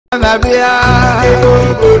Hanabia,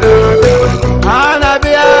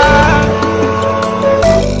 Hanabia,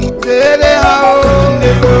 Tele hao,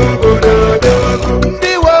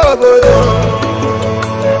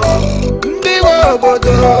 Ndiwo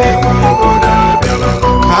bodo,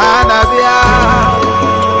 Hanabia,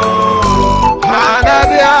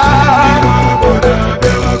 Hanabia,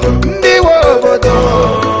 Ndiwo bodo,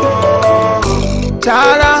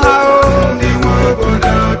 Tala hao,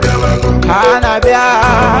 Hanabia,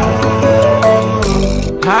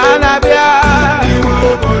 Hanabia,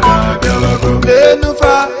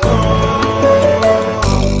 Lenufa,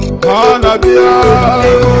 Hanabia,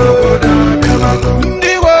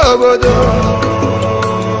 Ndiwo bodo,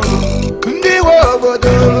 Ndiwo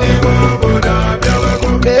bodo,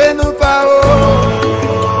 Lenufa o,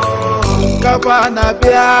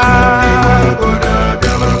 Kafanabia,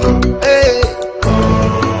 eh.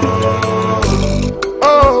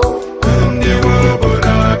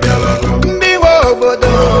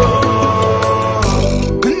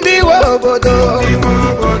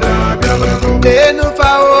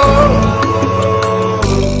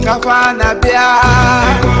 Kafana bia,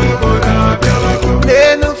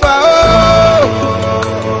 Nenufa o,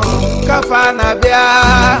 Kafana bia,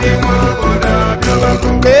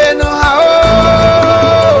 Nenuha o,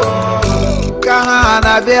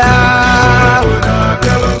 Kahana bia,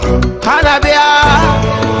 Hanabia,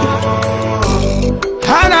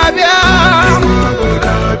 Hanabia,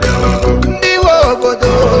 Ndiwo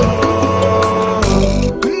bodo,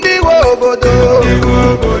 Ndiwo bodo,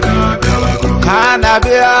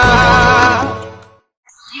 Hanabia.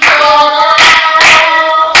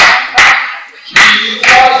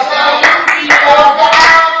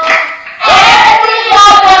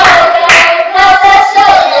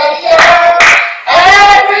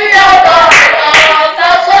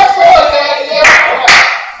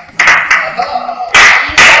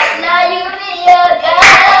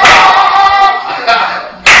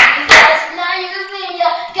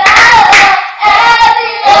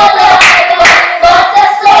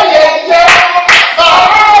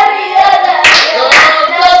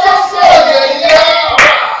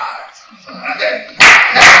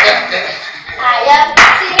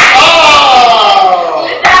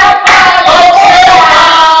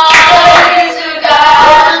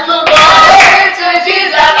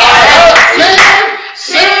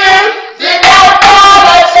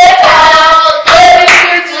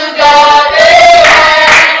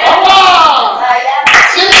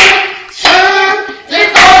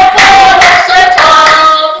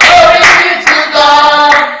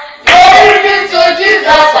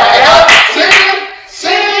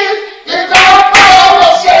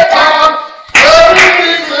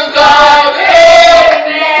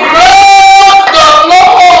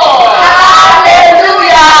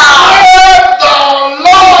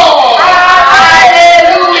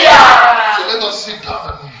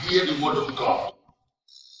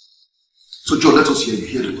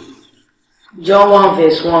 John 1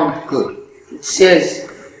 verse 1. Good. It says,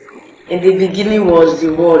 in the beginning was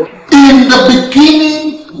the Word. In the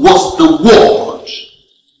beginning was the Word.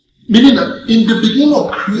 Meaning that in the beginning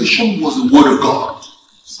of creation was the Word of God.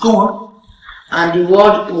 Go on. And the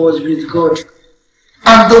Word was with God.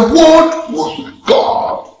 And the Word was with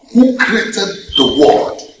God who created the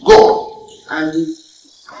Word. Go on. And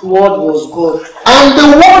the Word was God. And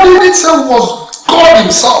the Word in itself was God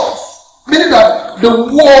Himself. Meaning that the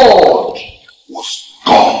Word was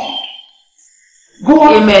God. Go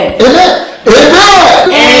on. Amen. Amen.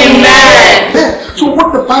 Amen. Amen. So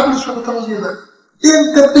what the Bible is trying to tell us here is that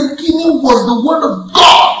in the beginning was the Word of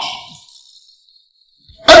God.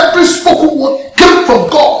 Every spoken word came from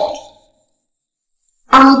God.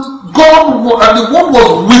 And the Word was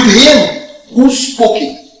with Him who spoke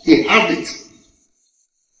it. He had it.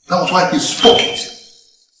 That was why He spoke it.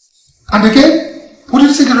 And again, what did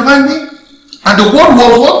He say? Can you remind me? And the Word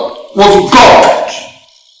was what? Was God.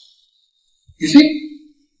 You see?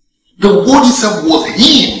 The Word itself was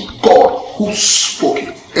Him, God, who spoke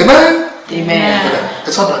it. Amen? Amen.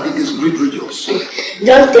 That's how I did this. Read yours.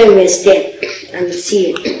 John 10 verse 10 and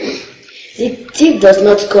see. The thief does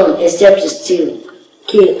not come except to steal,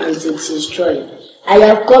 kill, and to destroy. I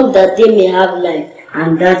have come that they may have life,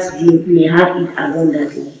 and that they may have it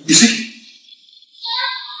abundantly. You see?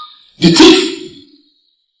 The thief.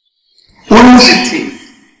 Who is the thief?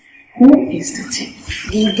 Who is the thief?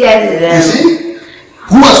 The devil. You see?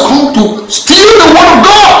 Who has come to steal the word of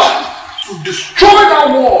God, to destroy that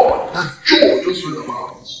word that Joe just read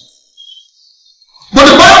about. But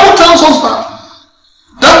the Bible tells us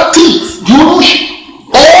that thief, all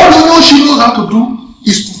she knows how to do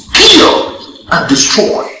is to kill and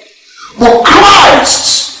destroy. But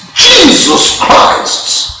Christ Jesus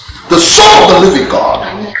Christ, the Son of the living God,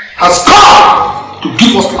 has come to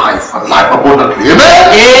give us life and life abundantly.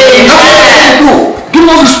 Amen? Amen. That's what he do. Give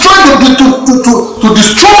us the strength to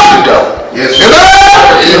destroy the devil. Yes. Amen.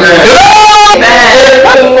 Amen. Amen.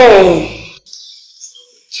 Amen.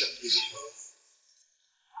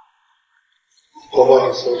 Cover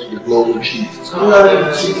ourselves with the blood of Jesus. Blood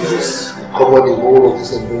of Jesus. Cover the whole of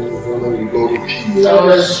this environment with the blood of Jesus. Blood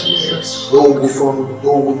of Jesus. No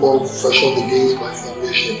weapon fashioned against my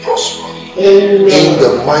family shall prosper. Amen. In the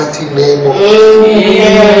mighty name of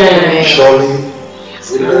Jesus. Surely,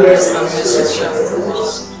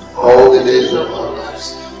 all the days of our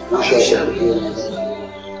lives, we shall be good.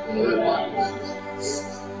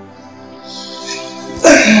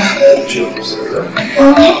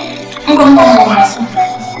 I'm going to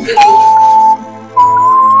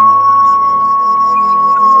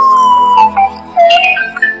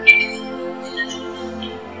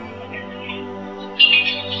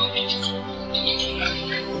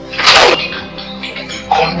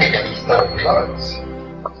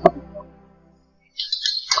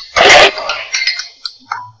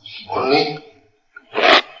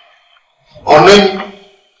Honey,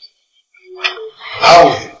 how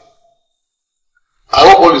are you? I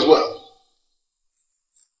hope all is well.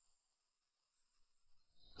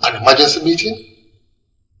 An emergency meeting?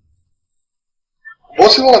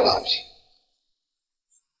 What's it all about?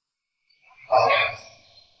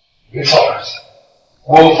 It's alright.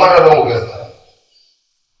 We'll find out when we get there.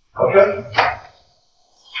 Okay?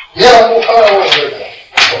 Yeah, we'll find out when we get there.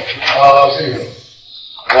 I'll see you.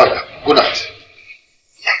 Alright, good night.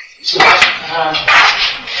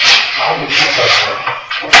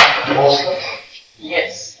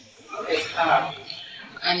 Yes.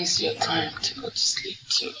 And it's your time to go to sleep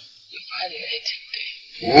too. You've had a headache day.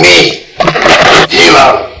 Me?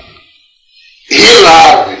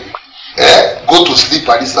 Hilary. Go to sleep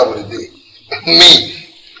at this time of the day. Me?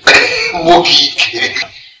 Moki.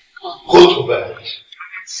 Go to bed.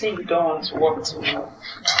 See, you don't want to work tomorrow.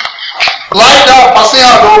 Lie down, passing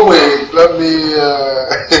out no way. Let me,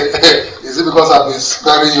 is it because I've been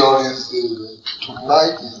sparing you all this day?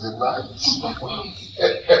 Tonight is the night.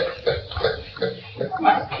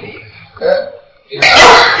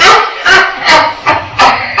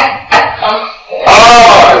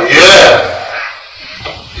 Oh, yeah.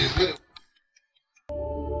 It's good.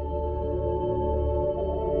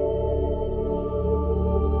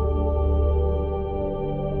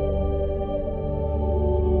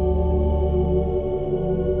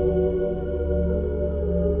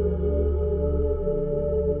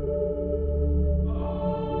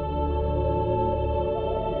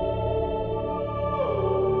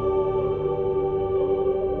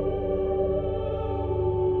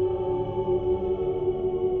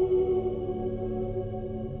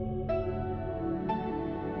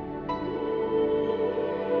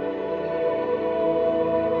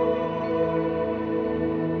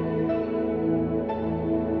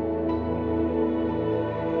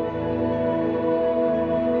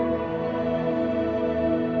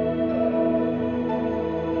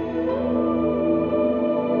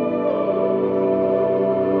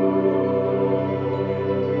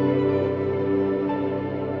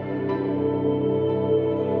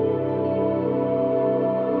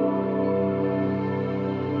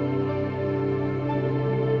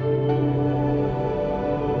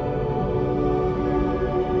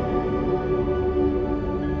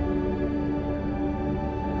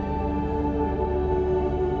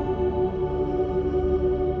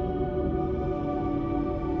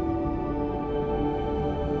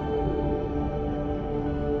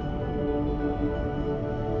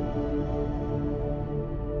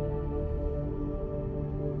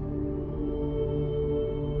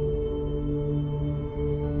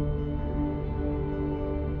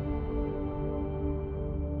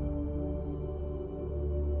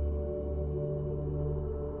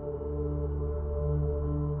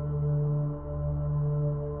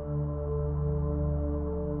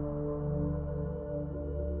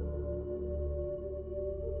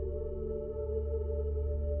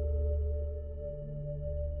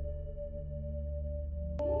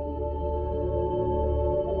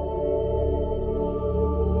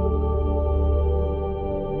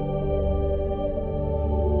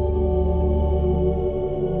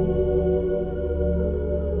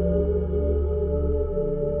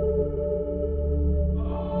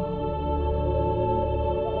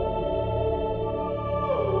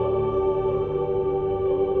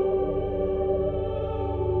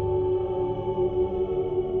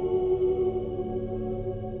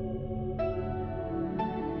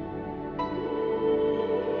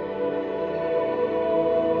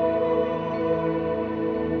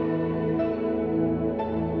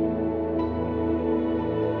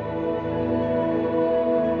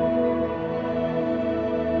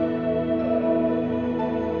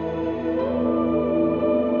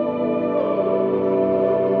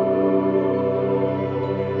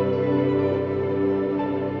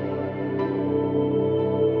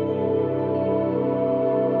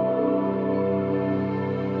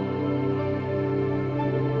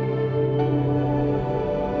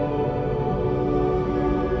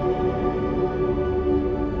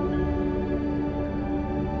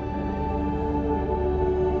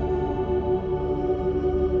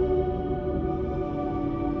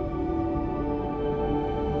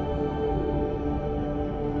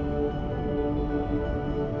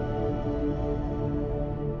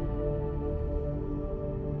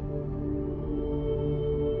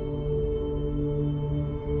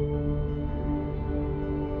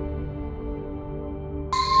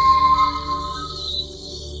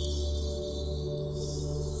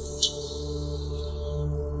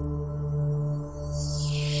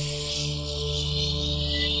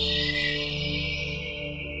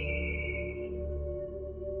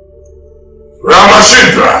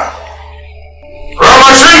 Ramachandra!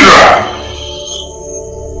 Ramachandra!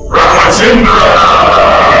 Ramachandra!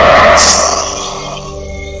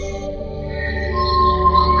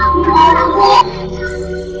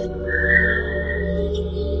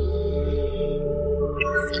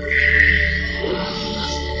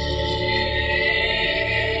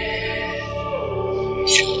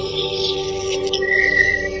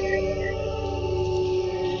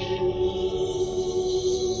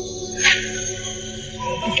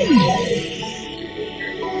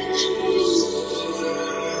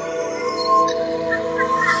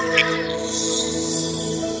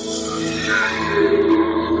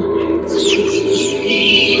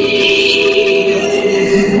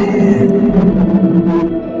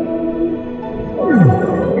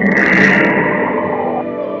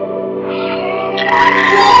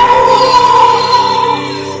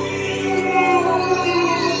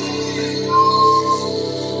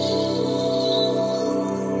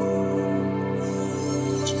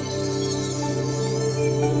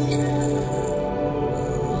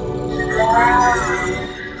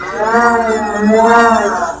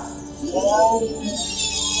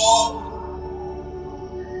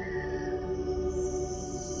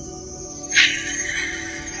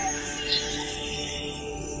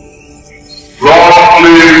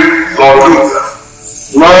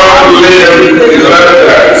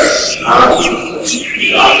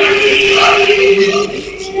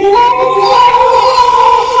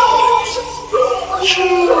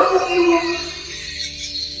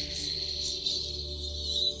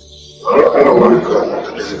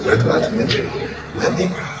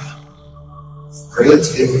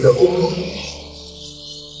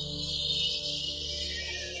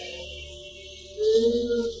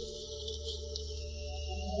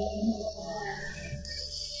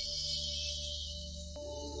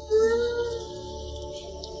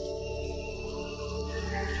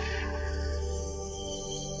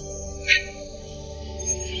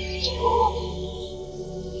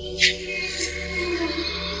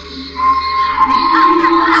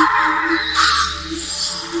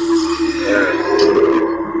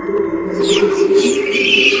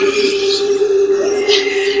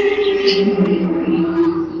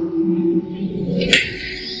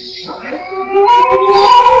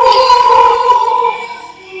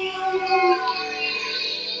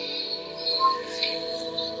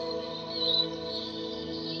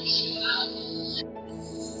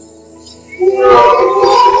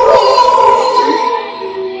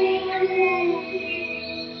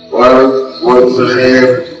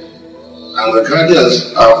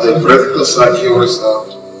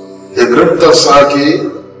 The Gupta Saki,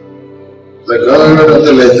 the god of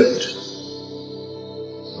the legend,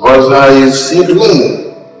 was I Sidun,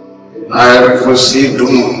 I foresee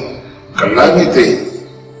doom, calamity,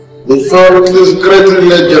 before this great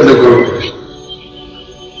legend grew.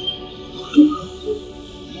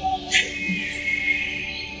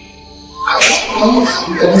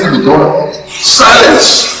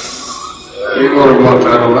 Silence! You are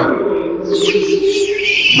mortal.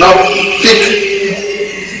 Now pick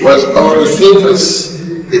was our famous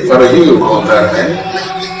before you called that name.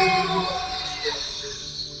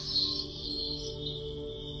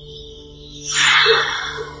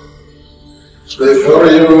 Before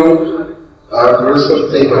you are Bruce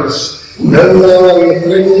famous. Then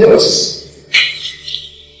 3 years.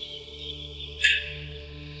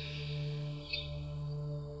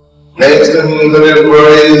 Next in the river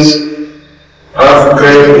is of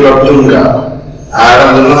great Lordunga. I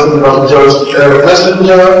am nothing but just a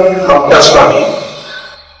messenger of Tasmani.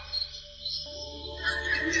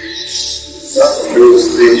 Use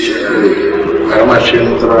the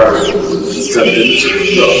Ramachandra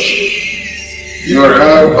you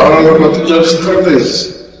have all but just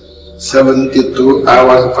 72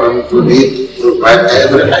 hours from today to provide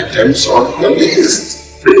every item on the list.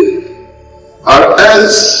 Or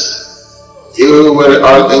else you will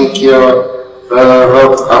all incur the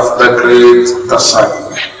wrath of the great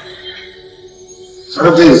Tasani. For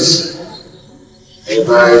this,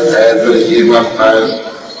 invite every human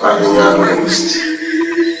on your list.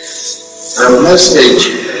 The message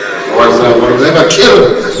was I will never kill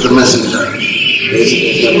the messenger. This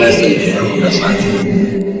is the message from Tasani.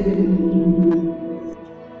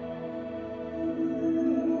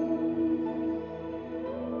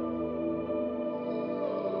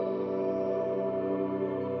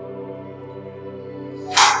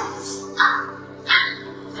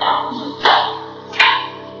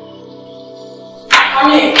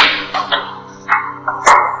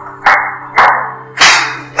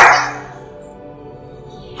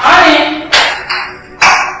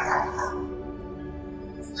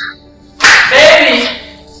 Baby!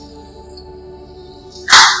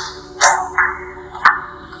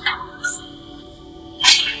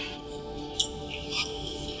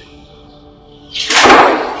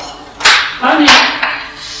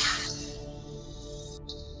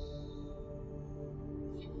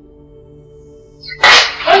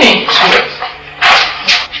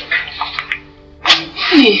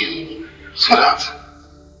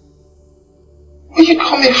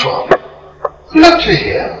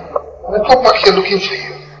 come back here looking for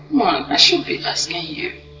you. Come on, I should be asking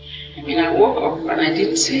you. I mean, I woke up and I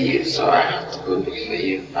didn't see you, so I have to go look for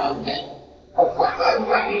you out there. Oh, well,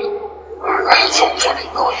 I heard some funny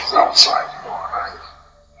noise outside, you know, and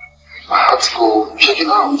I had to go check it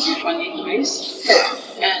out. Funny noise? Yeah.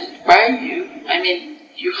 And why you? I mean,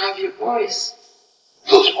 you have your boys.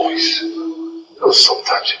 Those boys,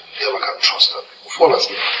 sometimes you never can trust them. They fall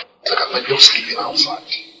asleep. It's like I'm just sleeping outside.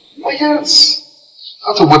 Oh, yes. I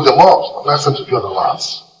have to wake them up and ask them to be on the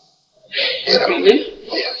last. You know? Really?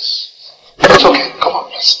 Yes. That's okay. Come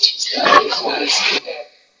on, let's.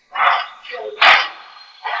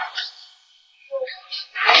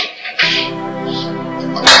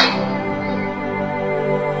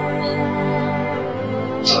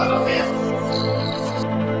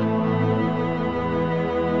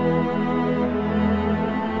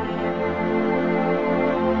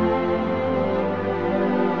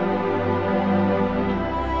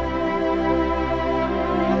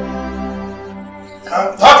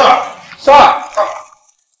 Tata! Sir!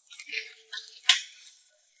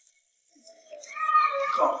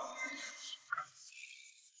 Come.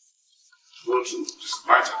 Go to this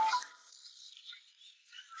item.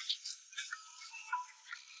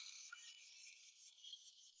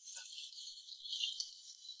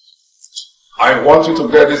 I want you to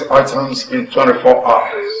get these items in 24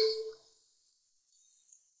 hours.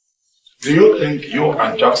 Do you think you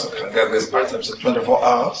and Jackson can get these items in 24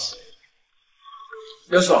 hours?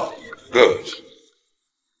 Yes, sir. Good.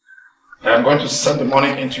 I'm going to send the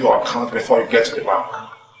money into your account before you get to the bank.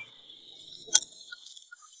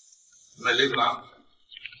 May I leave now?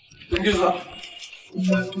 Thank you, sir.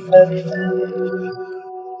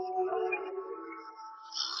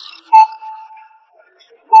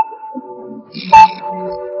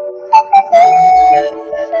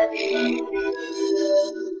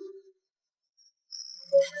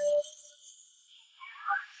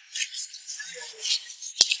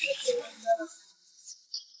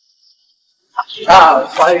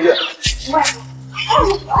 Fine.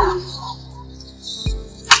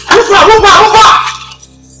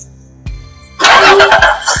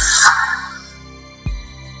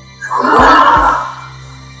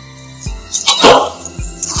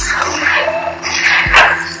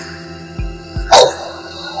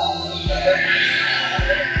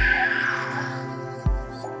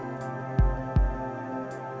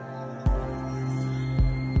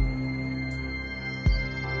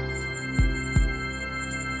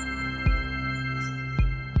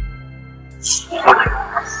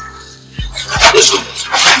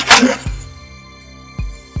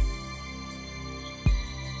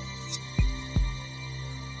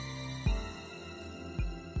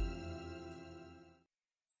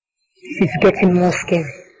 It's getting more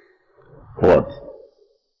scary. What?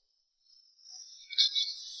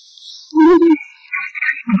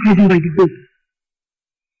 By the way,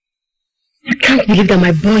 I can't believe that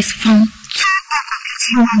my boys found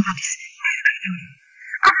two bodies.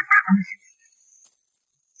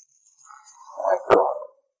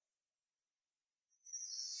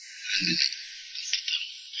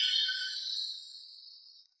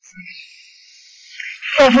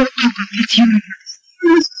 Several incomplete human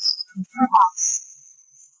bodies.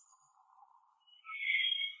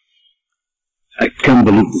 I can't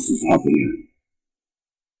believe this is happening.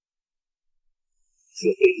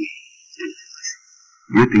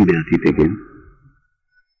 You think they are it again?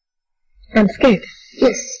 I'm scared.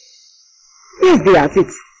 Yes. Yes, they are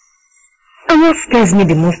it. And what scares me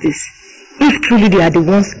the most is, if truly they are the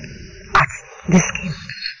ones at this game,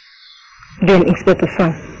 then Inspector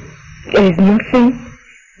Sam, there is nothing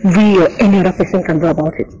we or any other person can do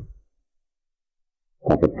about it.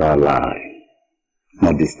 That's a proud lie.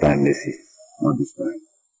 Not this time, Missy. Not this time.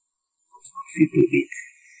 See to it.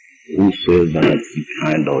 Whosoever is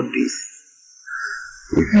behind all this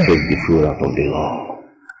will take the fruit out of the law.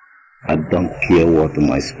 I don't care what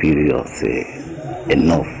my superior say.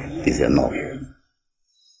 Enough is enough.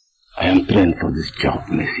 I am trained for this job,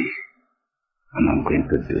 Missy. And I'm going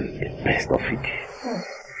to do the best of it.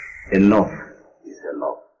 Enough is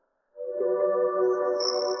enough.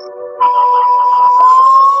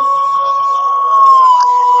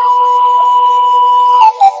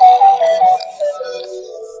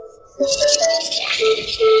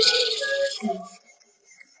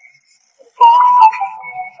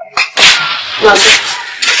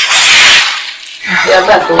 You're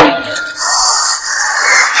back home.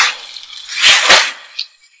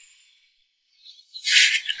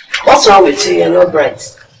 What's wrong with you? You're not bright.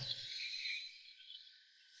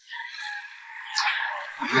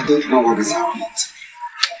 I don't know what is happening.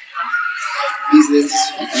 Business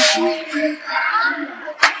is really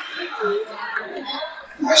going.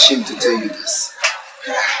 ashamed to tell you this.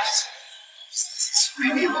 It's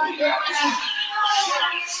really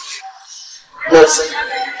Nonsense.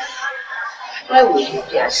 Why would you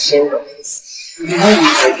be ashamed of this? Why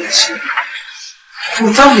won't I be ashamed?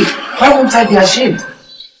 Tell me, why won't I be ashamed?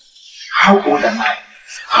 How old am I?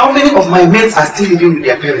 How many of my mates are still living with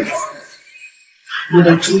their parents? More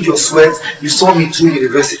than through your sweat, you saw me through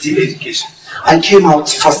university education. I came out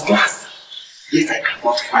first class. Yet I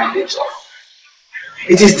cannot find a job.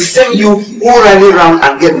 It is the same you who rally around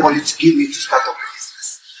and get money to give me to start up a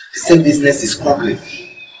business. The same business is crumbling.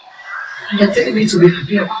 You're telling me to be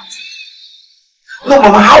happy about it. No,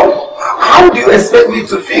 Mama, how do you expect me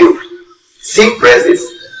to feel? Sing praises?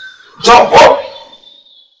 Jump up?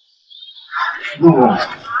 No.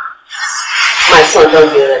 My son,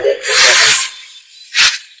 don't be ready.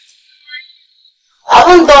 I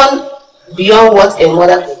haven't done beyond what a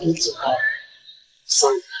mother could do to her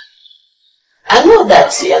son. I know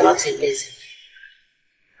that you are not a lazy,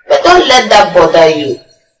 but don't let that bother you.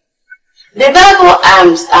 The Bible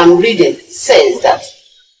I'm reading says that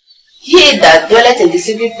he that dwelleth in the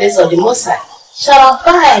secret place of the Most High shall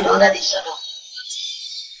abide under the shadow.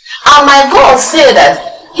 And my God said that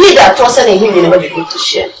he that trusted in him will never be put to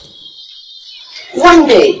shame. One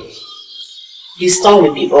day, his tongue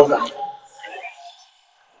will be over.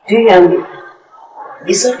 Do you hear me?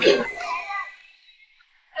 It's okay.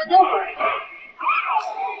 But don't worry.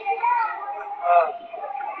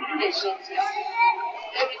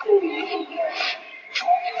 Everything will be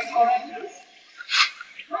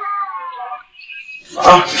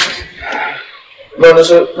no,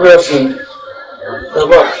 there's a real thing.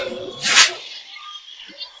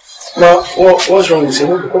 What's wrong with you?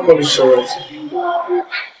 What are you so right?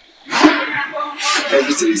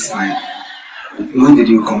 Everything is fine. When did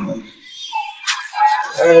you come home?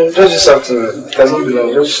 Just this afternoon. It hasn't been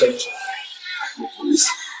long, just this afternoon.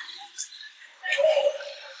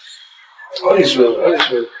 All is well, all is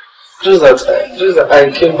well. Just that I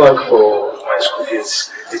came back for my school fees.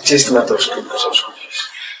 They chased me out of school because of school fees.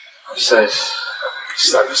 Besides,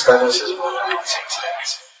 standards is more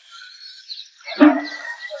than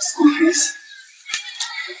school fees?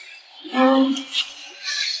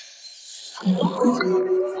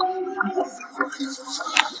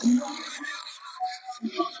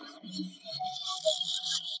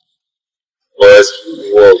 Let's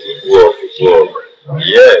work.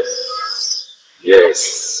 Yes.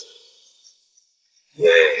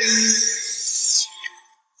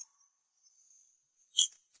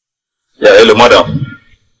 Yeah, hello, madam.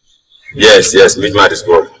 Yes, midnight is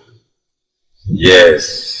good.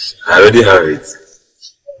 Yes, I already have it.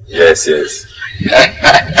 Yes.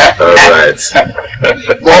 Alright.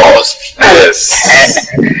 Boss. Yes.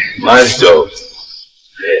 Nice job.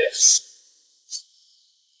 Yes.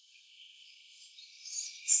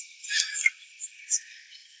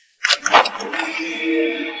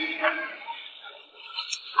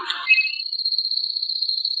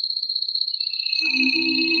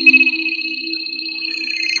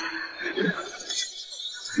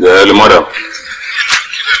 Yeah, hello, madam.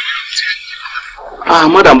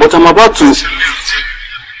 Madam, but I'm about to...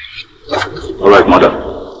 Alright, madam.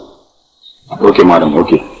 Okay, madam,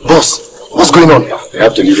 okay. Boss, what's going on? We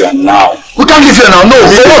have to leave here now. We can't leave here now, no.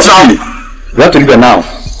 For what now? We have to leave here now.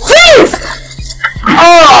 Please!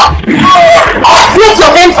 Lift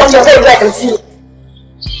your hand from your head where I can see you.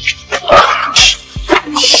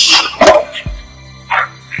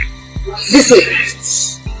 This way.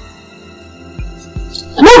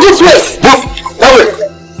 Move this way. Move! That way!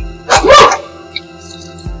 Move!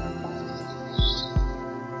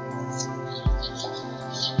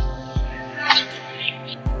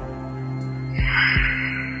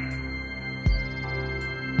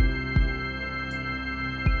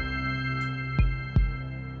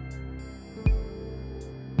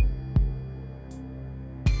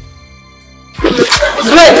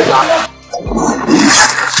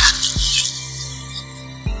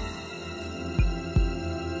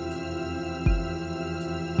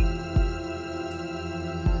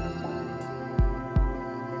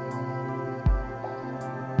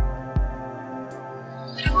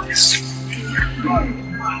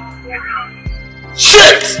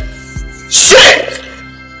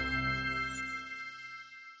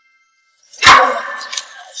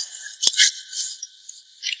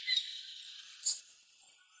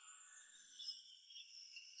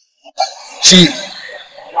 Chief,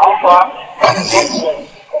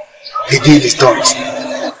 the deal is done.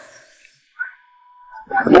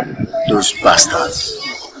 Those bastards,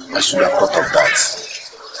 I should have thought of that.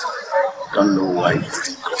 Don't know why it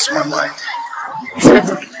didn't cross my mind.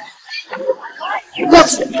 But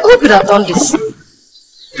who could have done this?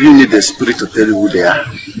 Do you need the spirit to tell you who they are?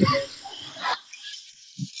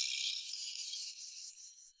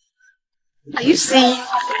 Are you saying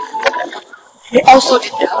they also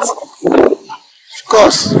did that? Of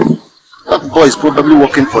course. That boy is probably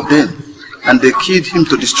working for them. And they killed him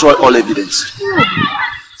to destroy all evidence.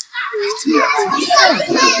 Yeah.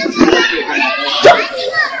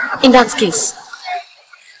 In that case,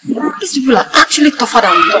 these people are actually tougher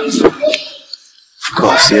than we thought. Of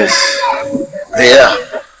course, yes. They are.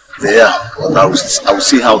 But I will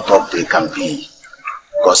see how tough they can be.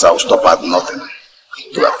 Because I will stop at nothing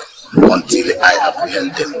until I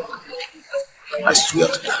apprehend them. I swear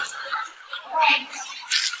to that.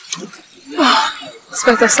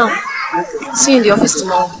 Inspector Sam, see you in the office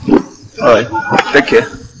tomorrow. Alright, take care.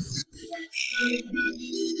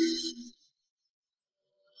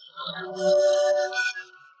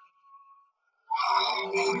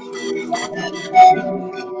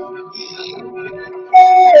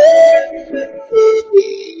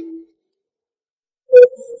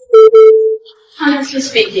 Honestly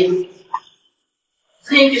speaking,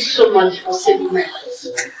 thank you so much for saving my life.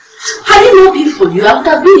 Had it not been for you, I would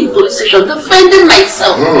have been in police station defending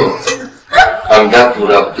myself. And that would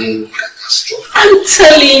have been catastrophic. I'm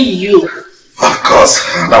telling you. Of course,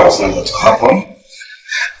 that was not going to happen.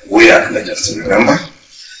 We are just to remember.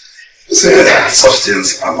 So, such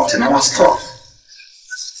things are not in our stuff.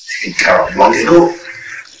 Taken care of long ago.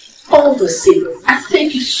 All the same, I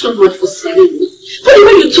thank you so much for saving me. But the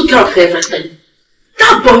way you took care of everything,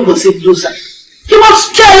 that boy was a loser. He was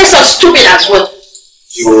careless and stupid as well.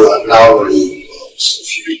 You are now really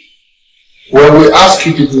Sophie. When we ask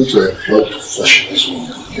you people to employ professionals who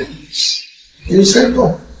can play this, you say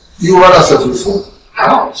no. You rather settle for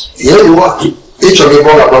house. Here you are. Each of them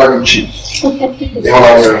are brother cheap. The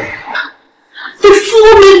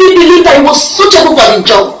fool made me believe that he was suitable for the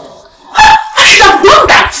job. I should have done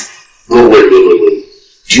that. No, wait.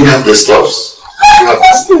 Do you have the stuffs? Of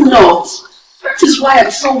course not. That is why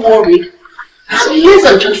I'm so worried. I'm less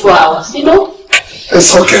than 24 hours, you know?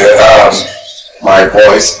 It's okay. My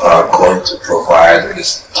boys are going to provide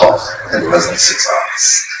this stuff in less than 6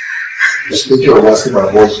 hours. Just think you're asking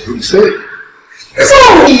my boys to do say.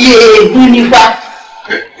 Oh, yeah, Bunifa.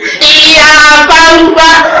 Yeah,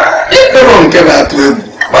 Bamba. Everyone can have to.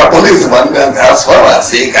 My policeman as far as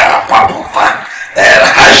saying, Papa, and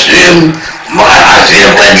Hashim, my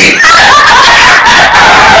Hashim,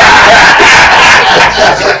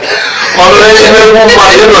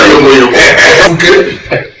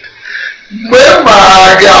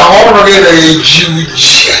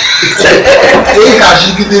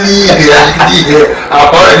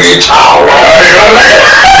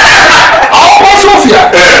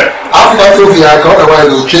 African Sophia, I can't why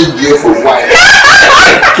they change beer for white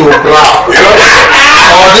to brown.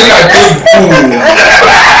 Or they can take boom.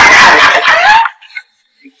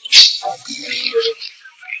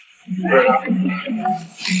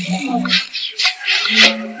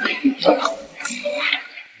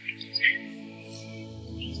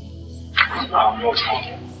 I'm not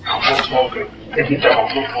hungry. Every time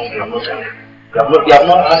I'm not hungry, I'm not hungry. You have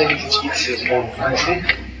not had anything to eat since morning. I think.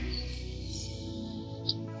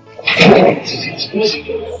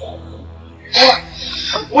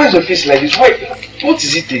 Why is your face like this? Why? What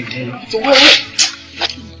is it again? So why?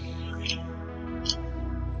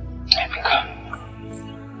 Emeka,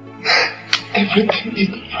 everything is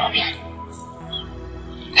a problem.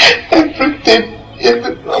 Everything is a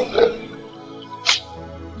problem.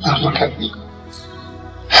 Now look at me.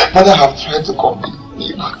 Mother have tried to convince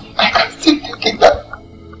me, but I can still take it back.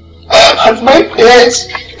 And my parents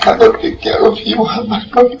cannot take care of you and my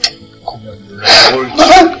brother.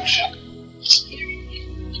 Brother,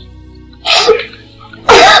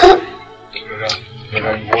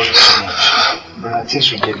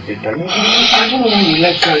 things will get better. I don't know why you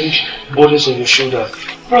like carrying burdens on your shoulder.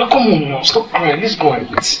 Brother, come on now, stop crying. Let's go and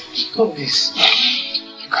eat. Stop this.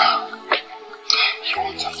 You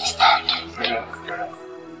won't understand. Brother,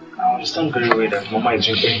 I understand very well that Mama is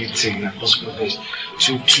doing everything in her possible best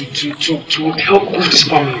to help with this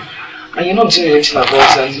family. And you're not doing anything about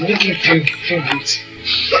it, and it's making you feel guilty.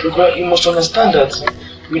 Because you must understand that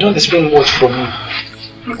we don't expect much from you.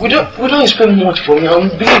 We don't expect much from you,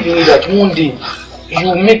 and we believe in it that one day you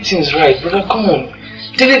will make things right. Brother, come on.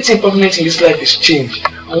 The only thing permanent in this life is change.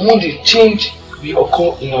 And one day change will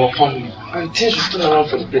occur in our family. And things will turn around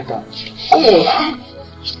for the better. Come on.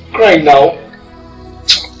 Cry now.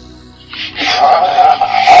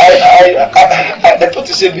 I thought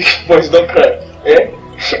you said big boys don't cry. Eh?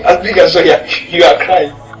 As big as you are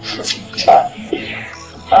crying.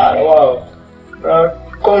 Wow.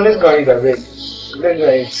 Come on, let's go and eat a bit.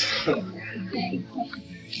 Let's go and eat.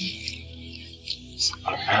 Oh,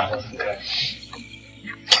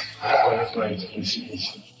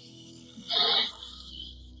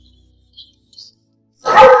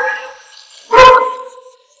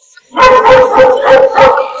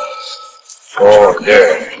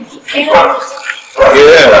 yeah.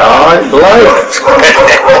 Yeah, I like it.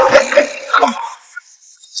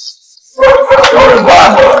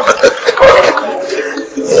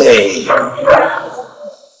 Hey.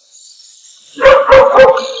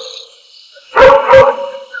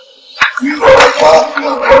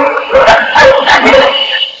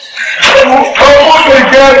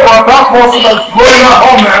 Again on that person that's blowing at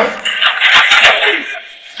home, man.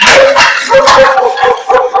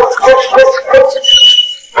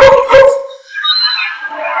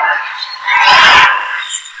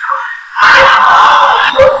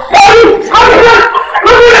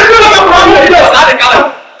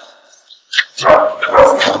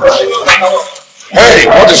 Hey,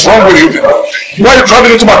 what is wrong with you people? Why are you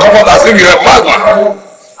traveling into my compound as if you're a madman?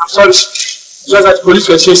 I'm sorry. Just that the police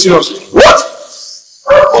were chasing us. What?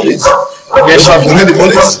 Police? Yes, sir. You need the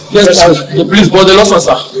police? Yes, sir. The police, but they lost us,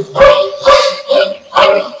 sir. I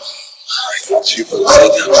thought you said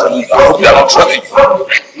they are traveling. I hope they are not traveling.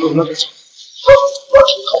 No, not at all.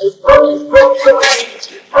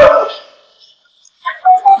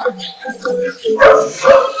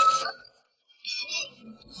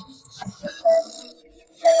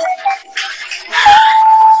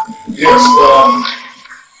 Yes,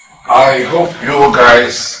 I hope you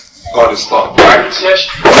guys got the stuff, right? Yes,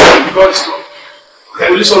 we got the stuff. The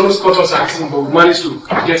police almost caught us acting, but we managed to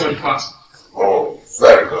get on the path. Oh,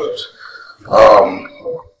 very good. One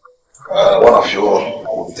of you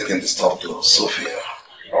will be taking the stuff to Sophia,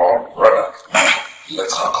 or rather, let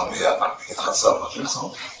her come here and pick it herself. I think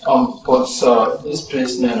so. But these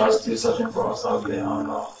policemen are still searching for us out there, and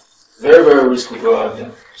very, very risky to go out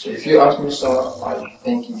there. So if you ask me, sir, I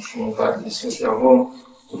think you should invite the Sophia home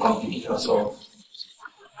to come pick it herself.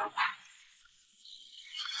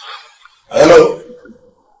 Hello?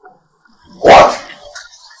 What?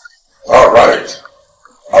 All right.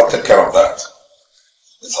 I'll take care of that.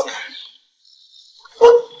 It's okay.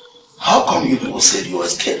 What? How come you people said you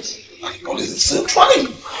escaped? And the police is still trying?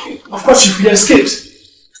 Of course, if we escaped.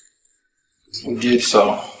 We did,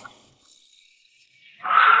 sir.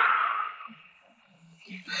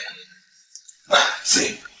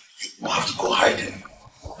 See, you have to go hiding.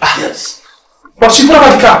 Yes. But she put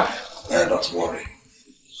her the car. Yeah, don't worry.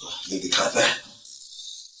 Leave the car there.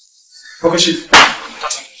 Okay, Chief.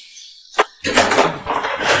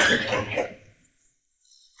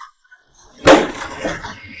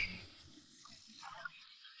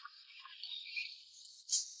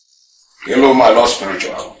 Hello, my Lord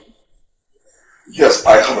Spiritual. Yes,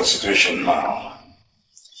 I have a situation now.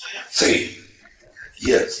 See,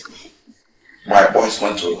 yes, my boys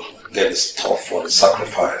went to get the stuff for the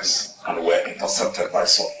sacrifice and were intercepted by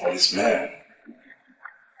some policemen.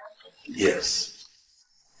 Yes,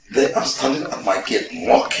 they are standing at my gate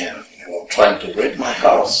mocking, trying to raid my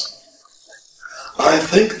house. I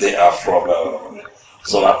think they are from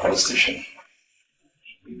Zona police station.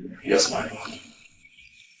 Yes, my Lord.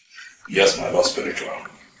 Yes, my Lord Spiritual.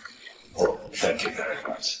 Oh, thank you very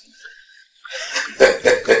much.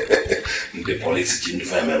 The police didn't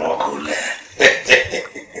find me local.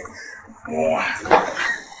 More.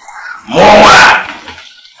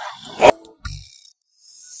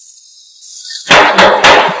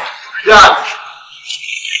 God.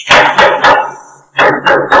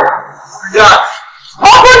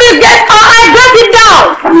 Open this gate or I got it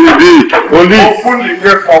down. Police. Open the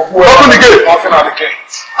gate for who? Open the gate. Open the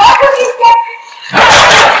gate. Open this gate.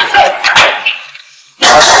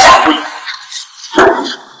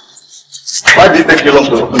 Why did it take you long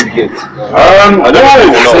to open the gate? I don't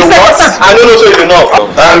know, so you know.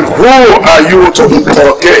 And who are you to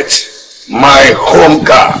interrogate my home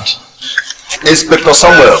guard? Inspector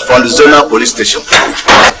Samuel from the Zonal Police Station.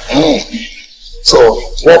 So,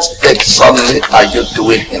 what exactly are you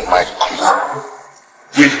doing in my house?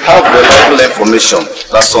 We have reliable information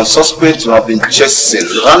that some suspects who have been chasing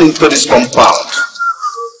ran into this compound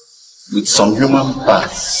with some human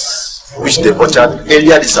parts, which they butchered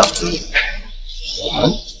earlier this afternoon.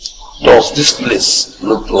 Does this place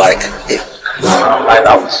look like a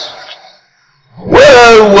hideout?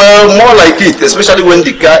 Well, more like it, especially when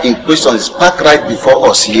the car in question is parked right before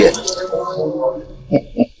us here.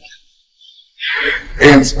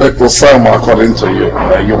 Inspector Sam, according to you,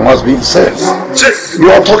 you must be insane. Chief! You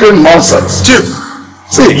are talking nonsense. Chief!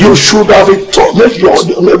 See, you should have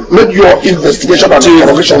made your investigation and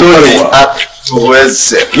information very well.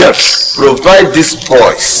 Yes. Provide these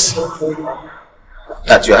boys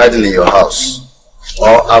that you're hiding in your house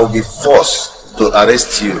or I will be forced to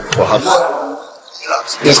arrest you for having...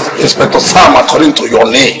 Inspector Sam, according to your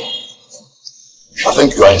name, I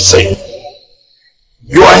think you are insane.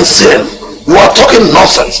 You are insane. You are talking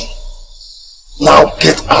nonsense. Now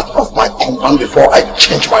get out of my compound before I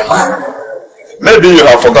change my mind. Maybe you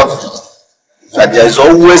have forgotten that there is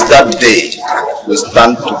always that day we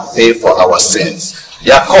stand to pay for our sins.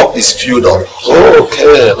 Your cup is filled up.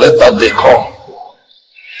 Okay, let that day come.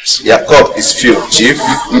 Your cup is filled, Chief.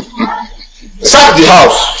 Sack the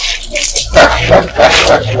house.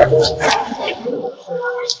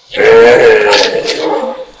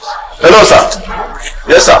 Hello, sir.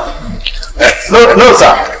 Yes, sir. No,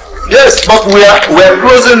 sir. Yes, but we are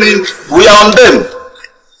closing in. We are on them.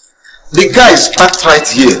 The guy is parked right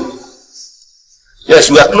here. Yes,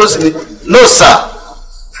 we are closing it. No, sir.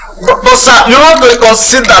 But sir, you have to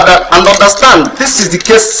consider that and understand this is the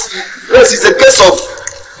case. Yes, it's a case of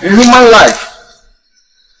human life.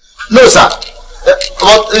 No, sir.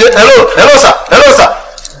 Hello, sir.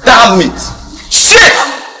 Damn it. Chief!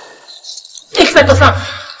 Inspector Sam,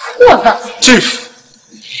 who was that? Chief,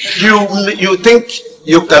 you think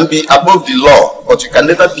you can be above the law, but you can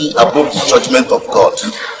never be above the judgment of God.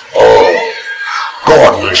 Oh,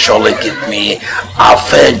 God will surely give me a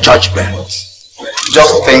fair judgment.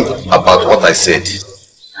 Just think about what I said.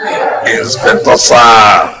 Inspector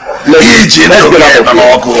Sam, get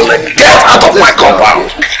out of my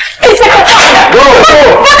compound. Inspector Sam! Go!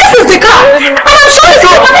 But this is the car! And I'm sure it's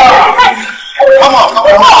the car! Come on.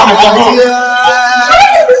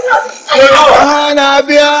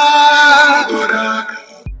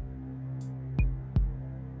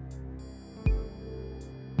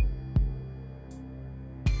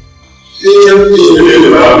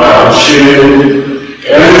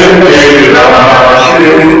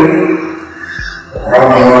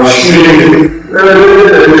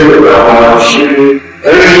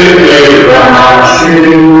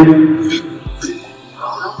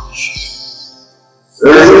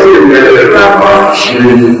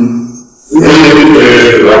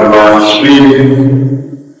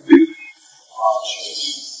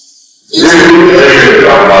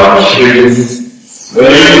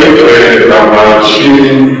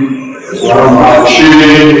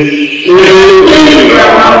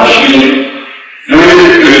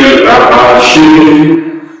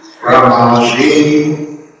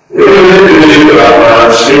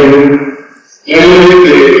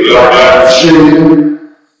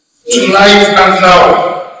 Tonight and now,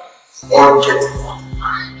 or get tomorrow.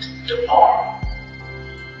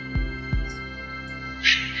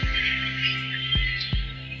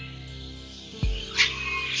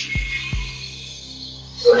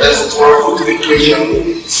 So let's work multiplication.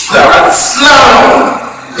 Starts now.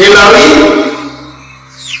 Hilary.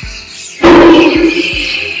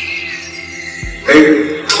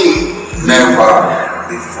 Never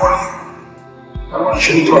before you. I want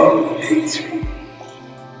you to hate you.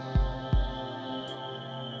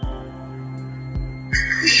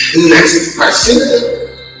 Next person.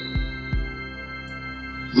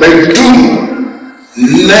 May doom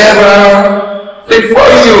never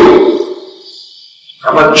before you.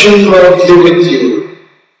 I'm a children here with you.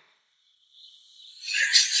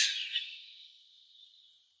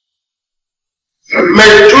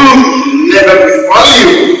 May doom never befall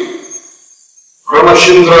you.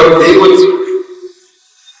 Ramachandra be with you.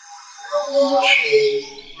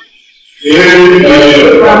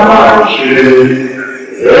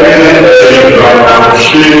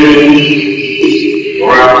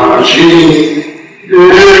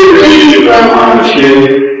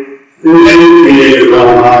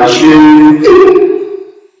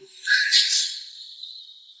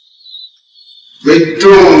 May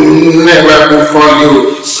doom never befall you,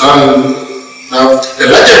 son of the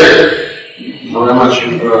legend.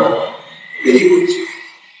 Ramachandra be with you.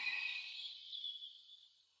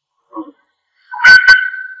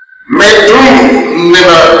 May doom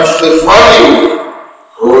never befall you,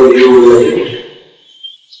 oh you legend.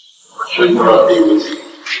 Ramachandra be with you.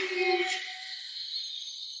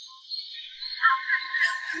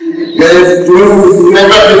 May doom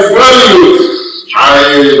never befall you,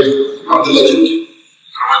 child of the legend.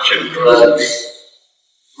 Ramachandra be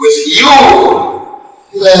with you.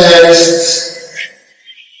 Blessed.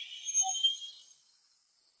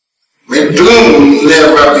 May doom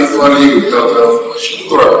never befall you, daughter of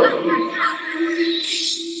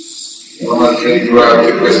Ramachandra.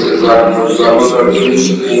 Ramachandra be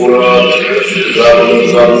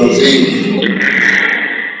blessed.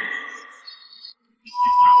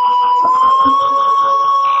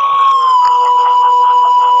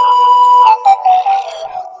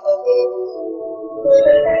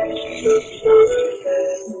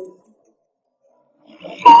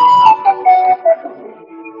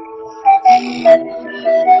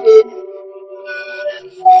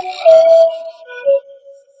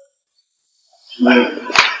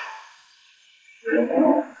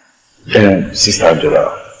 Sister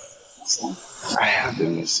Angela, I have a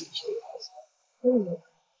message. Oh,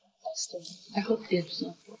 I hope there's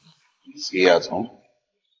no problem. Is he at home?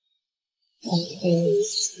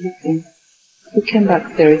 He's sleeping. He came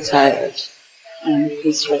back very tired and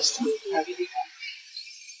he's resting. I really can't.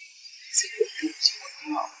 It's a good thing to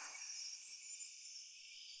know. I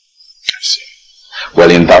see.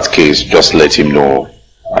 Well, in that case, just let him know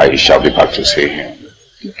I shall be back to see him.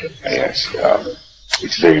 Okay. Yes,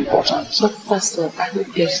 it's very important. But Pastor, I hope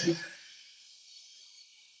there's no.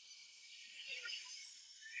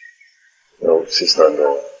 Oh, Sister,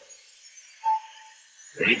 no.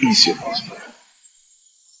 He is your husband.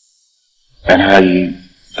 And I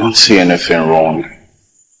don't see anything wrong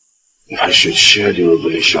if I should share the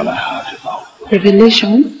revelation I had about.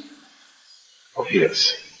 Revelation? Oh,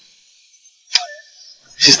 yes.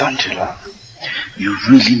 Sister Angela, you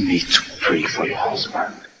really need to pray for your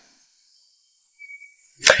husband.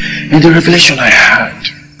 In the revelation I had,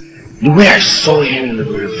 the way I saw him in the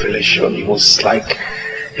revelation, it was like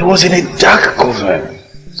he was in a dark coven,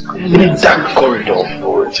 in a dark corridor of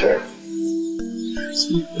no return.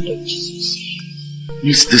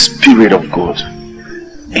 It's the Spirit of God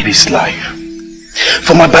in his life.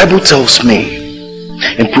 For my Bible tells me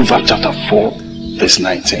in Proverbs chapter 4, verse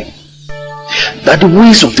 19, that the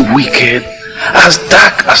ways of the wicked are as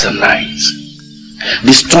dark as the night.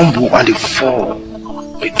 They stumble and they fall,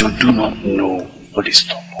 but they do not know what they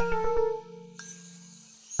stumble.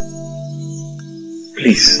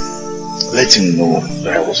 Please, let him know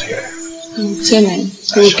that I was here. I'm telling him.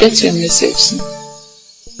 He will get your message.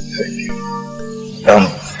 Thank you.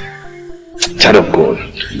 Child of God,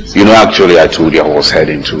 you know, actually I told you I was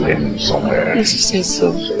heading to him somewhere. Yes, you said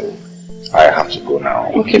so. So I have to go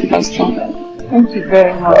now. Okay, Pastor. Thank you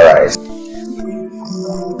very much. Alright.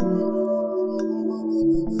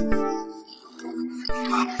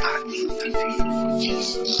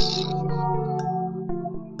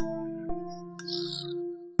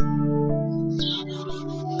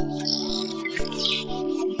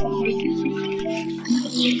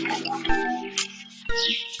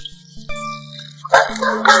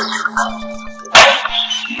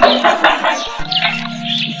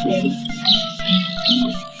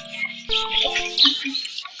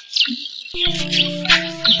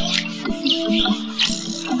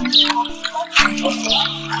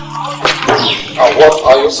 What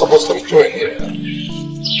are you supposed to be doing here?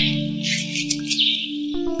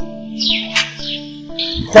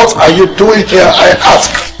 What are you doing here, I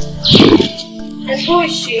ask? And who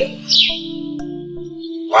is she?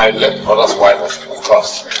 My late brother's wife, of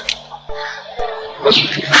course.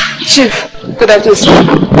 Chief, good afternoon.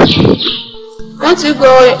 Won't you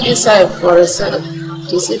go inside for a second?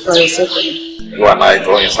 To see for a second. You and I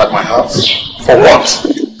go inside my house? For what?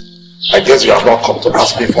 I guess you have not come to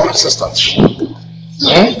ask me for assistance.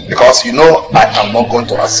 Because you know I am not going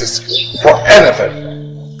to assist you for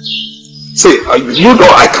anything. See, you know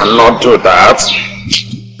I cannot do that.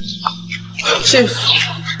 Chief,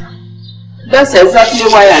 that's exactly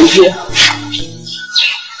why I'm here.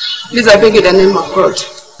 Please, I beg you in the name of God.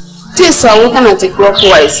 Things are working at a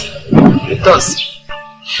clockwise with us.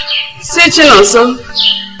 Searching also,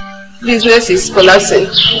 business is collapsing.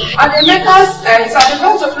 And the makers is at the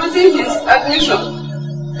verge of losing his admission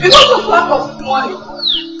because of lack of money.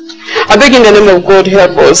 I beg in the name of God,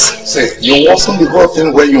 help us. See, you wasn't the whole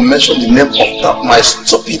thing when you mentioned the name of that my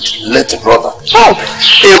stupid late brother. Oh!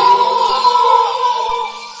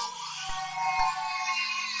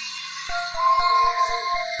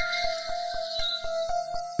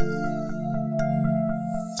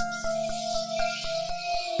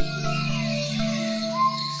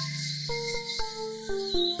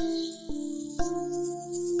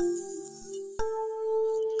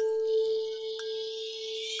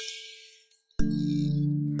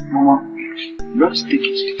 Let's take it to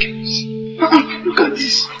the case. Look at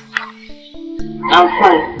this. I'm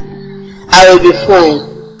fine. I will be fine.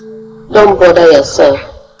 Don't bother yourself.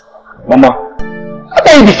 Mama, how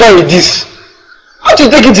can you be fine with this? How do you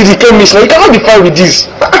take it to the chemist now? You cannot be fine with this.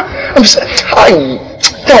 I'm sorry.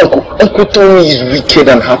 Uncle Tommy is wicked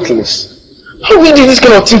and heartless. How will you do this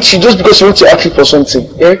kind of thing just because you want to ask him for something?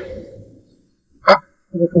 Eh?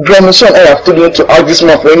 Grandson, I have told you to ask this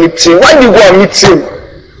man for anything. Why do you go and meet him?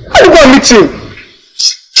 Why do you go and meet him?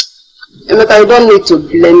 Emeka, you don't need to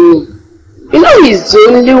blame me. You know he's the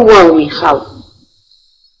only one we have.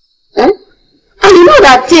 Eh? And you know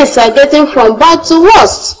that things are getting from bad to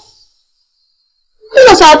worse.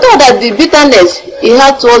 Because I thought that the bitterness he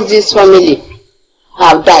had towards this family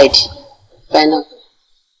have died by now.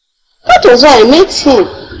 That was why I met him.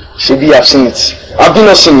 Shebi, I've seen it. I've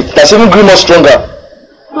not seen it. That's even grew more stronger.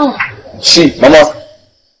 Oh. See, Mama,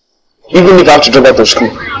 even if I have to drop out of school,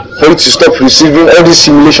 for you to stop receiving all this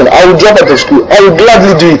simulation, I will drop out of school. I will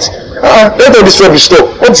gladly do it. Let all this rubbish stop.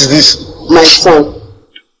 What is this? My son,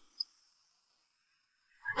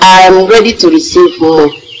 I am ready to receive more.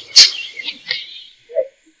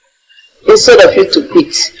 Instead of you to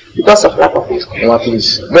quit because of lack of income. Mama,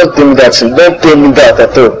 please, don't tell me that. Don't tell me that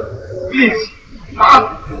at all. Please.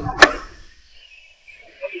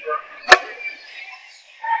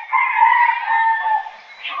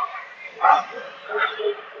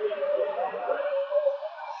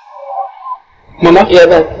 Mama? Yeah,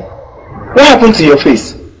 but what happened to your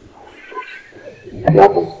face?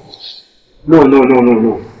 Nothing. No.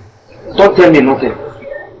 Don't tell me nothing.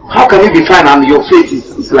 How can you be fine and your face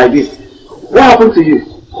is like this? What happened to you?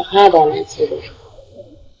 I had an accident.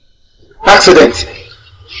 Accident?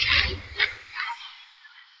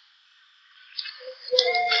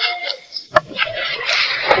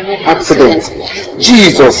 Accident?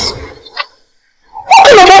 Jesus! What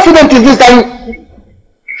kind of accident is this that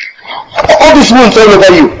all these wounds all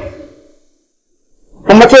over you?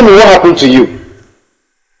 Mama, tell me what happened to you?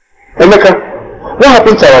 Emeka, what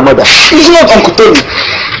happened to our mother? It's not Uncle Tony.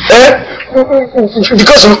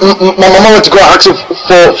 Because my mama went to go and ask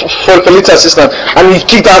for a little assistant and he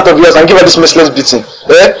kicked her out of yours and gave her this merciless beating.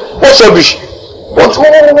 What's rubbish?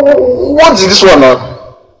 What is this one now?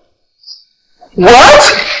 What?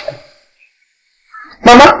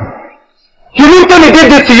 Mama? You mean Tony did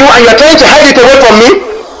this to you and you're trying to hide it away from me?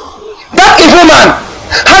 That evil man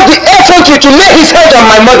had the effrontery to lay his head on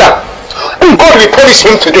my mother. And God will punish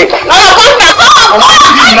him today.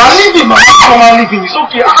 Leave him.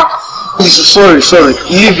 It's okay. Sorry.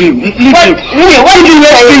 Leave him. Why did you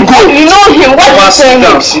let him go? You know him. What are you saying?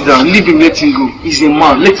 Sit down. Leave him, let him go. He's a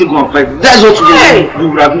man. Let him go and fight. That's what we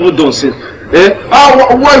would have not done since.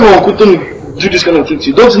 Why will Uncle Tony do this kind of thing to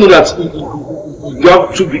you? Don't you know that you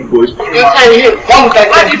have two big boys? You tell him. One with that.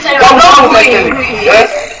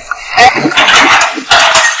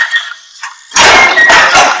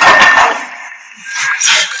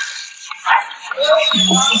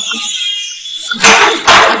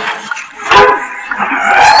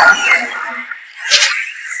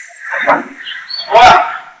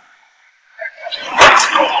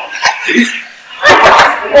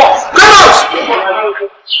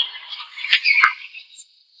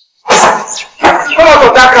 Come out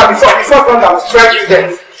of that car before I was trying to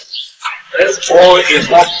death. This boy is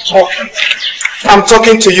not talking. I'm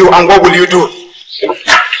talking to you, and what will you do?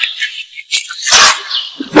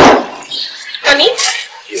 Ani?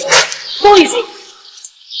 Who is it?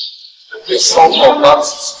 The son of that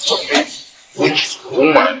stupid witch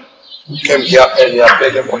woman came here earlier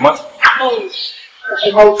begging for money. Oh.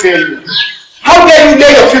 How dare you? How dare you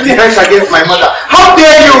lay your filthy hands against my mother? How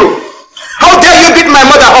dare you? How dare you beat my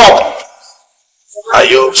mother up? Are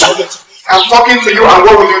you talking to me? I'm talking to you, and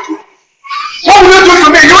what will you do? What will you do to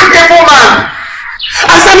me? You evil man!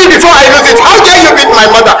 Answer me before I lose it. How dare you beat my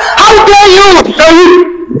mother? How dare you?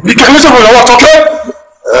 Be careful for your words, okay?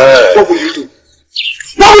 What will you do?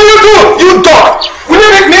 What will you do? You dog! Will you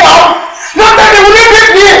beat me up? No, tell me, will you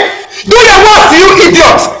beat me? Do your work, you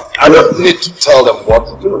idiot! I don't need to tell them what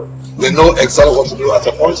to do. They know exactly what to do at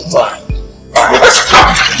a point in time.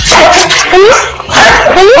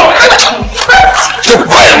 Keep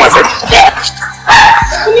quiet, my friend.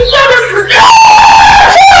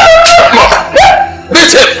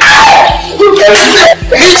 Beat him!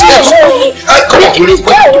 Beat him! Come on, will you keep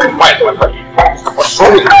quiet, my friend? What's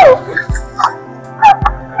wrong with you?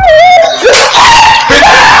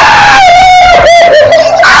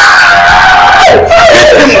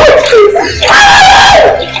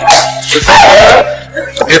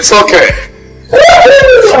 It's okay.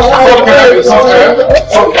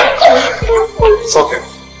 It's okay.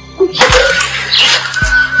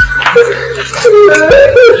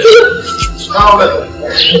 Now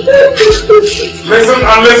listen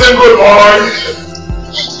and listen, good boy.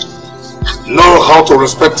 Know how to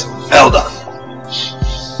respect elder.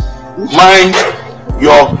 Mind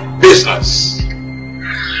your business.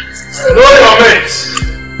 Know your mates.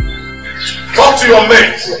 Talk to your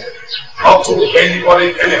mates. Not to anybody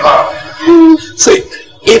anyhow. See,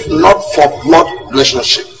 if not for blood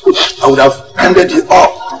relationship, I would have ended you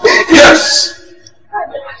up. Yes.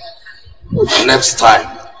 Next time,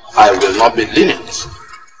 I will not be lenient.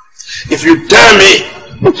 If you dare me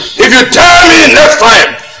next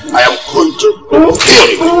time, I am going to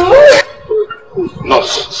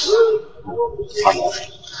Nonsense.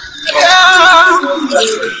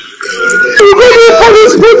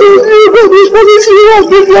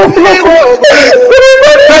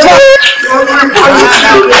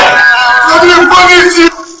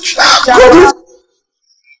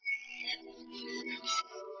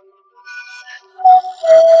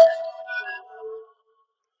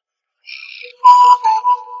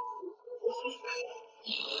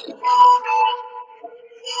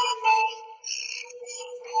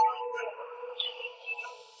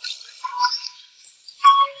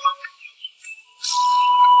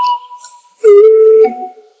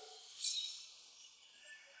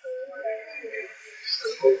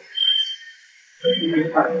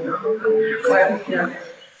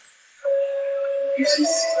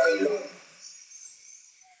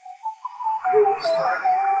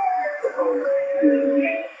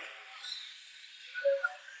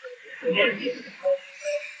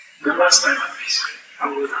 The last time I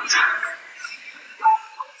was attacked.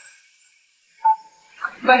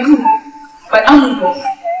 By who? By animals?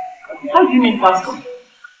 How do you mean, Pastor?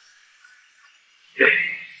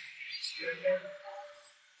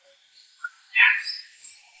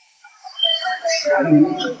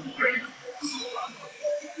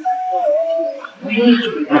 We need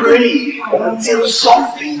to pray until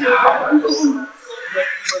something happens.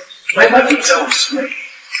 My mother tells me.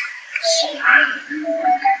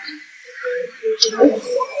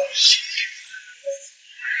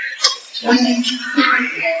 We need to pray.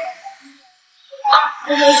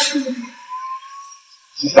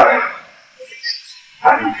 Sister, I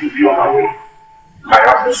need to be on my way. I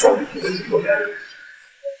have to solve it for them.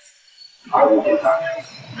 I will get back.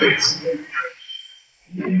 Please.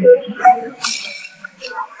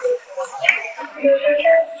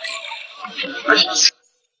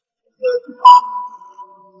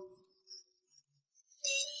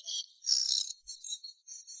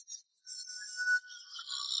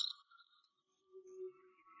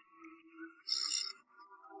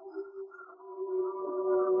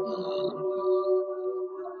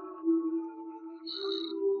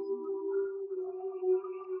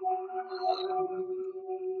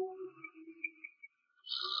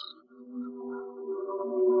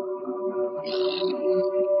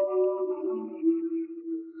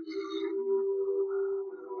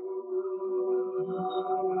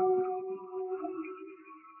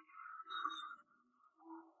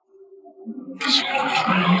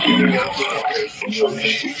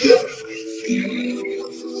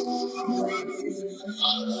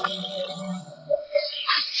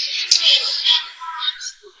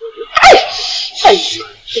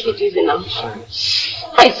 Take it easy now.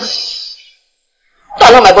 Hey! Don't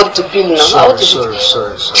allow my body to peel now.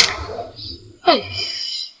 Sorry. Hey!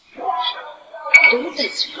 Don't let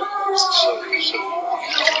it. Sorry.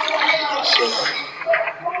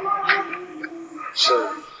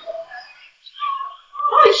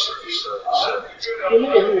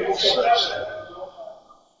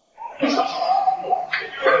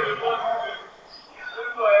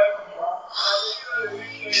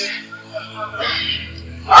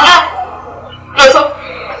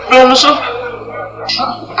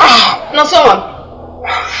 No, someone.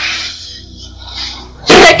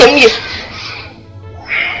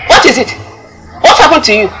 What is it? What happened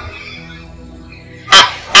to you?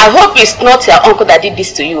 I hope it's not your uncle that did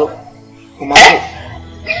this to you. Mama,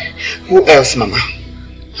 who else, Mama?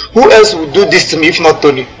 Who else would do this to me if not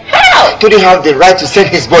Tony? How? Tony have the right to send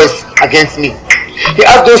his boys against me. He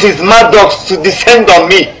asked those his mad dogs to descend on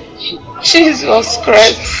me. Jesus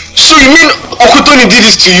Christ. So you mean Uncle Tony did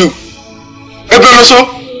this to you?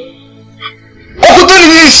 Uncle Tony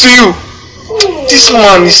did this to you? This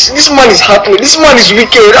man is hurting me. This man is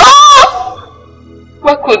wicked. Ah!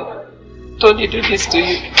 Why could Tony do this to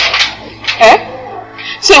you? Eh?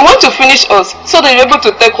 So you want to finish us so that you're able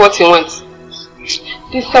to take what he wants?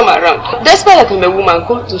 This time around, despite that I'm a woman, I'm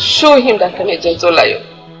going to show him that I'm a gentle lion.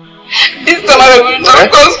 This time around, we'll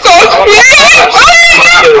not consult me.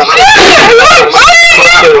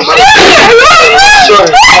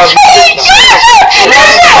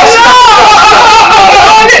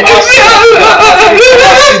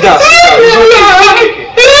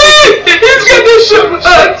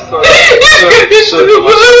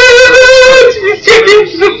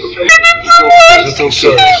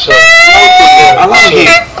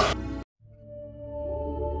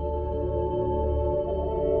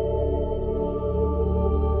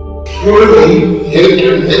 Get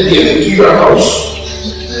into your house.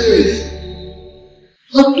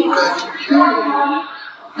 Not look at you.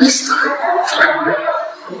 This time,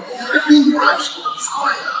 everything drives on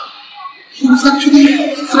fire. He was actually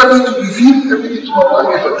threatening to reveal everything to my wife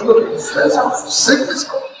if I do not confess and forsake this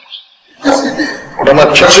God. Yes, he did.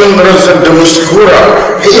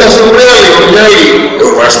 He has really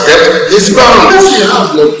overstepped his boundaries. Yes, he has,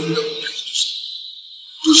 Lord.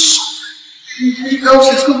 Do something. Else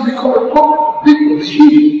it's going to become a problem for people.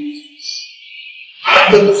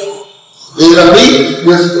 Hilary?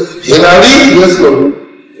 Yes, Lord. Hilary? Yes, Lord.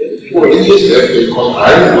 What did you say? Because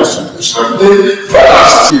I must do something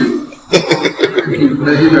fast.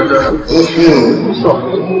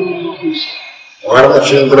 Ладно,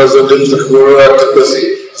 чем разодим захворать, так си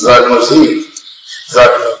загнози.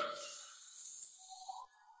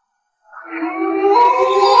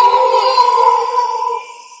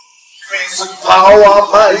 Power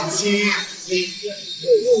mighty.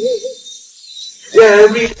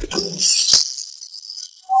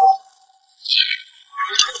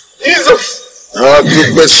 Jesus.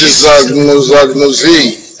 Загнози.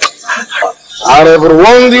 I never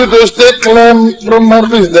warned you to stay Clem from my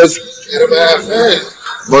business.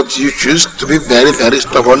 But you choose to be very, very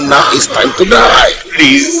stubborn. Now it's time to die.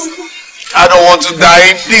 Please. I don't want to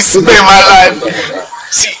die. Please spare my life.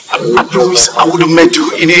 See, I promise I wouldn't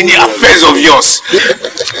meddle in any affairs of yours.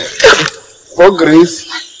 For grace,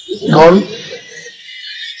 gone.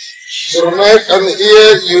 Tonight and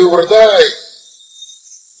here you will die.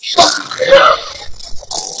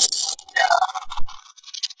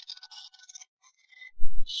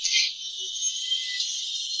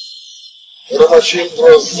 The machine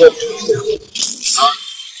was set.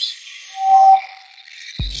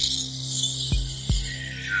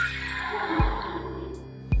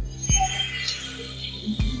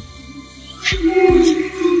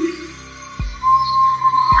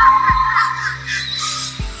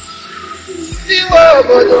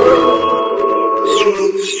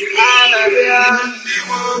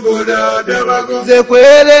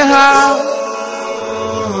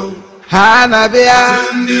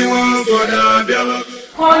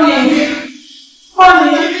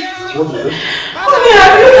 Honey,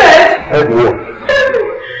 have you heard?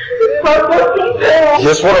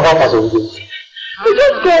 Yes, what about Pastor? He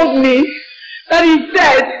just told me that he's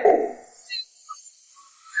dead.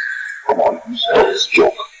 Come on, stop this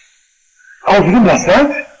joke. I was reading last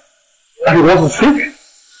night, and he wasn't sick.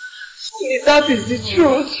 That is the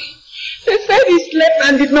truth. They said he slept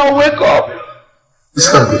and did not wake up. This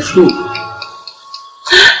can't be true.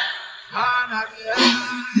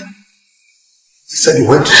 He said he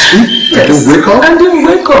went to sleep and didn't wake up? And didn't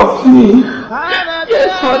wake up.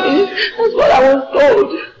 Yes, honey. That's what I was told.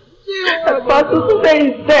 That Pastor today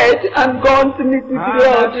is dead and gone to meet with the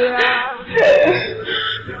Lord.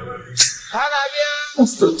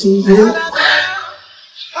 Pastor today?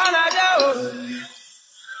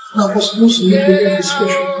 I was supposed to make him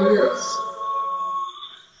special prayers.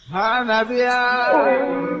 That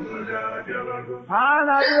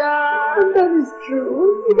is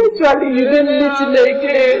true. Eventually you didn't meet him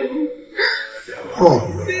again. Oh.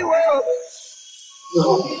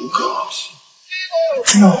 Oh, God.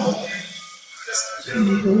 No.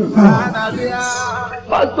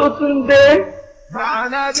 Pastor Tunde.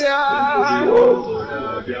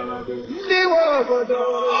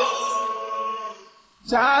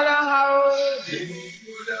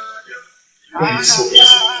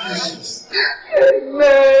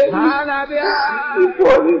 Amen. This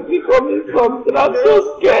one is becoming something. I'm so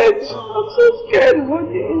scared. I'm so scared,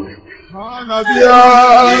 honey.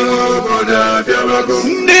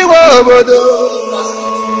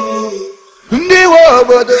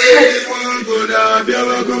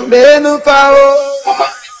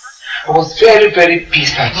 I was very, very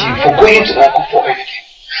pissed at you for going to Uncle for anything.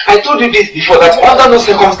 I told you this before, that under no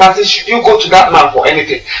circumstances should you go to that man for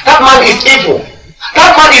anything. That man is evil.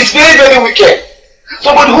 That man is very, very wicked.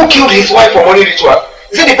 Somebody who killed his wife for money ritual.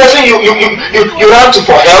 Is it the person you ran to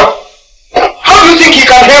for help? How do you think he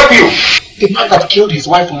can help you? The man that killed his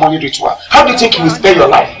wife for money ritual. How do you think he will spare your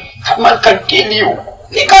life? That man can kill you.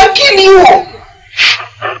 He can kill you.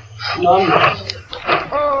 No.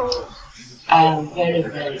 I am very,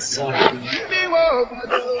 very sorry.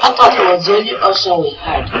 I thought it was the only option we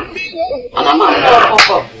had. And I'm not going to fuck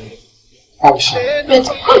up. Option? But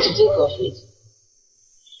come to think of it,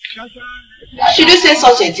 should you say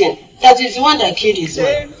such a thing? That is the one that killed his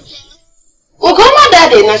wife. Ugoma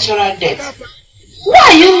died a natural death. Where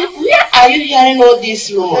are you hearing all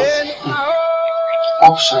these rumors?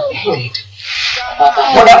 Option indeed.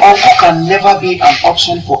 Mother, uncle can never be an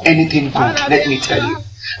option for anything good, let me tell you.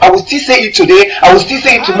 I will still say it today, I will still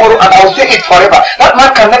say it tomorrow, and I will say it forever. That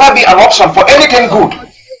man can never be an option for anything good.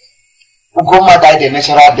 Ugoma died a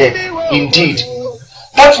natural death, indeed.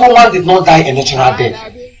 That woman did not die a natural death.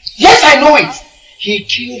 Yes, I know it. He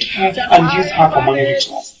killed her and used her for money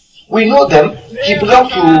rituals. We know them. He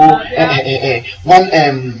belonged to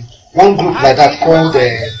one group like that called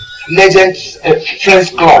Legends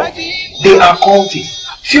Friends Club. They are cultists.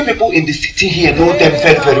 Few people in the city here know them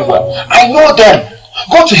very, very well. I know them.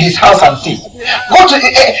 Go to his house and see. Go to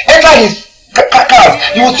enter his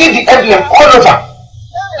cars. You will see the emblem all over.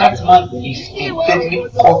 That man is a deadly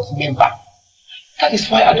cult member. That is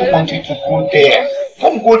why I don't want you to go there.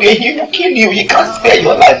 Don't go there. He will kill you. He can't spare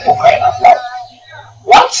your life for crying out loud.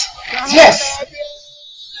 What? Yes.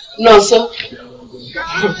 No, sir.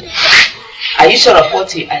 Are you sure of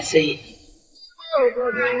what I say?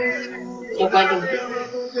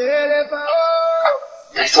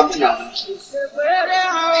 There's something I want to tell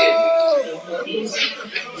you.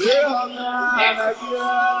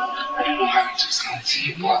 I don't know how to start to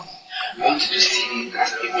you, but I want you to see it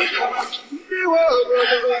as a way forward.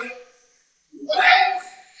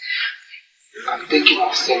 I'm thinking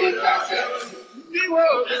of selling that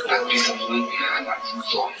piece of land we had at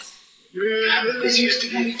Ensues. Let's use the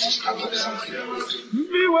money to start up something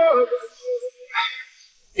good.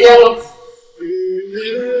 Yeah.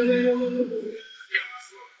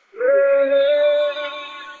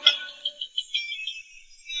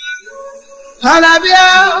 Hanabia,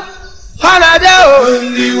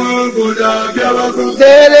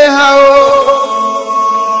 Dele hao,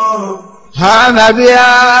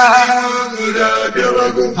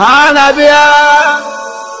 Hanabia,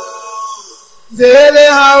 Dele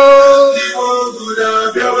hao,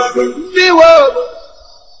 Biwo.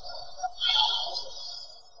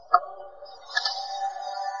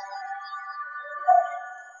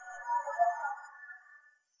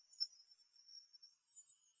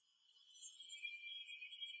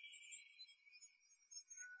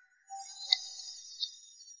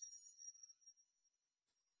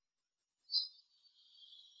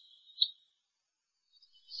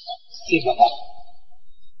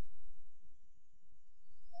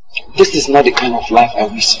 This is not the kind of life I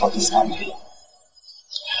wish for this family.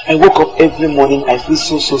 I woke up every morning, I feel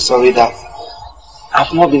so sorry that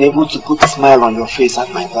I've not been able to put a smile on your face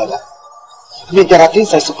and my brother. I mean, there are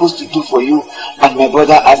things I'm supposed to do for you and my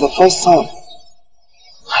brother as a first son.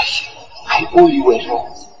 I owe you a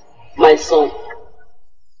lot. My son,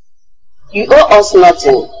 you owe us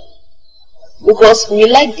nothing because we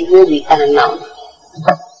like the way we are now,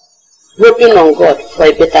 hoping on God for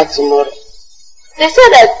a better tomorrow. They say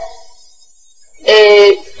that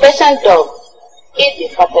a patient dog eats the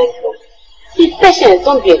fattest dog. Be patient,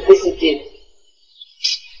 don't be inquisitive.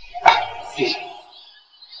 See,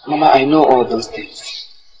 Mama, I know all those things.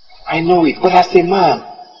 I know it, but as a man,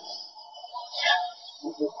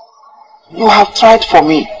 you have tried for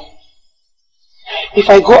me. If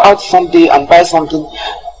I go out someday and buy something,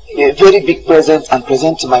 a very big present and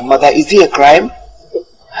present to my mother, is it a crime?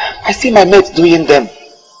 I see my mates doing them.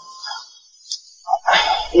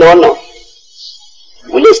 No.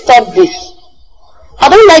 Will you stop this? I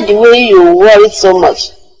don't like the way you worry so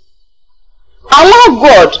much. Allow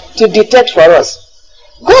God to dictate for us.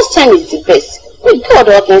 God's time is the best. With God,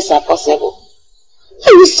 all things are possible. Why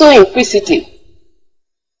are you so inquisitive?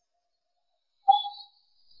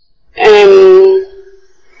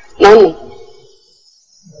 No.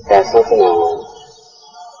 There's something I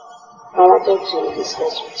wanted to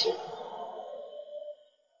discuss with you.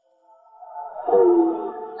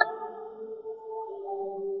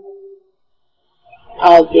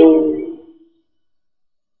 I've been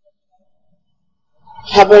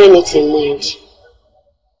harboring it in mind.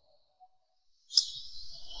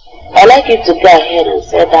 I'd like you to go ahead and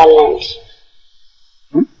sell that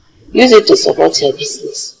land. Use it to support your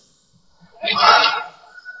business.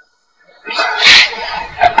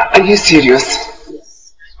 Are you serious?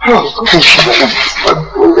 Yes. Oh, thank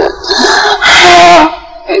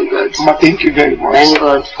God. Ma, thank you very much. Thank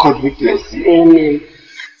God. God will bless you. Amen.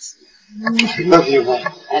 I love you, man.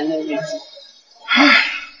 I love you too.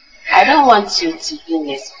 I don't want you to be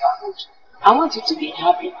misfound. I want you to be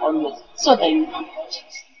happy always so that you can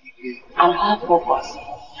budget and have purpose.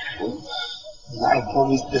 I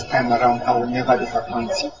promise this time around I will never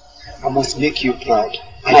disappoint you. I must make you proud.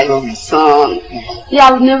 My son, you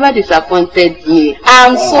have never disappointed me.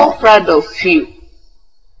 I'm so proud of you.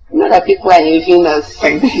 You know that people are envying us.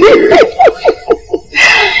 Thank you.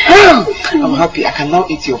 I'm happy. I can now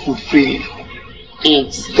eat your food freely.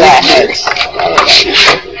 Eat. Go ahead.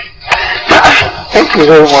 Thank you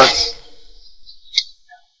very much.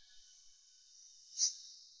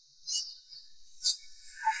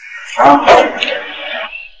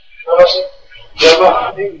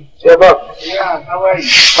 Yeah, how are you?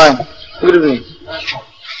 Fine. Good evening.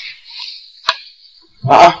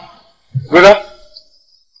 Brother,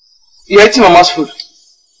 you're eating Mama's food.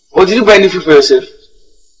 Or did you buy any food for yourself?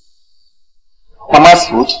 Mama's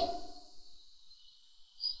food?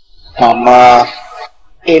 Mama.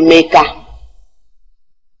 Emeka.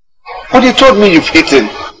 But you told me you've eaten.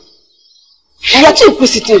 You are too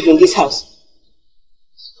inquisitive in this house.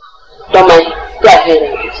 Don't mind. Go ahead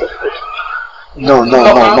and eat your food.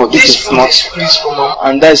 No. This is not.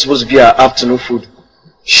 And that is supposed to be our afternoon food.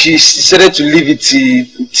 She decided to leave it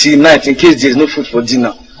till night in case there is no food for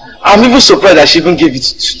dinner. I'm even surprised that she even gave it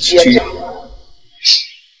to you.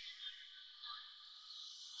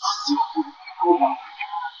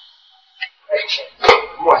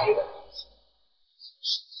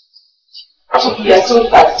 You are too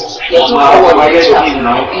fast. You are too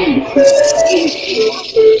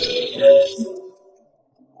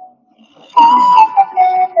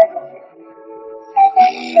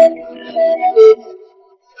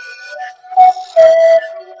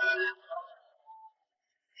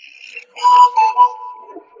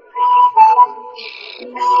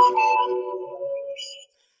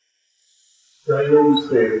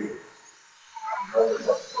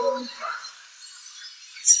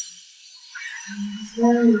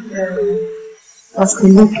Pastor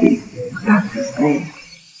Lucky, that's his name.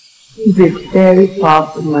 He's a very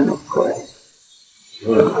powerful man of God.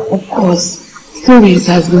 Of course, stories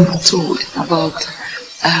has been told about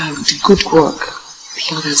the good work the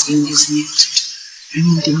Lord has been using him to do. I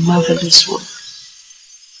mean, the marvelous work.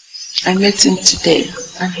 I met him today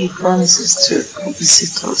and he promises to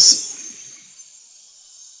visit us.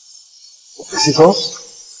 Visit us?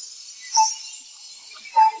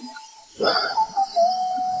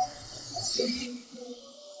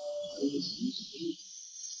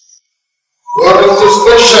 What is the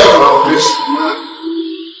special about this man?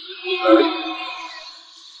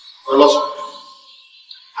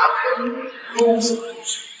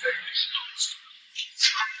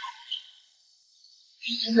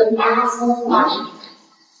 He's a powerful man.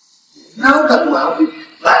 Now that we have a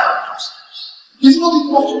plan, it's not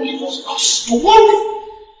enough to give us to worry.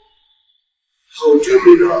 So do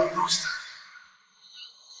we not understand?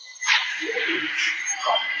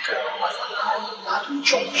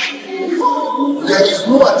 Church. There is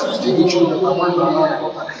no activity in church that my mind are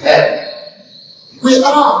not ahead. We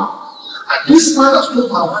are. And this man has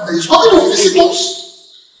told my wife that he's coming to visit us.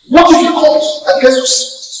 What if he comes and gets us?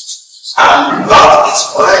 And that is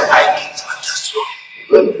why I get to understand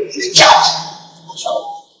the church.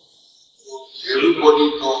 Everybody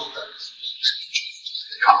knows that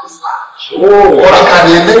camouflage. Oh, what can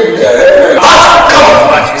you do? That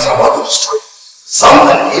camouflage is about to destroy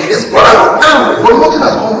something in his brother. But nothing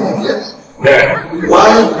has come from yet. Yeah. Why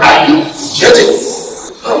are you jetting?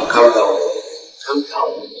 Calm down. Calm down.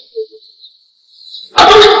 Calm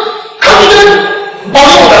down.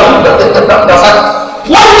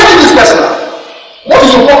 Why are you taking this personal? What is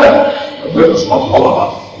your problem? Well, it's not all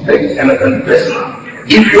about taking anything personal.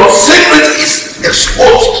 If your secret is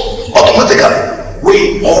exposed, automatically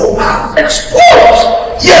we all are exposed.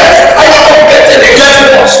 Yes, I am getting a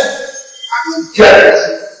jealous. Jealous.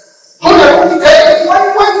 Calm down.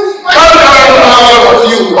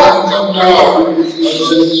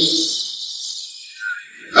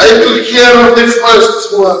 I took care of the first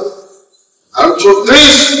one. And so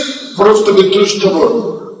this proves to be too stubborn.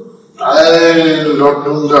 I don't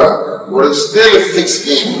do that. But still fix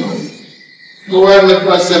him. You want to make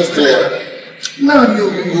myself clear. Now you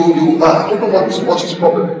I don't know what his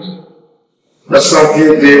problem is. That's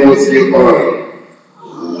something deal with you all.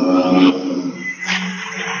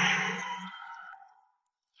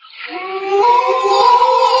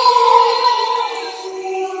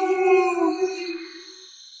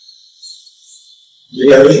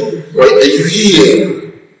 Hilary, why are you here?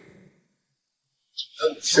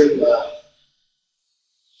 I'm saying that.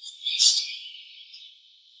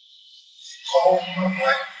 Call my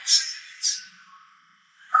wife.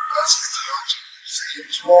 I'm asking her to say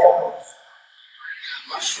it's wrong.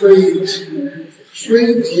 I'm afraid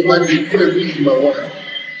he might be putting my wife.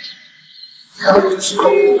 We have to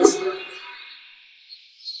stop this.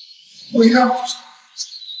 We have to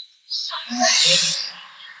stop.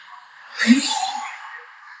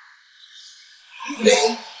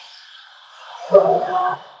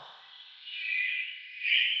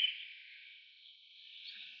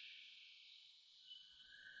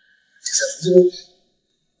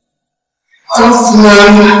 This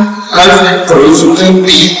man has proved to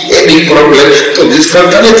be any problem to this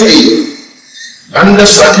fraternity. And the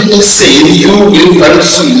certain is saying you will find a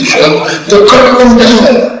solution to cut them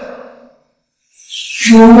down.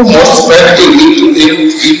 You must find a way to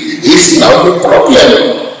end it. It's now the problem.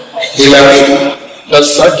 Hilary,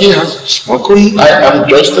 Dasaki has spoken. I am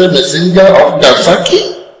just a messenger of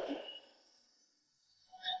Dasaki.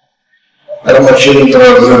 I am ashamed of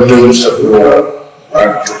the doings of the world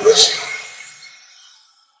and to listen.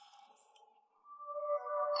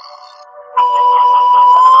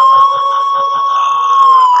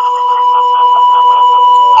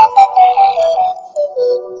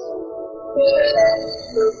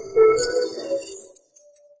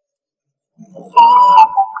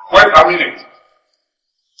 Wait a minute.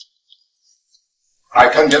 I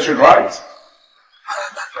can get it right. I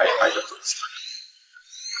don't understand.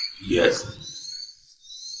 Yes.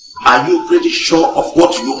 Are you pretty sure of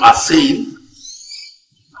what you are saying?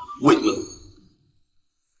 Wait.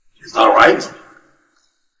 Is that right?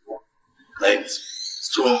 Thanks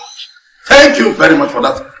so much. Thank you very much for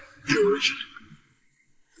that information.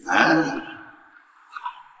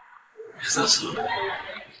 Is that so?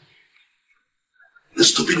 The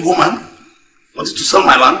stupid woman wanted to sell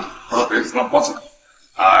my land? Oh, it's not possible.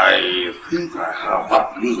 I think I have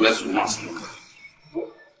that useless woman's number.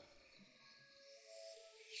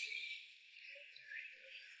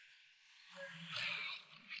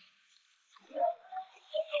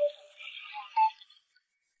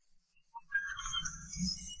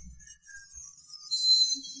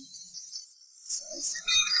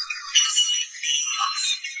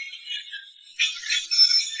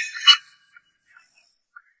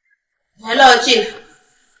 Hello, Chief.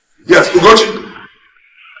 Yes, Ugochi.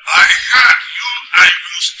 I heard you and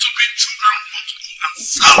your stupid children want to go and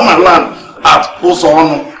Sell my land at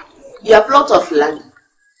Ozono. Your plot of land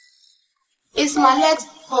is my late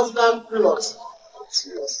husband's plot.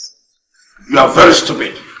 You are very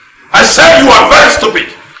stupid. I said you are very stupid.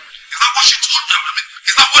 Is that what she told you?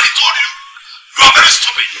 Is that what he told you? You are very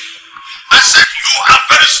stupid. I said you are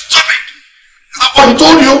very stupid. Is that what he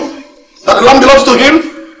told you? That the land belongs to him?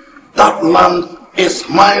 That land is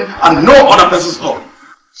mine and no other person's own.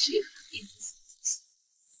 Chief,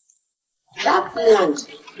 that land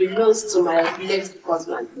belongs to my late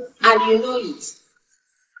husband, and you know it.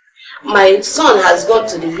 My son has gone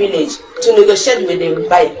to the village to negotiate with them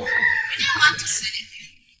by. We didn't want to sell it,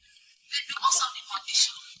 but because of the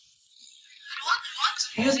condition, we want to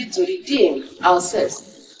use it to redeem ourselves.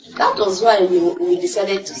 That was why we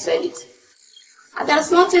decided to sell it. And there's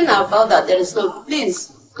nothing about that. There is no.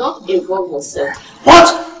 Please don't involve yourself. What?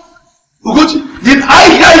 Ugochi, did I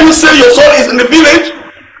hear you say your son is in the village? Do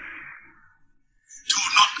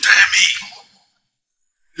not dare me.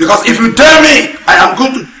 Because if you dare me, I am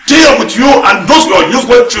going to deal with you and those your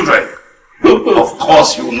useless children. Of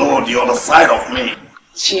course, you know the other side of me.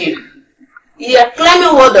 Chief, you are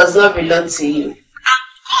claiming what does not belong to you. And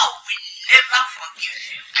God will never forgive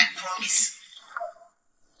you, I promise.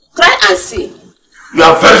 Try and see. You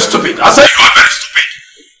are very stupid. I said you are very stupid.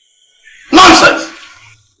 Nonsense!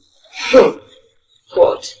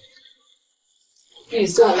 God,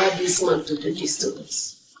 please don't allow this man to do this to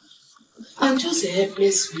us. I'm just a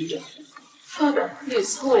helpless widow. Father,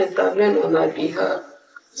 please go and intervene on our behalf.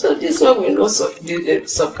 So this one will not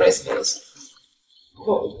suppress us.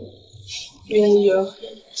 God, we are in your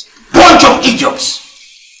hand. Bunch of idiots!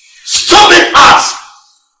 Stupid ass!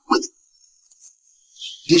 Wait.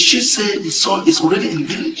 Did she say the son is already in the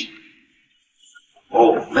village?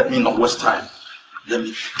 Oh, let me not waste time. Let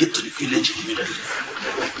me get to the village immediately.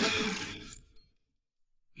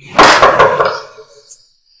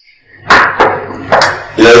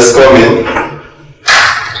 Yes, come in.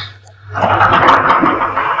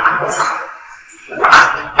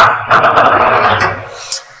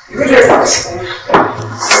 Good day.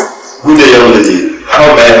 Good day, young lady.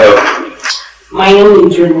 How may I help you? My name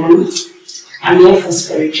is Julian. I'm here for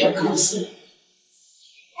spiritual counseling.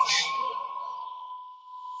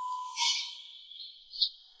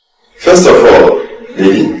 First of all,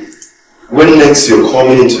 lady, when next you're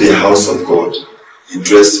coming into the house of God, you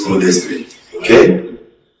dress modestly, okay?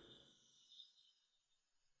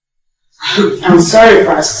 I'm sorry,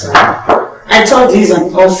 Pastor. I thought this is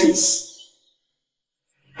an office.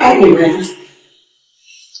 Anyway,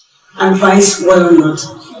 advice well noted.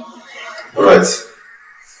 Alright.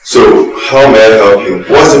 So, how may I help you?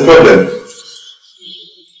 What's the problem?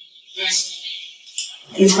 Yes.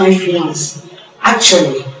 It's my fiance.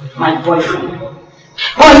 Actually, my boyfriend.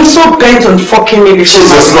 Oh, he's so bent on fucking me before.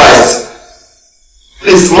 Jesus Christ!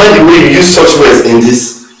 Please mind the way you use such words in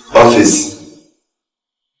this office.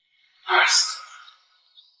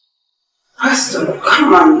 Pastor,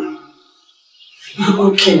 come on.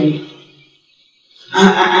 Okay.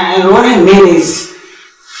 What I mean is,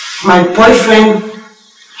 my boyfriend,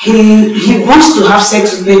 he wants to have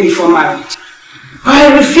sex with me before marriage. But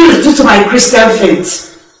I refuse due to my Christian faith.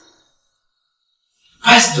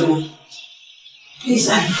 Pastor, please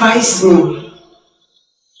advise me.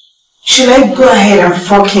 Should I go ahead and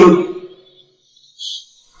fuck him?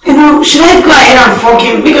 You know, should I go ahead and fuck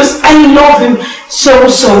him? Because I love him so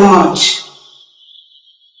much.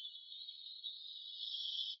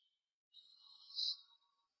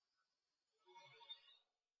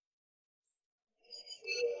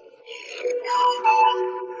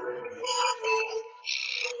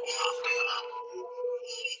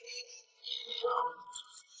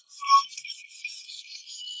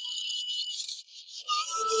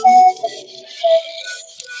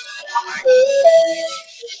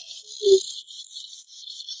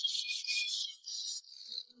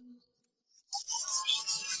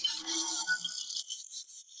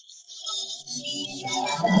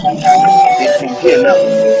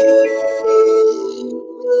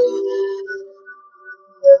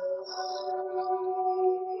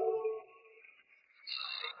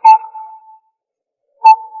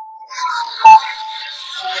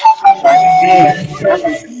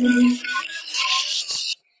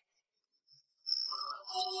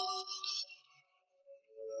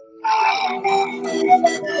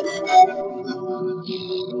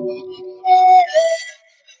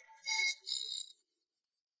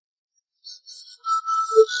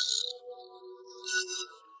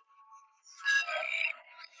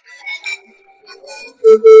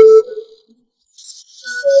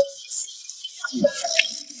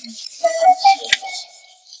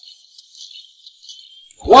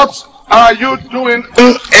 What are you doing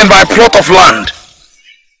in my plot of land?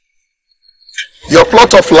 Your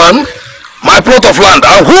plot of land? My plot of land.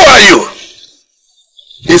 And who are you?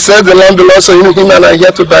 He said the land belongs to him and I'm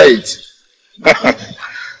here to buy it.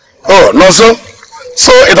 Oh, no, sir.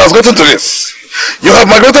 So it has gotten to this. You have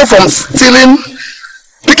migrated from stealing,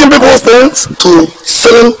 picking people's things to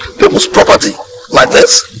selling people's property like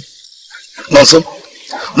this. Nonsense.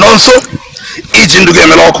 Nonsense.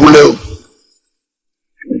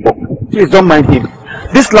 Please don't mind him.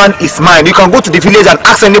 This land is mine. You can go to the village and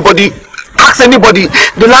ask anybody. Ask anybody.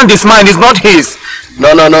 The land is mine. It's not his.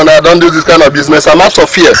 No. Don't do this kind of business. I'm out of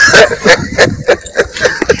fear.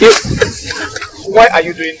 Why are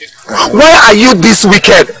you doing this? Why are you this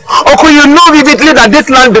wicked? Uncle, you know vividly that this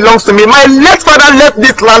land belongs to me. My late father left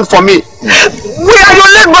this land for me. We are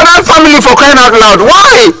your late brother's family, for crying out loud.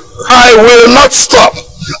 Why? I will not stop.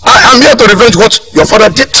 I am here to revenge what your father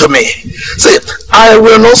did to me. See, I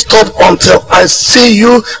will not stop until I see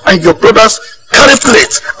you and your brothers carry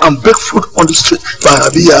plates and bake food on the street.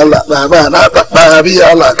 And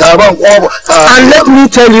let me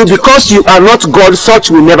tell you, because you are not God,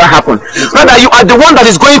 such will never happen. Rather, you are the one that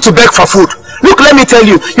is going to beg for food. Look, let me tell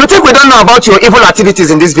you, you think we don't know about your evil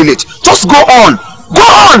activities in this village? Just go on. Go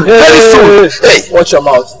on! Very soon. Hey, watch your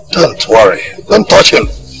mouth. Don't worry. Don't touch him.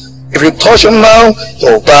 If you touch him now,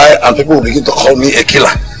 he'll die and people will begin to call me a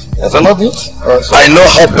killer. Is that not it? I know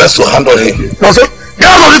how best to handle him. No, sir? Get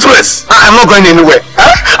out of this place! I am not going anywhere.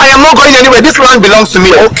 Huh? I am not going anywhere. This land belongs to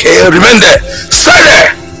me. Okay, remain there. Stay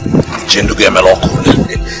there! You know what?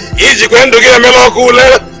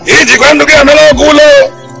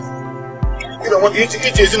 You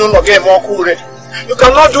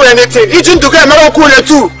cannot do anything.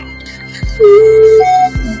 Too.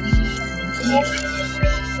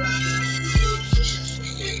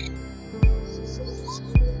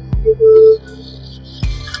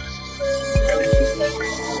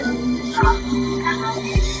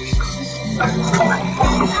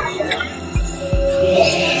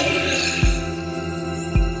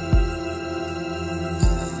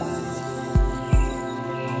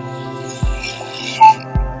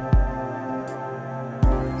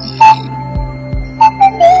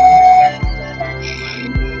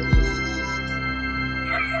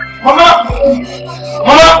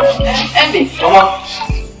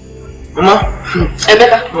 Mama!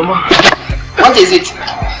 Emeka! Mama! What is it?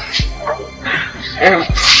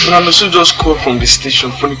 Nollywood just called from the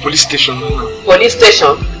station, from the police station. Police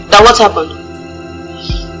station? Then what happened?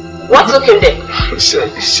 What took him there? He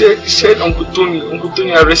said Uncle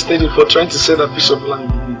Tony arrested him for trying to sell a piece of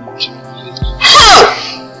land.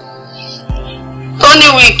 Tony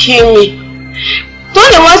will kill me.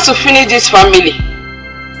 Tony wants to finish this family.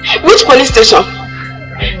 Which police station?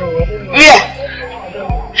 Where?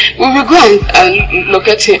 We will go and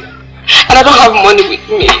locate him. And I don't have money with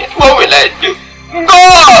me. What will I do?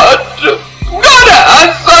 God! God,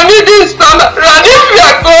 answer me this time around. If you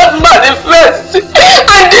are God manifest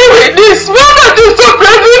and deal with this, why not you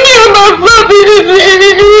surprise me and my family?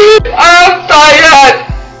 I am tired.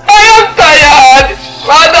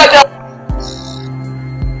 Father,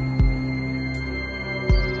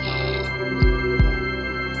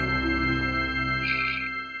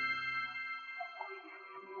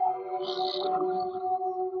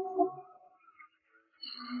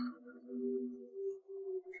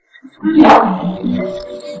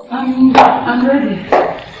 I'm ready.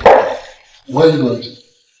 Where are you going to?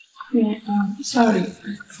 Yeah, sorry, I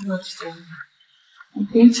forgot to tell you. I'm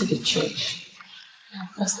going to the church.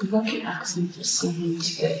 Pastor Bucky asked me to see him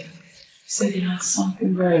today. He said he has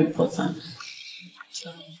something very important.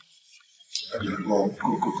 So, Go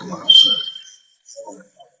outside.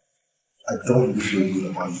 I don't really feel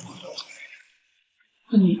good about you going out.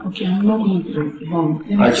 Honey, okay, I'm not going to be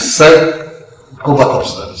long. I said, go back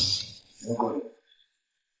upstairs. Don't go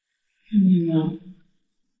in. No.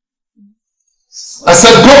 I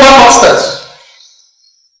said, go back upstairs.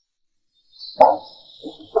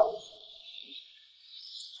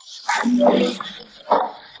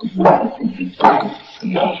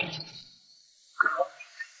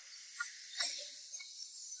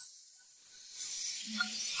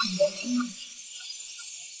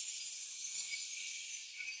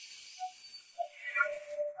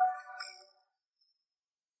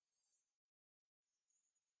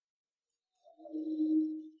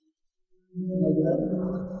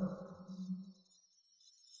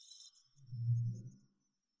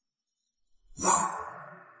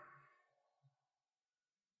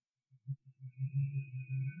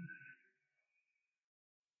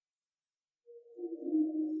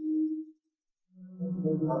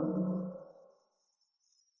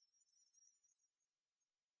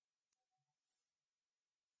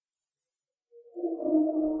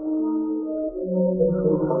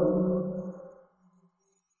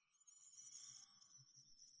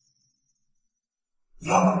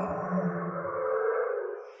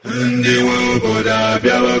 Ndị nwe obodo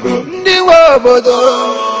abịawago. Ndị nwe obodo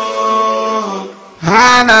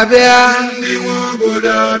ha na-abịa. Ndị nwe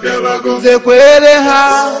obodo abịawago. Zekwere ha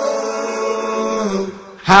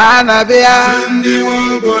ha na-abịa. Ndị nwe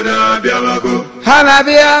obodo abịawago. Ha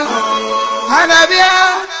na-abịa. Ha na-abịa.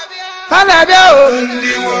 Ha na-abịa o.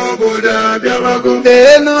 Ndị nwe obodo abịawago.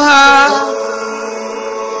 Enu ha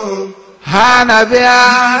ha na-abịa.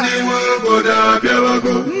 Ndị nwe obodo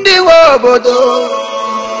abịawago. Ndị nwe obodo.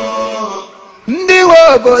 Ndị nwe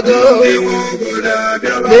obodo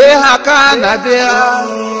lee ha ka na-abịa.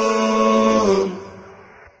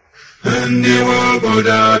 Ndị nwe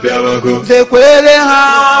obodo abịawago. Zekwere ha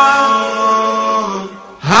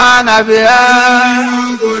ha na-abịa.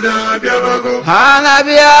 Ha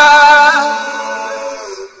na-abịa.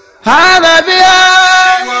 Ha na-abịa.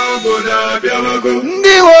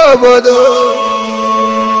 Ndị nwe obodo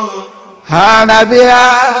ha na-abịa.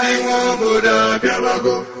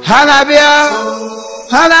 Ha na-abịa.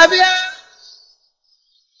 Ha na-abịa.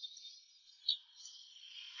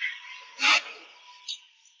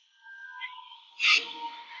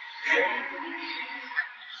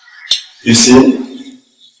 You see,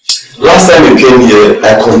 last time you came here,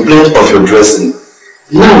 I complained of your dressing.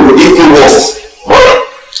 Now you're even worse.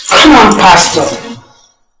 Come on, Pastor.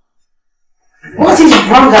 What is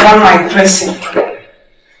wrong about my dressing?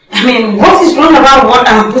 I mean, what is wrong about what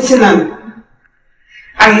I'm putting on?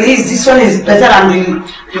 At least this one is better than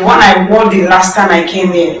the one I wore the last time I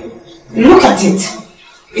came here. Look at it.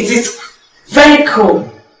 It is very cool.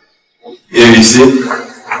 Yeah, you see,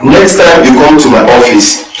 next time you come to my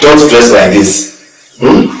office, don't dress like this.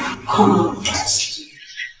 Come on.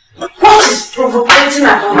 What is provocating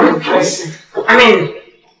about my dressing? I mean,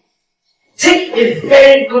 take a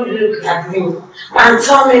very good look at me and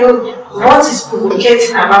tell me what is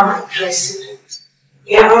provocating about my dressing.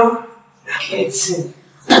 You know,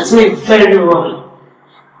 that's me very wrong.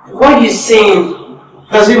 What you're saying,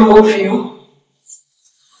 does it move you?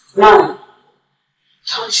 Now,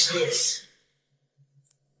 touch this.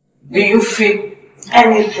 Do you feel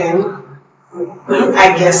anything?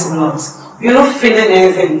 I guess not. You're not feeling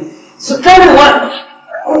anything. So tell me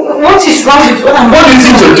what is wrong with what I'm doing? What do you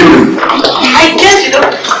think you're doing? I guess you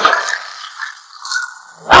don't.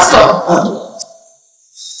 That's all.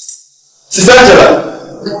 Sister Angela.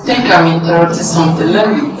 I think I'm interrupting something. Let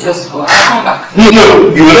me just go. I'll come back. No,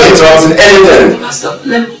 you will not interrupt anything. Pastor,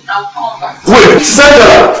 I'll come back. Wait, Sister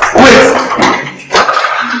Angela, wait.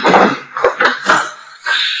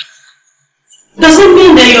 Does it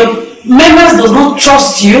mean that your members does not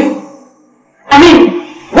trust you? I mean,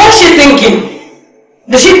 what's she thinking?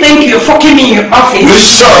 Does she think you're fucking me in your office? You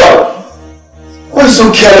sure? Why are you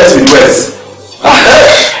so careless with words?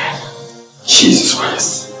 Jesus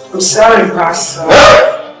Christ. I'm sorry,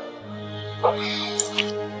 Pastor.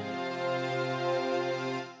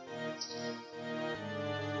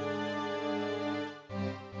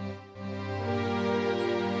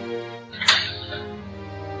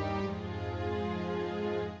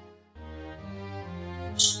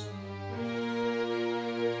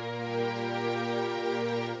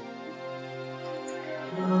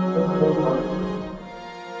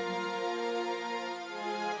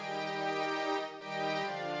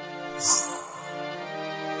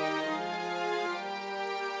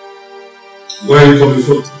 Where are you coming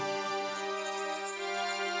from?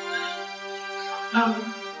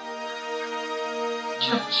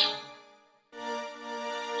 Church.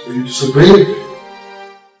 So you disobeyed?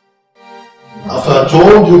 After I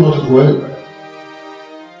told you not to go anywhere.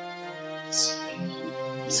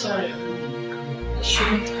 Sorry. I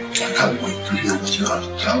shouldn't. I can't wait to hear what you have to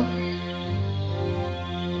tell me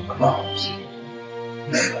about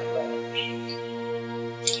never.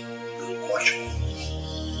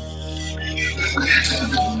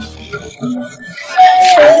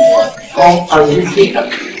 Come and leave me.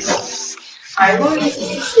 I will.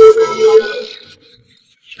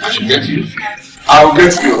 I should get you. I'll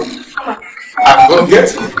get you. I'm gonna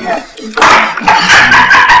get you.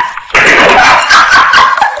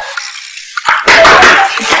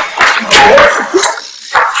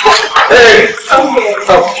 Hey! Come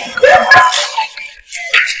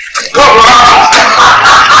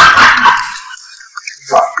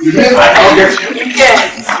you mean I'll get you? Yes.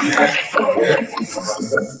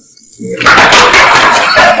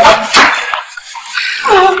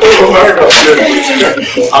 Oh my God!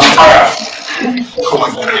 I'm tired. Come on,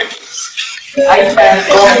 get it. I'm tired.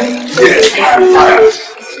 Yes, I'm tired.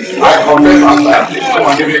 I confess I'm tired. Please, come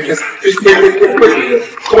on, give me a kiss. Quick.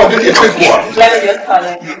 Come on, give me a quick one. Let me just call it.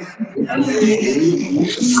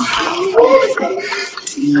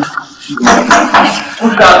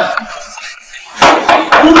 Who's that?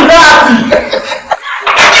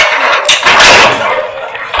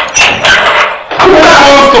 Who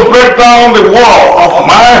wants to break down the wall of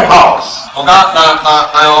my house?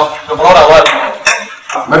 The brother what?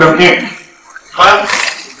 Madam King.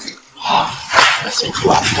 Let's say you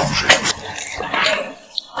are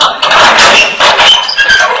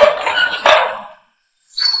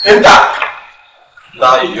Enter.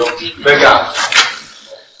 Now you beggar.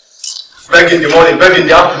 beg in the morning, beg in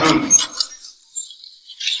the afternoon.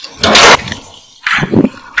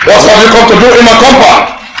 What have you come to do in my compound?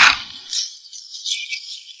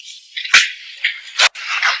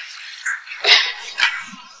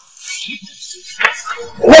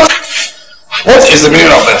 What is the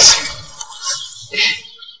meaning of this?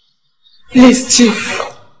 Please, Chief.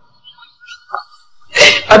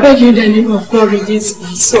 I beg you in the name of God, release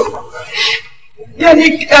my son. The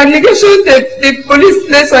allegation that the police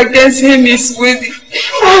place against him is with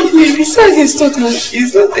and besides his daughter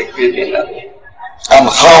is not a criminal. And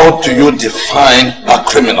how do you define a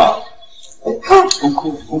criminal?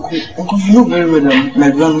 Uncle, you know very well that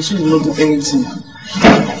my grandson will not do anything.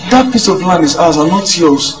 That piece of land is ours and not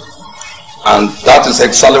yours. And that is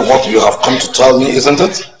exactly what you have come to tell me, isn't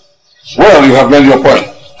it? Well, you have made your point.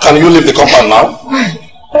 Can you leave the compound now?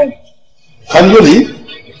 Can you leave?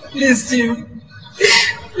 Please, Chief.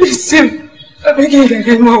 Please, Chief. I beg you in the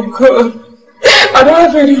name of God. I don't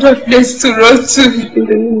have any other place to run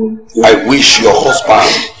to. I wish your husband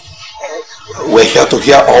were here to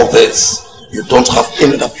hear all this. You don't have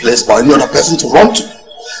any other place or any other person to run to.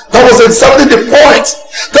 That was exactly the point.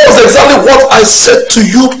 That was exactly what I said to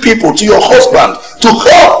you people, to your husband, to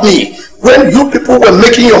help me when you people were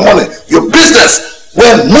making your money. Your business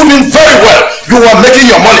were moving very well. You were making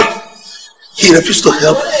your money. He refused to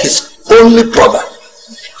help his only brother.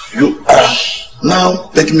 You are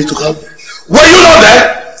now begging me to help. Were you not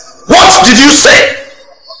there? What did you say?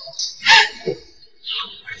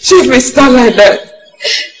 Chief, it's not like that.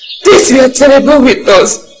 Things were terrible with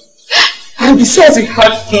us. And besides, we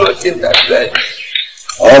had nothing that day.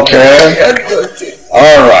 Okay.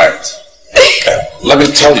 Alright. Let me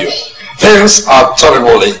tell you, things are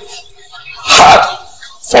terribly hard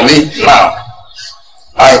for me now.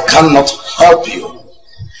 I cannot help you.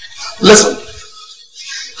 Listen,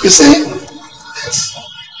 you see,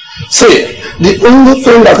 the only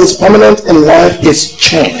thing that is permanent in life is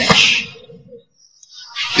change.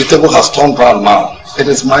 The table has turned round now. It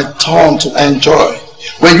is my turn to enjoy.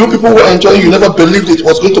 When you people were enjoying, you never believed it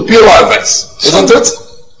was going to be like this, isn't it?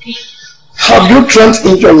 Have you dreamt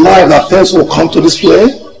in your life that things will come to this way?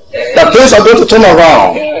 That things are going to turn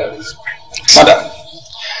around? Madam,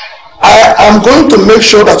 I am going to make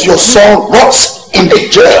sure that your son rots in the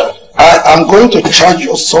jail. I am going to charge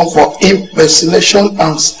your son for impersonation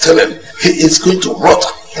and stealing. He is going to rot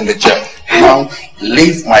in the jail. Now,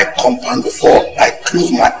 leave my compound before I close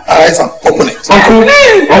my eyes and open it. Uncle, what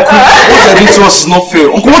I did to us is not fair.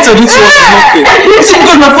 Uncle, what I did to us is not fair. It's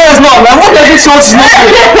because my father is not alive. What I did to us is not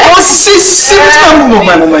fair. I was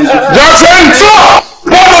Jackson, stop!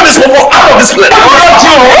 Out of this place! Out of this place!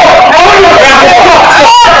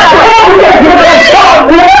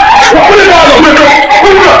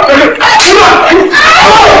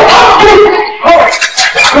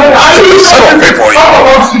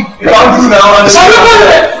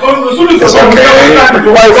 It's okay.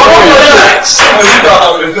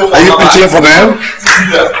 Are you preaching for them?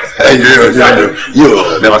 Hey,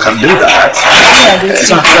 you never can do that.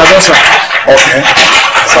 Okay.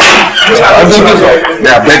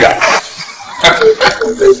 They are beggars.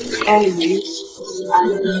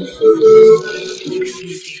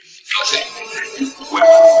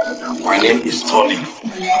 My name is Tony.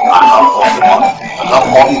 I have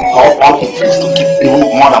all it takes to keep even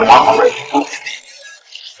more than 100 people.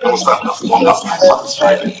 I understand as long as I'm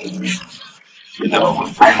satisfied. You never will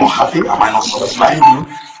find me happy. Am I not satisfied?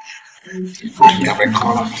 You never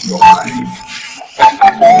call me your life. You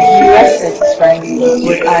are satisfied,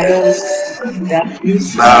 but I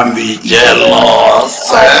don't be jealous.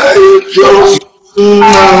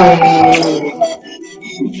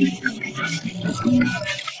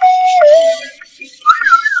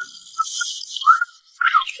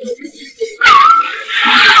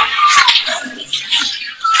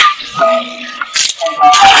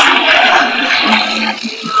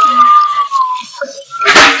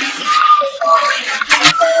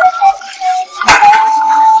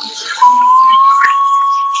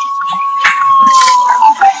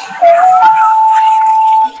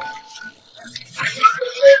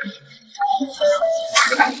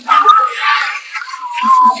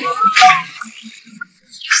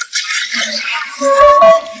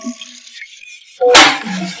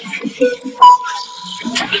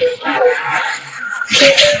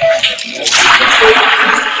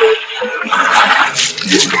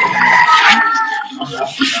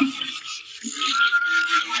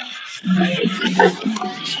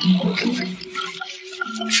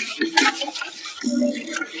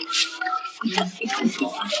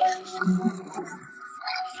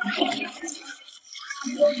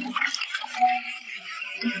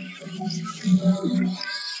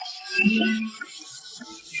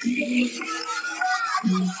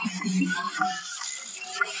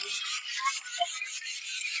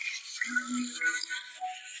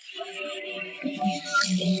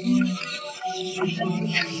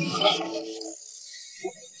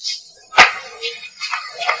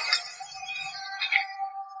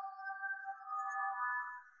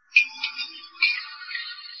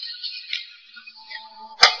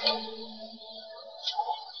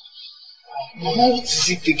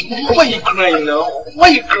 Why are you crying now? Why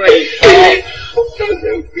are you crying?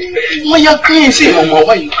 Why are you crying? Say, Mama,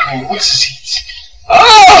 why are you crying? What is it?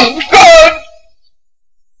 Oh, God!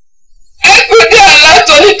 I couldn't allow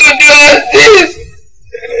Tony to do us this.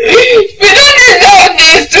 We don't deserve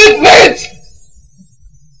this treatment.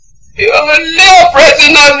 You only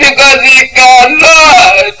oppressing us because he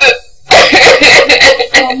cannot.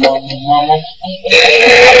 Mama.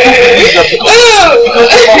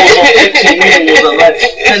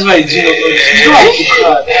 That's why you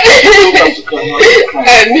don't have to cry.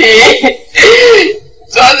 Annie,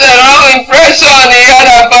 it was the wrong impression he had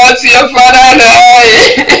about your father and I.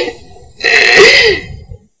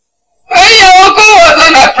 When Yoko was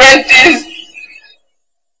an apprentice,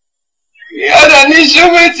 he had an issue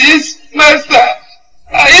with his master.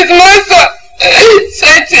 His master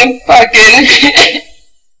sent him packing.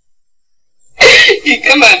 He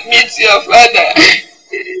came and meet your father.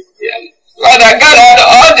 Father gathered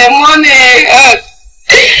all the money he had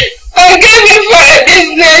and gave him for a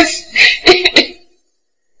business.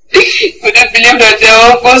 Couldn't believe that your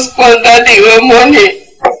uncle squandered the whole money.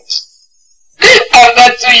 After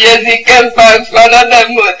 2 years, he came back for another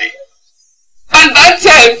money. And that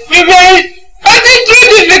time, we were passing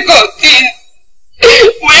through difficulties.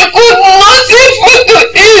 We could not see food to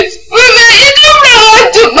eat. We were eating from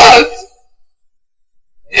hand to mouth.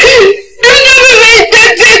 You know we were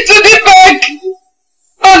indebted to the bank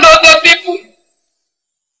and other people.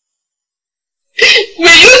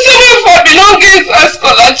 We used them for belongings as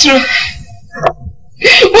collateral.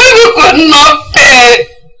 When we could not pay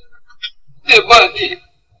the money.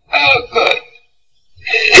 Oh God.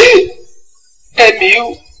 Emmy,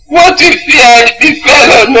 what we feared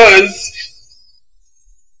befell on us.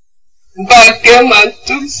 Bank came and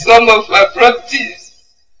took some of our properties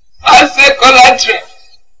as a collateral.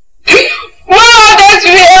 What others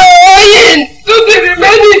we are owing to the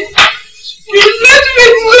remaining? We said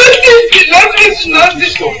with nothing, we left with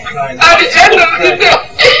nothing. At the end of the day,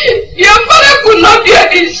 your father could not bear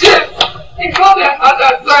the shame. He called their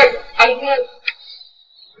father back and then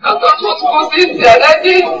and that was causing their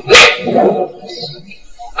daddy.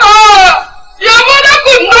 Your mother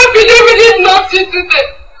could not believe we did nothing today.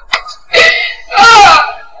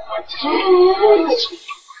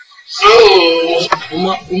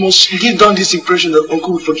 Mama, we must give down this impression that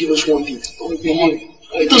Uncle will forgive us one day. Mama,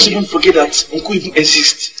 let us even forget that Uncle even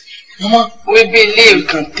exists. Mama, we believe we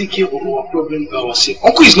can take care of our problem by ourselves.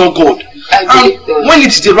 Uncle is not God. And when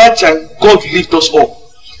it's the right time, God will lift us up.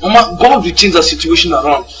 Mama, God will change the situation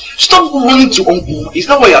around. Stop running to Uncle. Is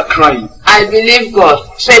that why you're crying? I believe God.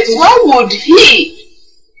 But why would he,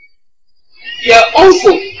 your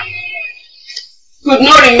uncle, could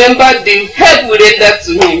not remember the help we rendered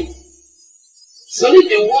to him? It's only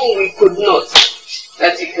the one we could not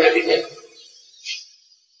that he can remember.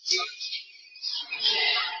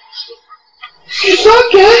 It's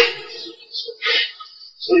okay.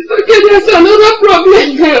 It's okay, there's another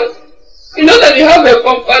problem now. You know that we have a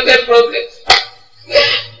compounded problem.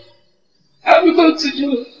 How are we going to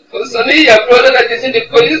do? Concerning your brother that is in the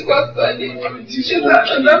police custody.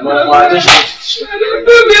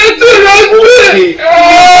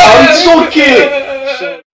 It's okay.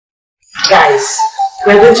 Guys,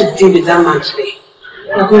 we're going to deal with that man today.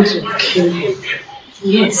 We're going to kill him.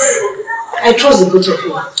 Yes. I trust the both of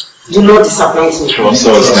you. Do not disappoint me. Trust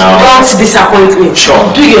us now. Don't disappoint me.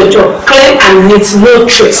 Sure. Do your job. Clean and neat, no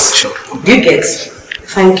trace. Sure. Do you get?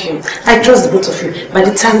 Thank you. I trust the both of you. By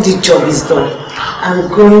the time the job is done, I'm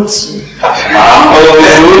going to...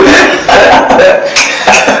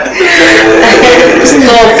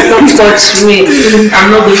 Stop, don't touch me.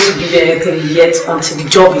 I'm not going to give you anything yet until the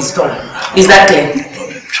job is done. Is that clear?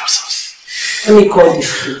 Trust us. Let me call the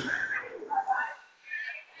food.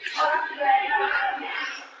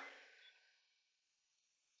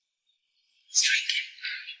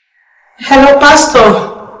 Hello, Pastor.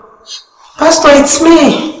 Pastor, it's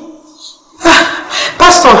me.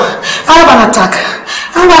 Pastor, I have an attack.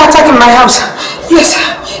 I have an attack in my house. Yes,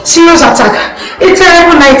 serious attack. A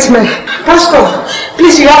terrible nightmare. Pastor,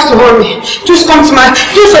 please, you have to hurry. Just come to my...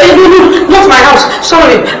 not my house.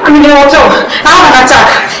 Sorry, I'm in the hotel. I have an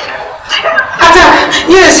attack.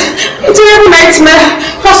 Yes, a terrible nightmare.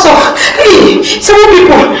 Pastor, hey, several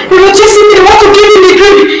people, they were chasing me. They want to kill me in the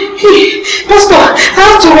dream. Hey, Pastor, I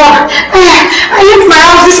have to run. I left my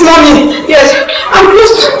house this morning. Yes, I'm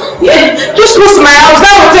close to... Yeah, just close to my house.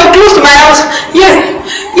 That hotel close to my house. Yes,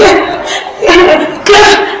 yeah.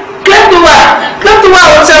 Clem Ohameze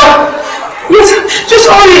hotel. Yes, just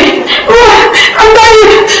hurry. Oh, I'm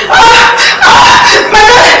dying. My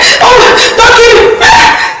God. Oh, don't kill me.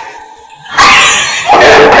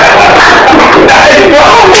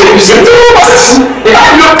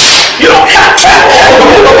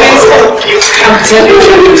 I'm telling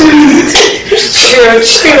you. Chill.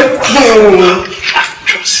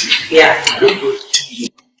 Yeah.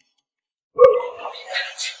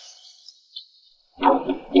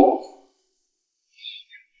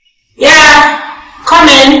 Yeah, come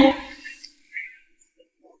in.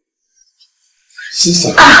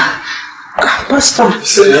 Sister. Pastor.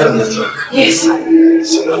 Yes.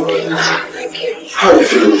 How are you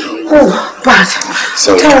feeling? Oh, bad.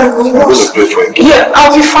 Sorry. Terrible. I'm going to pray for you. Yeah,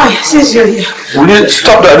 I'll be fine since you're here. Will you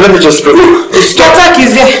stop that? Let me just pray. Stop. The attack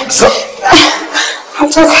is there. Stop.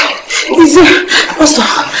 Attack is there. Pastor.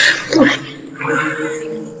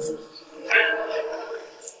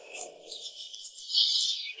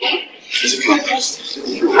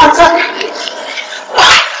 Attack.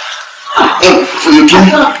 For your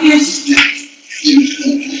kidney? Yes.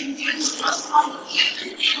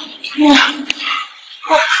 Yeah.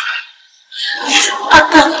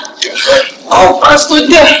 Attack. Oh, Pastor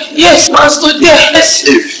there. Yes, Pastor there. Yes.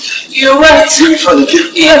 You're right.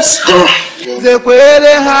 Yes.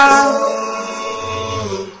 Zekwele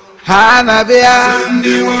Hanabia.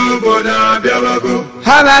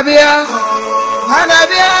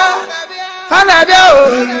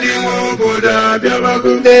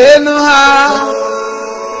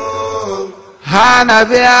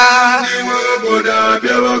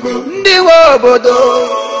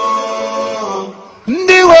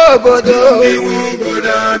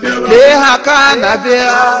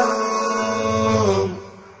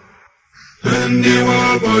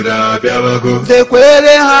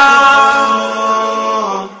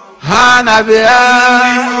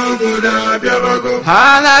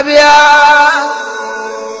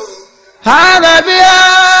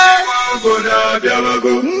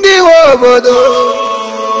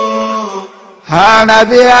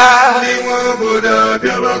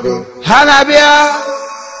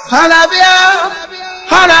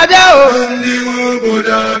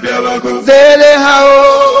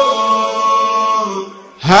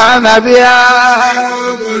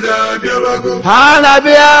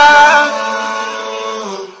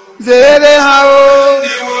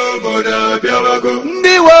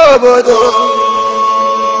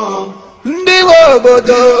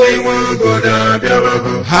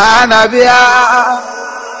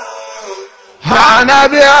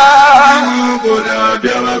 Hanabia,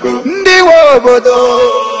 Ndiwo Bodo,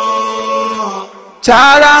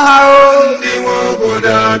 Charahao,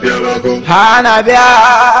 Hanabia,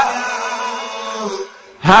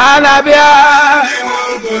 Hanabia,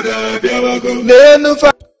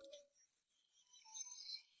 Lenufa.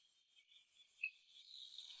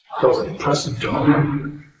 That was an impressive job.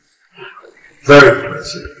 Very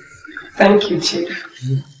impressive. Thank you, Chief.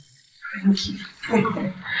 Thank you.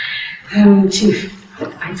 Chief,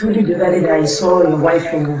 I told you the other day that I saw your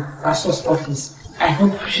wife in Pastor's office. I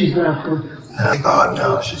hope she's not at home.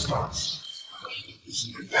 No, she's not.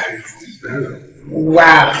 She's preparing for the burial.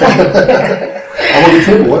 Wow. I want to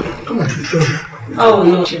tell you what. Come on, Chief. Oh,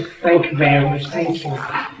 no, Chief. Thank you very much. Thank you.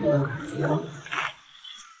 Your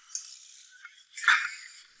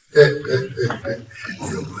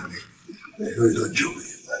money. I know you don't joke with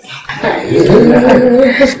your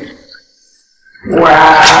money.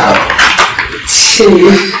 Wow.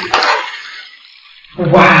 Chief.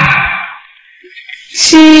 Wow.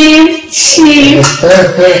 Chief.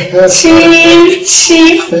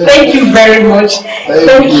 Thank you very much.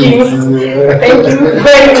 Thank you. Thank you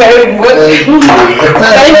very, very much.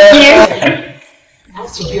 Thank you. Has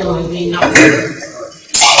to be on my way now.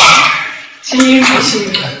 Chief.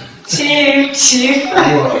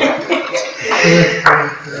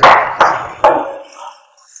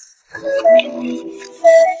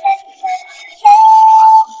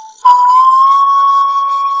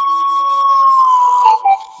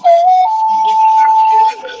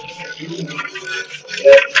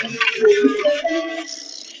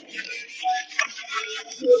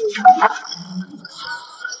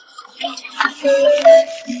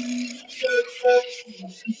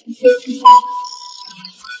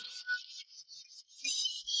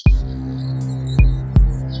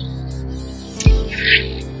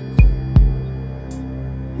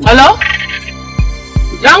 Hello?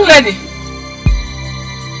 Young lady.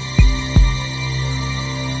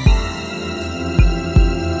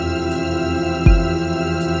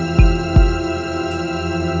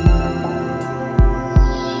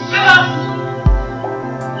 Hello?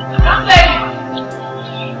 Young lady.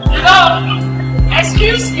 Hello?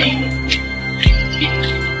 Excuse me.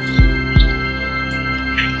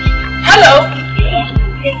 Hello?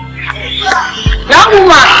 Young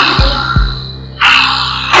woman.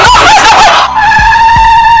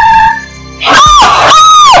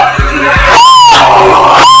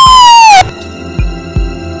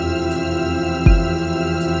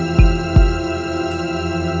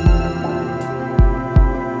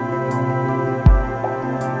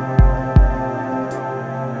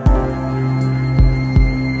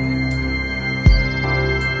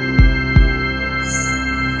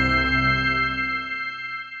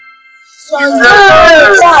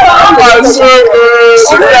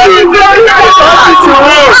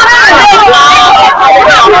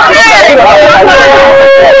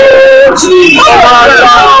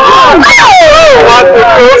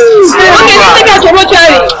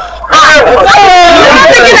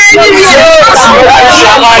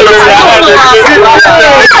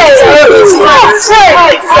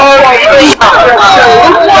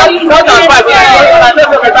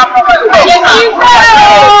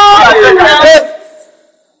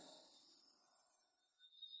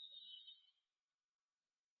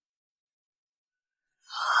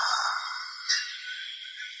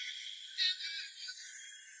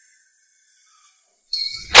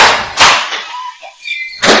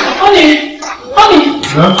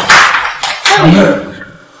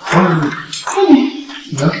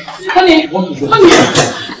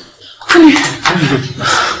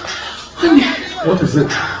 What is it?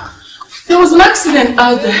 There was an accident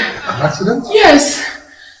out there. An accident? Yes.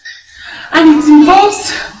 And it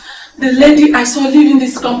involves the lady I saw leaving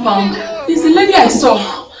this compound. It's the lady I saw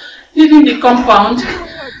leaving the compound.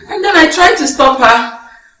 And then I tried to stop her.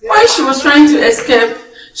 While she was trying to escape,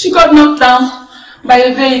 she got knocked down by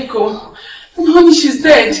a vehicle. And honey, she's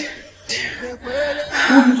dead.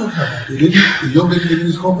 What are you talking about? A lady, a young lady living in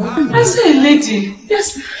this compound? I said a lady.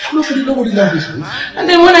 Yes. Nobody like this lady. And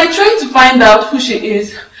then when I tried to find out who she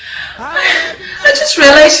is, I just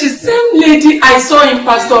realized she's the same lady I saw in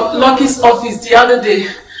Pastor Lucky's office the other day.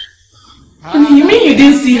 Honey, you mean you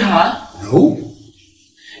didn't see her? No.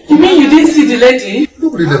 You mean you didn't see the lady?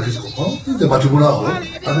 Nobody left this compound. This is the matrimonial home.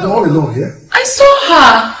 And they're all alone here. I saw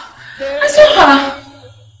her. I saw her.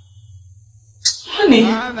 Honey.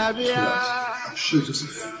 I'm sure it's just a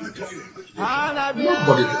figment of your imagination.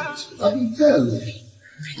 Nobody left this place. I can tell.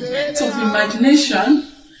 Figment of imagination?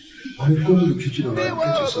 I'm going to the kitchen and I'll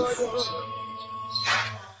get yourself food.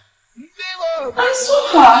 I saw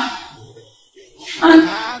her.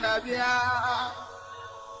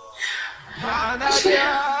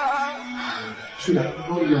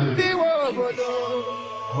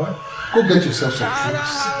 What? Go get yourself some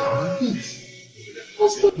food. Eat.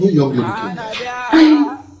 No young lady came back.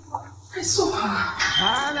 I saw her.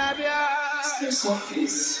 Still saw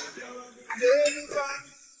face.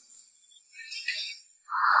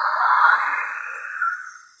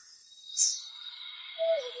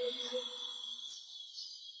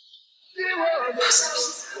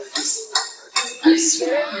 I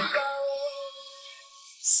swear.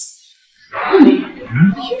 Honey,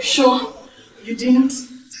 are you sure you didn't?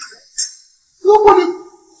 Nobody.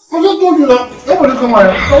 I just told you that. Nobody come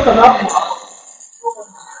here. How can that happen?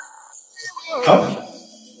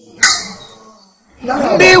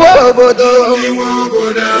 Ndiwo bodo,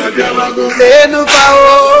 lenu pao,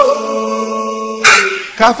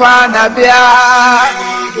 kafana bia,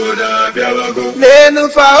 lenu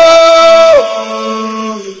pao,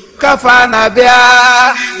 kafana bia,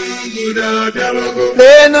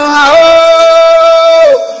 lenu hao,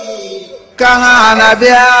 kahana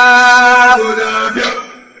bia.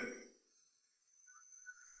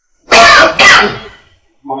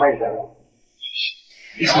 Mama is around.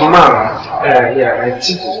 It's Mama. Yeah, I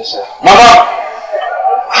think it's her. Mama!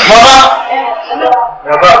 Mama!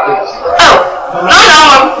 Mama, please.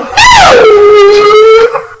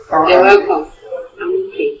 You're welcome. I'm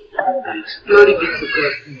okay. Glory be to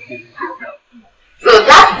God. So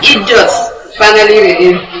that idiot finally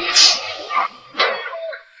redeemed.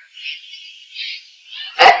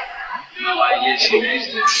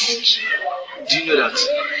 Do you know that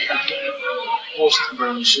post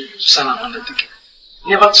Brian to sign an undertaking,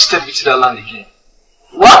 never to step into that land again?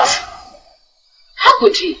 What? How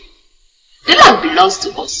could he? The land belongs to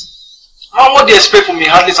us. How what they expect from a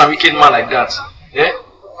heartless and wicked man like that? Eh?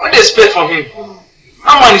 What they expect from him?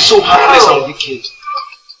 That man is so heartless and wicked.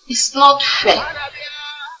 It's not fair.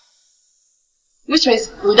 Which means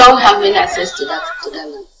we don't have any access to that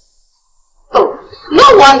land. Oh,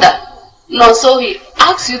 no wonder. No, so he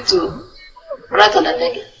asks you to write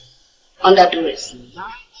undertaking under duress.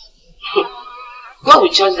 God will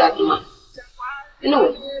judge that man. You know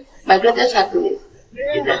what? My greatest happiness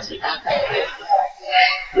is that we have.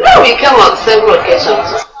 No, we came on several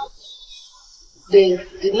occasions. They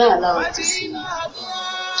did not allow us to see him.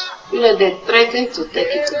 You know, they threatened to take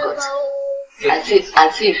it to court. As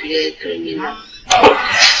if you're a criminal.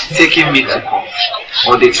 Taking me to court?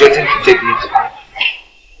 Or they threatened to take me to court?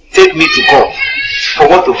 Take me to court? For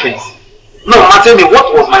what offense? No, Mama, tell me,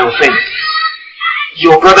 what was my offense?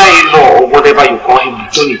 Your brother-in-law, or whatever you call him,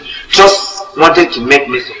 Tony, just wanted to make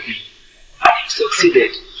mess of me. And he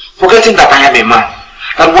succeeded, forgetting that I am a man.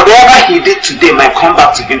 That whatever he did today might come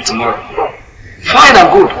back to him tomorrow. Fine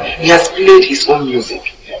and good, he has played his own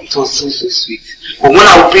music. It was so sweet. But when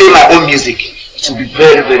I will play my own music, it will be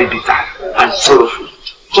very, very bitter and sorrowful.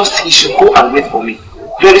 Just he should go and wait for me.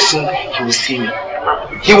 Very soon, he will see me.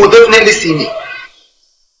 He will definitely see me.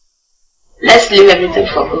 Let's leave everything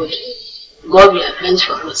for God. God will avenge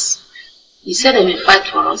for us. He said he will fight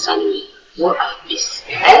for us and we will have peace.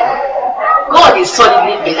 God is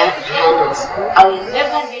solidly behind us. I will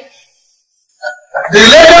never leave. The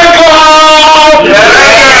Legend Club!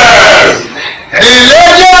 Yes! The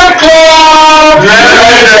Legend Club!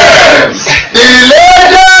 Yes! The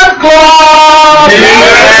Legend Club!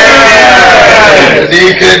 Yes!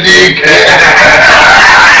 Dike.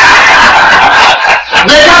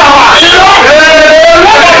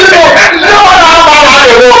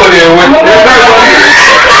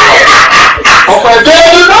 They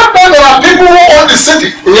do not know there are people who own the city.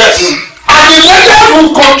 Yes. And the legends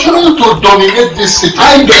will continue to dominate this city.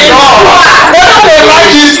 I know. Whether they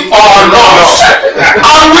like it or not.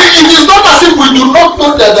 And it is not as if we do not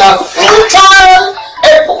know that there are futile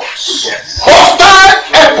efforts, hostile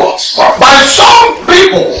efforts by some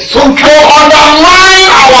people to undermine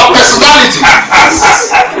our personality.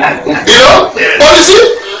 You know? But you see,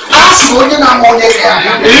 ask money na money.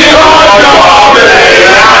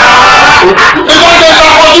 Because there's an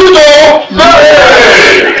opportunity. Because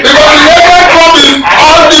the Legend Club is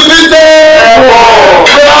undefeated.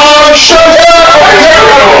 We are unshaken.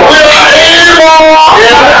 We are evil.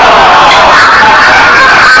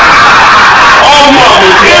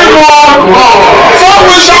 So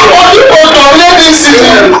we shall continue to dominate this city,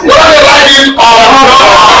 whether they like it or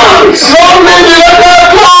not. Long live the Legend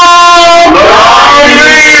Club!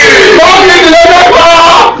 Long live the Legend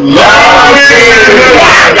Club! Long live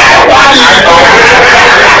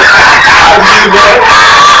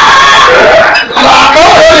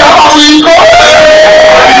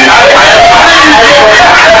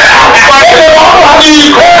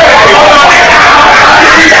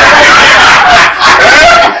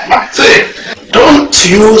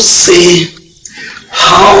Can't you see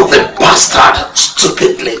how the bastard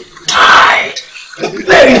stupidly died?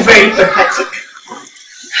 Very, very pathetic.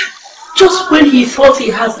 Just when he thought he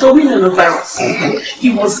has dominion over us,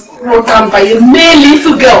 he was brought down by a mere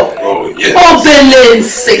little girl. Oh, yes. Oh,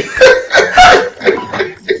 Belen's sake.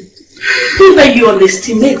 Even you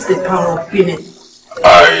underestimate the power of women.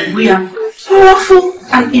 We are powerful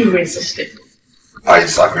and irresistible. I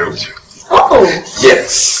disagree with you. Oh.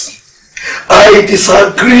 Yes. I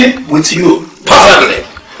disagree with you perfectly.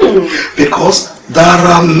 Because there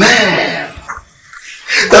are men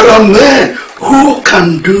who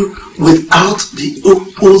can do without the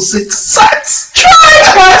opposite sex.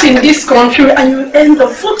 Try that in this country and you end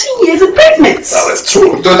up 14 years in basement. That is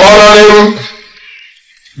true. The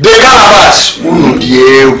Calabash, the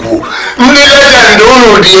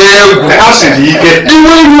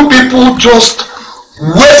way you people just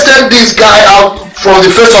wasted this guy out from the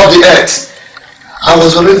face of the earth. I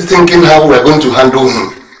was already thinking how we were going to handle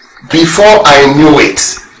him. Before I knew it,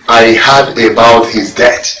 I heard about his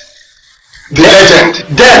death. The legend.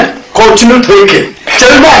 Then continue thinking.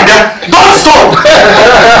 Tell me that. Don't stop.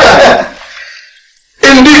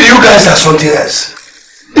 Indeed, you guys are something else.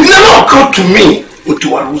 It never occurred to me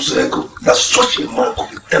that such a man could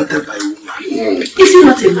be tempted by a woman. Is he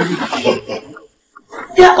not a man?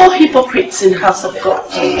 They are all hypocrites in the house of God.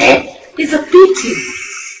 It's a pity.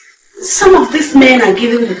 Some of these men are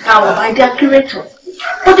given the power by their creator,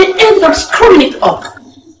 but they end up screwing it up.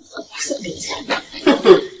 It's a pity.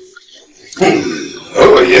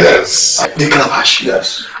 Oh, yes. The Calabash,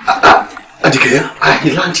 yes. Adike, I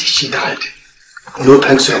learned she died. No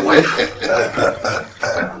thanks to your wife.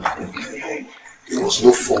 It was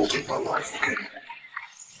no fault of my wife, okay?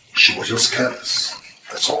 She was just careless.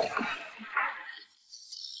 That's all.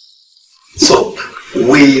 So,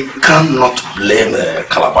 we cannot blame the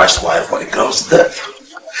Calabash's wife for the girl's death.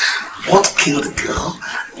 What killed the girl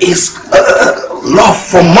is love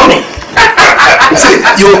for money. See,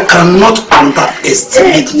 you cannot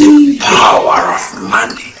underestimate the power of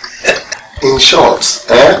money. In short,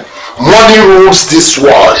 money rules this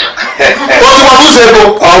world. You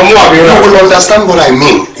will understand what I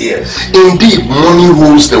mean. Yes. Indeed, money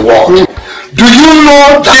rules the world. Do you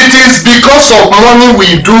know that it is because of money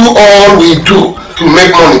we do all we do to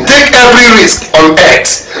make money? Take every risk on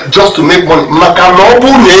earth just to make money.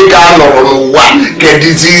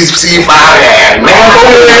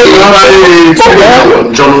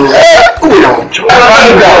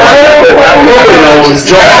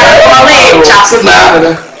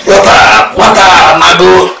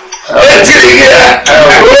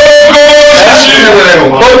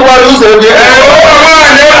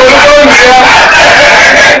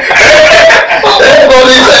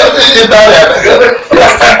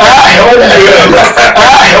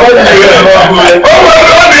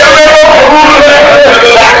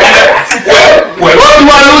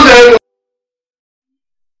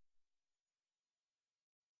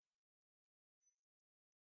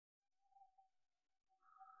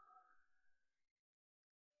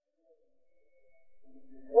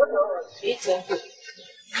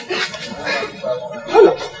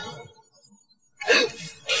 Hello.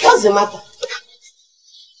 What's the matter?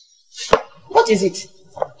 What is it?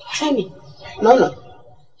 Tell me. No.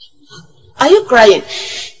 Are you crying?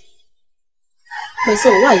 My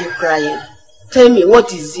son, why are you crying? Tell me,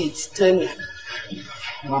 what is it? Tell me.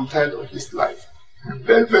 I'm tired of this life. I'm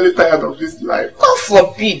very, very tired of this life. God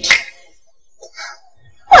forbid.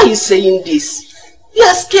 Why are you saying this? You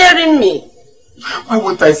are scaring me. Why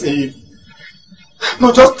won't I say it?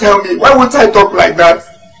 No, just tell me. Why won't I talk like that?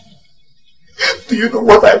 Do you know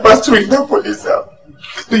what I passed through in that police cell?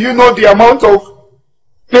 Do you know the amount of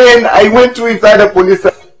pain I went through inside the police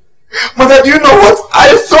cell? Mother, do you know what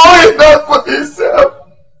I saw in that police cell?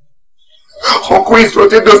 Uncle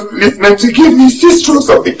instructed those policemen to give me 6 strokes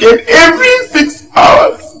of the cane every 6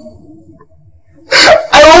 hours.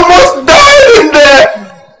 I almost died in there.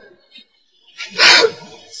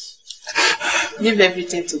 Leave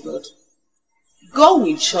everything to God. God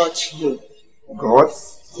will judge him. God?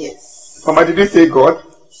 Yes. Mama, did you say God?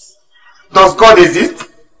 Does God exist?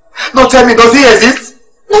 No, tell me, does he exist?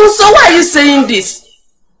 No, so why are you saying this?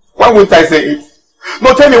 Why won't I say it?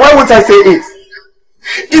 No, tell me, why won't I say it?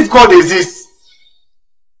 If God exists,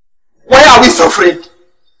 why are we suffering?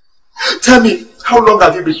 Tell me, how long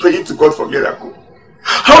have you been praying to God for miracles?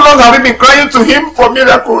 How long have you been crying to him for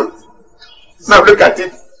miracles? Now look at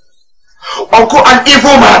it. Uncle, an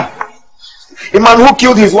evil man. A man who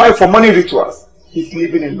killed his wife for money rituals. He's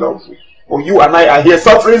living in luxury. Oh, you and I are here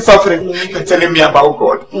suffering. No. You're telling me about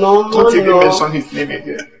God. No, Don't even mention his name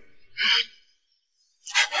again.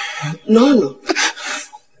 No.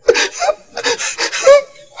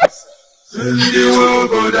 Ndi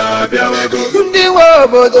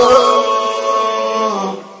wobodo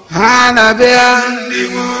Hanabia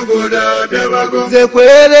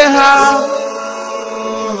Zekwere ha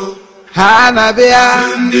Hanabia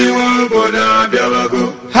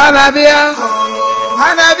Hanabia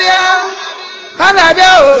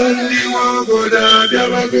Hanabia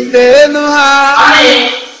Lenu ha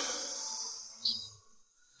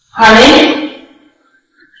Honey?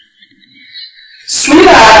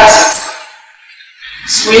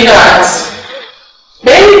 Sweetheart,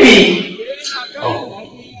 baby.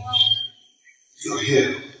 Oh, you're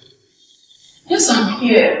here. Yes, I'm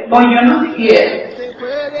here, but you're not here.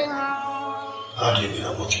 How do you mean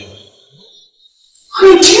I'm not here?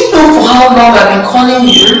 Honey, do you know for how long I've been calling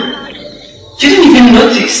you? You didn't even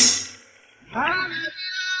notice.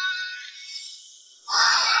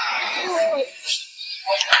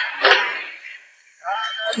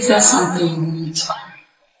 Is that something you need?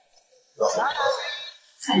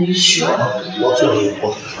 Are you sure? What's your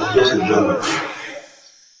important? I'm just enjoying it.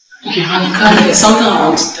 Okay, honey, come here. Something I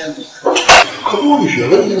want to tell you. Come on, if you're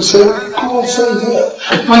ready to say it, come on, say it here.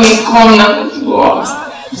 Honey, come now.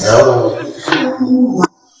 No.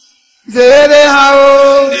 Zere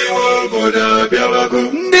hao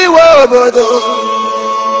Ndi wobodo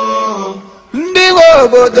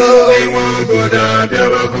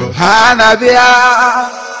Hanabia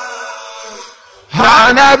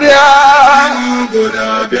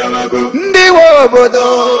Ndi wobodo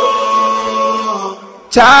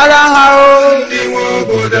Chara hao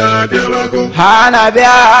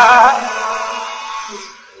Hanabia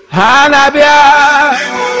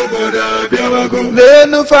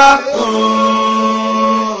Lenufa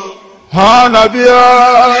Hanabia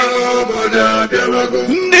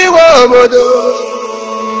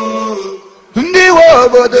Ndi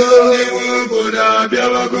wobodo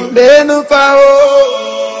Lenufa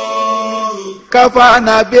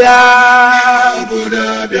Kafana bia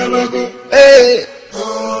Hey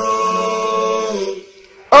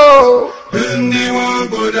Oh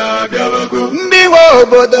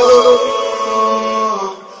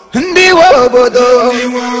Ndi wobodo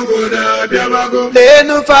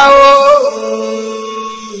Lenufa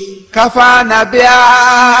Kafana bia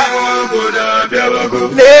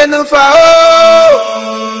Lenufa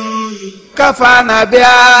Kafana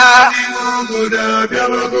bia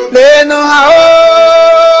Lenuha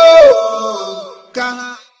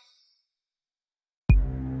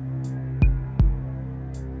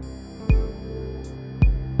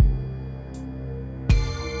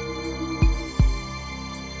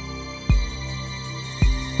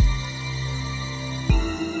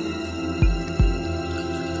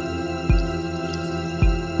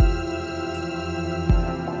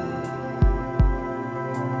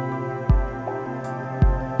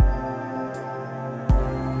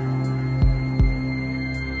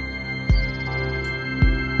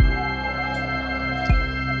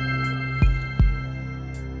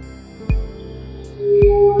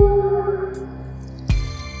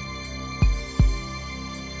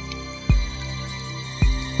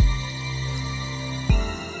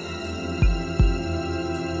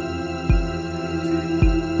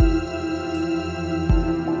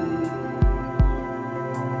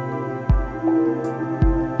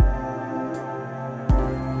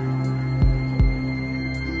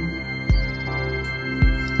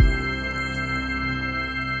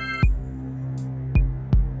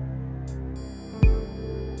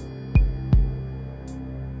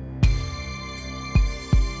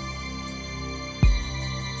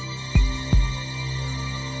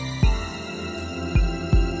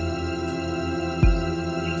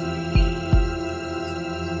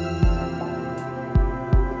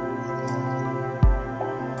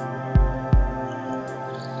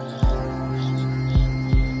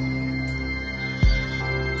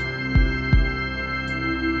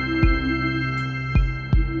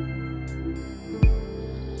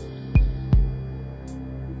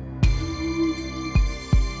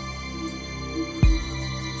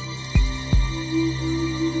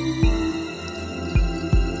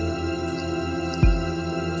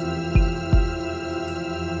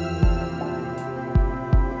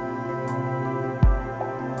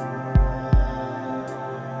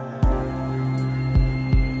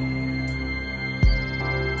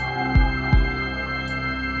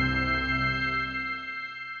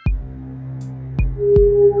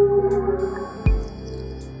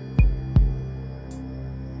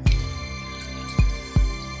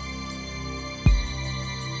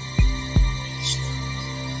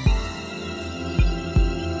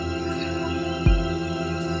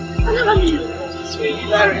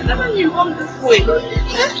Hilary, I never knew you come this way.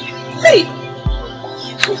 Hey!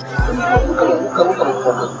 Look at the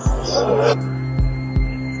problem.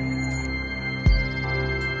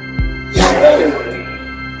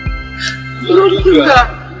 Don't do that.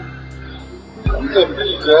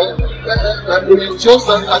 It's just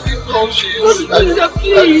that I didn't know she is.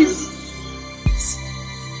 Please.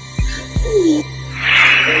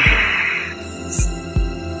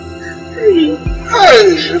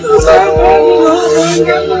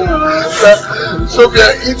 Sophia,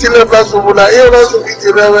 eating a glass of water, you know,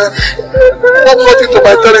 eating a what got into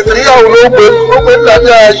my territory? I will open that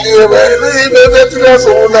glass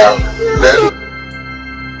of water.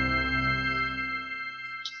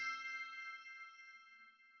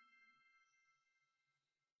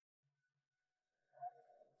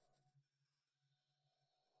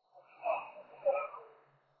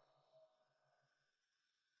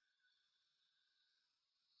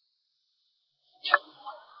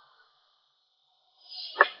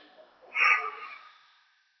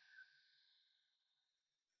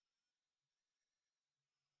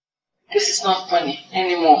 This is not funny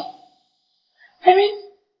anymore. I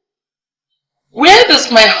mean, where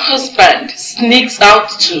does my husband sneaks out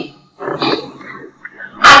to?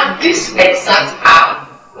 At this exact hour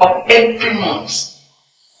of every month.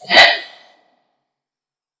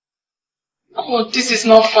 Oh, this is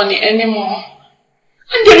not funny anymore.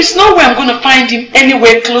 And there is no way I'm going to find him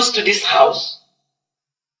anywhere close to this house.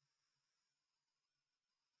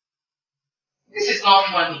 This is not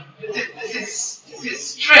funny. This is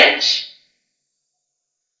strange.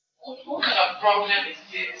 What kind of problem is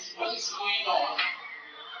this? What is going on?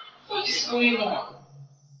 What is going on?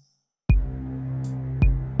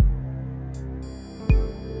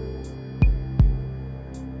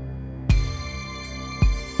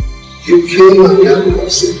 You came and you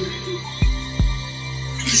have said,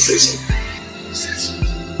 please say something. Say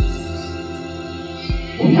something.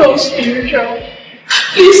 No, spiritual.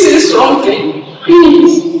 Please say something.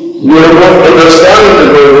 Please. You are not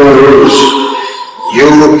understanding the rules. You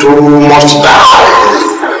too must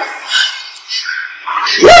die.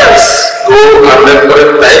 Yes, go and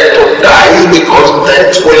prepare to die because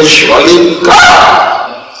death will surely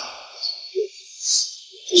come.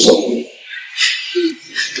 So,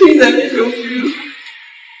 please, I beg of you.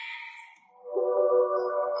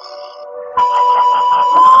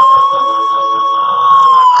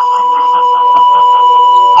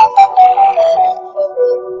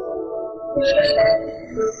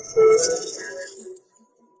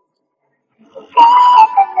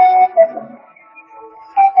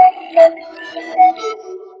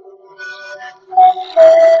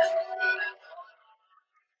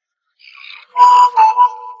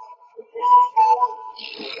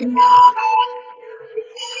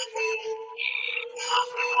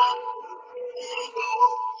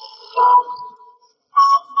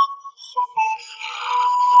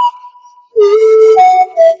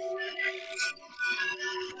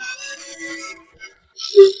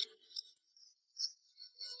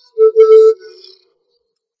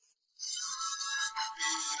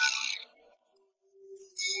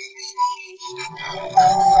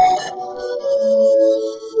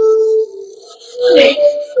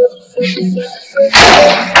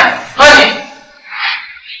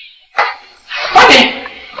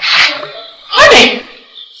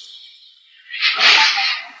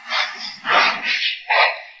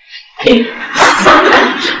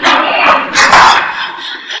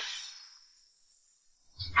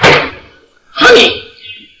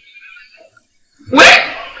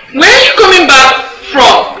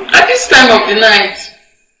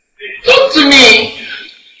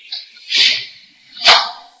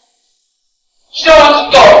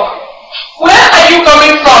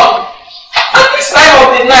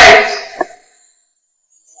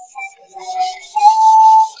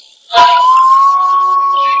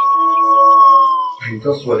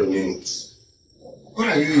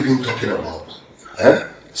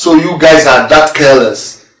 So you guys are that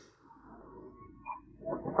careless?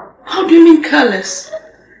 How do you mean careless?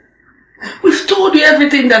 We've told you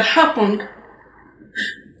everything that happened.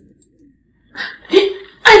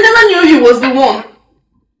 I never knew he was the one.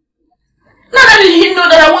 Neither did he know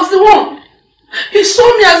that I was the one. He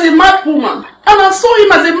saw me as a mad woman, and I saw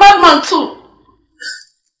him as a madman too.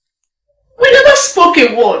 We never spoke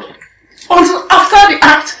a word until after the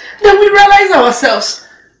act, then we realized ourselves.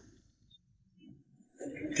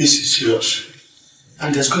 This is serious,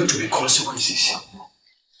 and there's going to be consequences.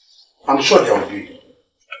 I'm sure there will be.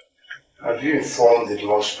 Have you informed the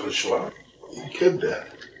Lord spiritual? He came there.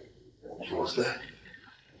 He was there.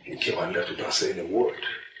 He came and left without saying a word.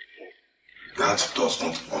 That does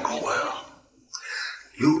not augur well.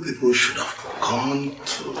 You people should have gone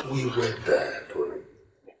to... We were there, Tony.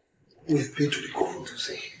 We've been to the court to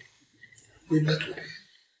see him. We met with him.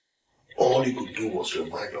 All he could do was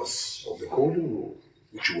remind us of the golden rule,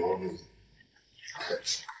 which we all knew.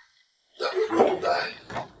 That we're going to die.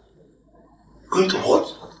 Going to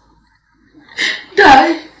what?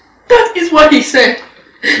 Die? That is what he said.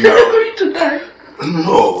 No. We're going to die.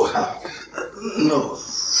 No,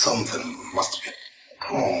 something must be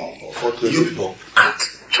wrong. You people can't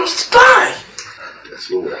just die. Yes,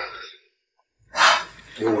 you will.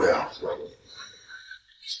 You will.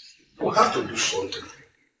 We have to do something.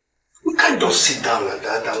 We can't just sit down like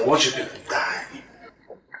that and watch people die.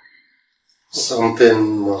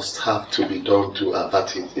 Something must have to be done to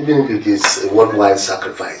avert it, even if it is a worldwide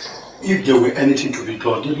sacrifice. If there were anything to be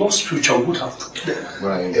done, the Lord's future would have to be there.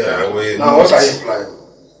 Right. Yeah, now what are you planning?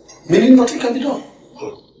 Meaning nothing can be done.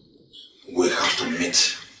 We have to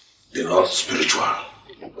meet the Lord spiritual.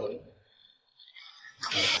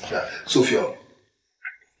 Sophia,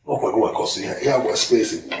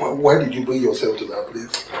 why did you bring yourself to that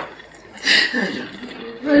place?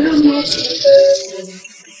 I don't know.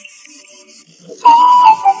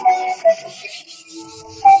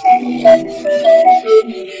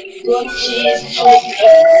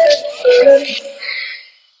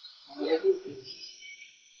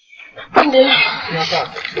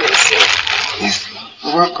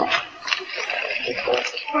 Welcome.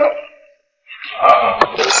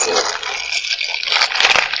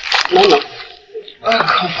 Mama.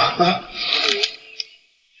 Welcome, Mama.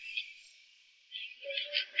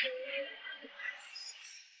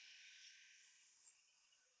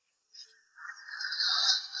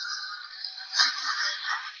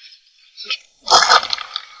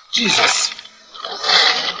 Jesus.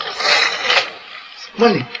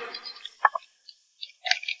 Money.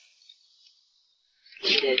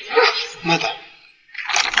 Mother,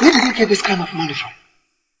 where did you get this kind of money from?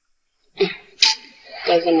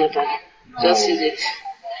 Doesn't matter. Just use it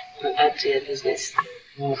and add to your business.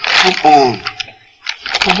 Oh, come on.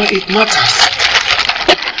 Mama, it matters.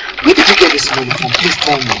 Where did you get this money from? Please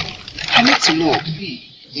tell me. I need to know.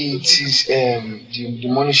 It is the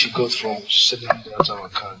money she got from selling out our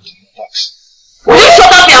account in tax. Will you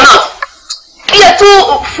shut up your mouth? You're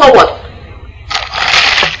too forward.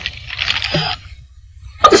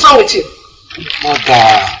 What is wrong with you? Mother,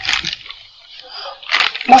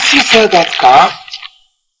 must you sell that car?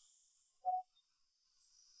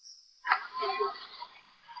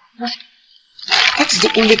 That's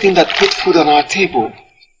the only thing that put food on our table.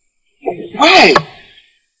 Why?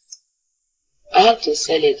 I have to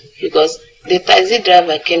sell it because the taxi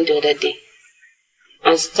driver came the other day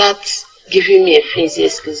and started giving me a fancy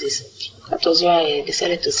excuses. That was why I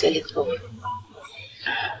decided to sell it off.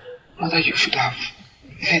 Mother, you should have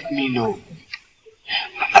let me know.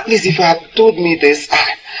 At least if you had told me this,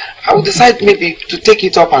 I would decide maybe to take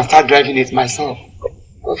it up and start driving it myself.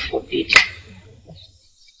 God forbid.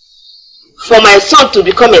 For my son to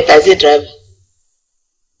become a taxi driver.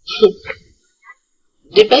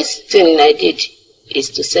 The best thing I did is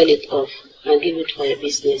to sell it off and give it for your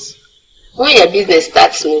business. When your business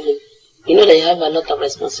starts moving, you know that you have a lot of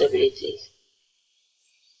responsibilities.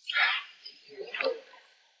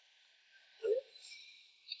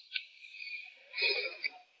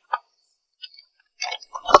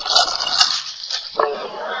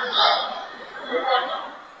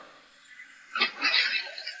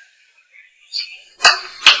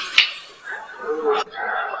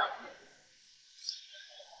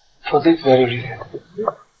 For this very reason,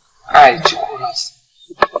 I, Chukuras,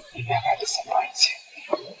 will never disappoint you.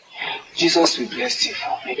 Jesus will bless you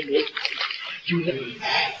for me.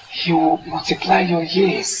 He will multiply your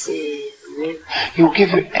years. He will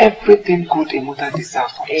give you everything good a mother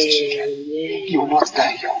deserves for his children. You will not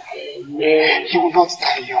die young. You will not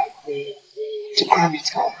die young. To crown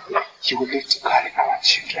it all, you will live to carry our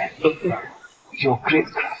children. Your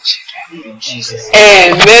great-grandchildren. In Jesus'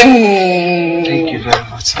 name. Amen. Thank you very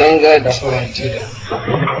much. Thank God. That's what I did.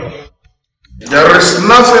 There is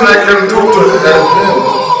nothing I can do to help him.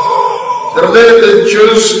 The day they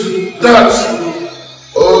choose that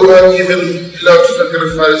over even blood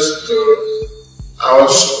sacrifice to our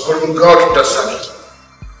supreme God, the Son,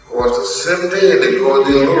 was the same day the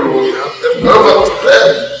golden rule had the power to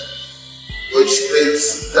them, which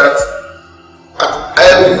states that at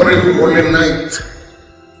every holy night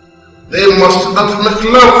they must not make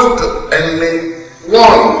love to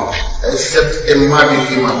anyone except a married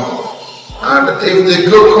human. And if they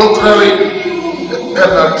go contrary, the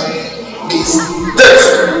penalty is death.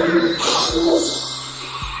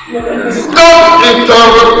 Don't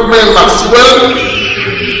interrupt me, Maxwell.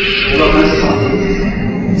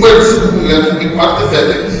 Wait, let me pass the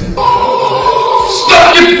verdict.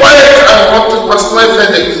 Stop it quiet! past my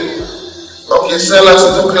verdict. Okay, sellers,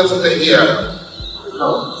 don't let me here.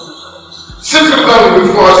 Settle down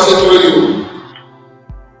before I settle you.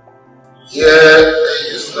 Here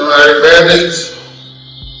is my verdict.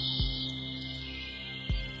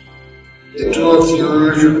 The two of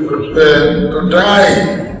you should prepare to die,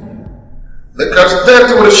 because death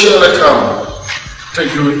will surely come to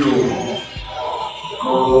you too.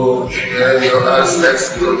 Go share your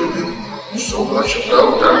assets globally. So much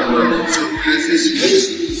about that will take place.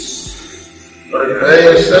 Prepare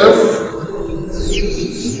yourself.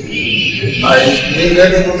 I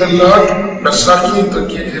needed for the Lord the circle to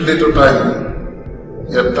give you little time.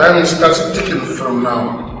 Your time starts ticking from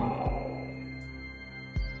now.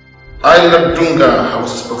 I am Dunga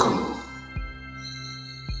has spoken.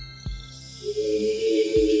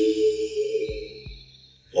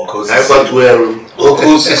 I got well.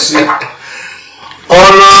 Okosisi.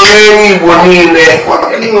 Ọ̀nà Igbo niile.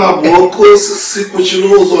 Mụ bụ oke osisi kpuchiri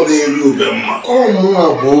ụzọ n'elu ube mma. Mụ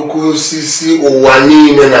bụ oke osisi ụwa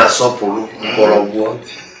niile na-asọpụrụ mgbọrọgwụ.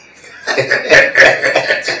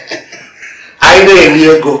 Anyị na-eri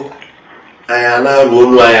ego. Anyị na-arụ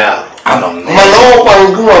olu anyị ahụ. Mana ọkwa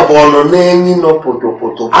ngụwa bụ ọnọ n'enyi nọ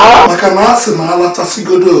potopoto. Maka na asị na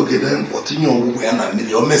alachasịgodo ogede mkpọtinye ọgwụgwụ ya na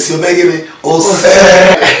mmiri o mesi obegịrị ose.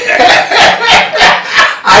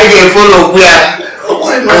 Anyị ga-efolo okwu ya.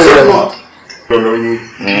 Why not? No,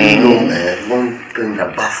 man. One thing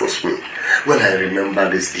that baffles me when I remember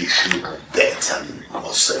this issue of death and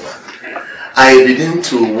whatsoever, I begin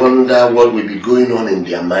to wonder what will be going on in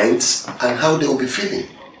their minds and how they will be feeling.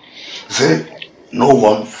 See, no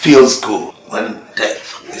one feels good when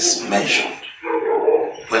death is mentioned,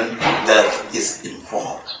 when death is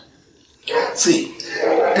involved. See,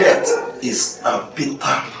 death is a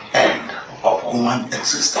bitter end of human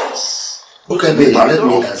existence. Okay, baby, let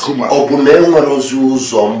me ask you.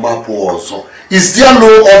 Is there no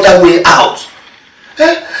other way out?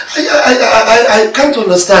 I can't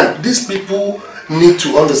understand. These people need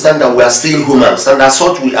to understand that we are still humans, and as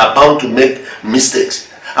such we are bound to make mistakes.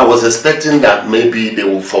 I was expecting that maybe they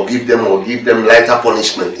will forgive them or give them lighter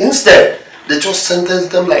punishment. Instead, they just sentence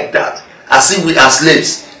them like that, as if we are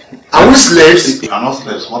slaves. Are we slaves? We are not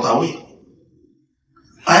slaves. What are we?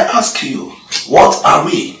 I ask you, what are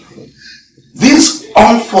we? These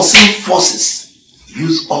unforeseen forces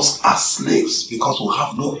use us as slaves because we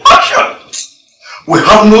have no option. We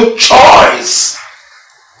have no choice.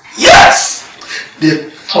 Yes, they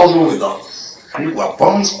tussle with us. We were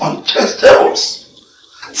bombs on chess tables.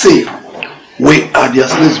 See, we are their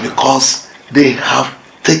slaves because they have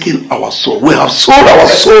taken our soul. We have sold our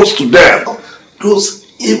souls to them. Those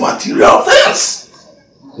immaterial things.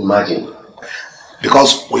 Imagine.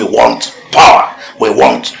 Because we want power. We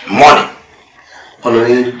want money.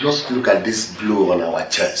 Just look at this blow on our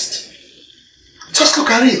chest. Just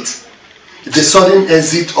look at it. The sudden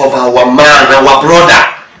exit of our man, our brother,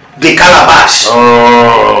 the Calabash.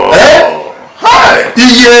 Oh. Hi.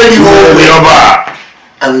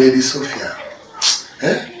 And Lady Sophia.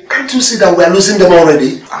 Can't you see that we are losing them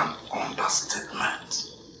already? An understatement.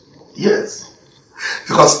 Yes.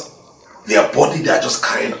 Because their body they are just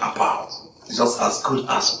carrying about is just as good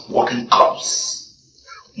as walking corpse.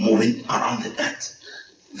 Moving around the earth.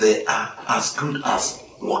 They are as good as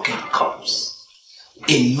walking corpse.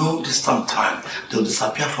 In no distant time, they will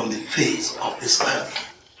disappear from the face of this earth.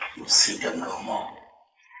 You will see them no more.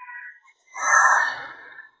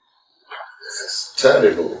 This is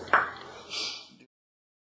terrible.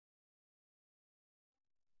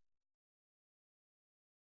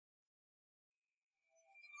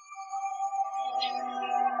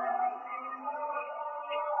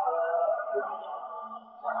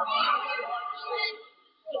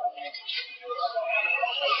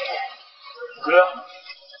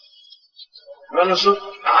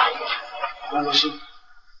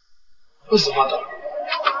 What's the matter?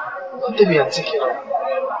 Don't tell me I'm taking her.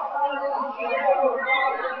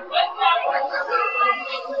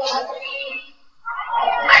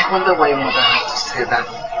 I wonder why your mother had to say that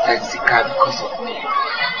like the car because of me.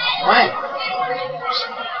 Why?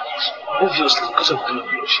 Obviously, because of the love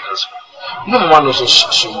she has. No one knows us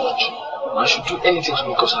so much. I should do anything to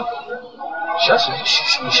make us happy. She has to,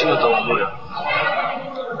 she's not our mother.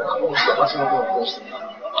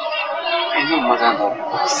 I know mother loves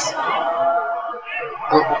us.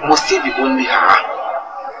 But must it be only her?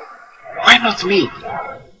 Why not me?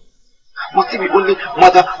 Must it be only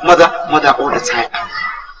mother all the time?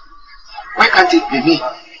 Why can't it be me?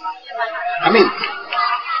 I mean,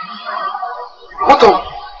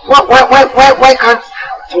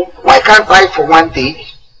 why can't I for one day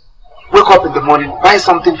wake up in the morning, buy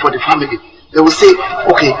something for the family? They will say,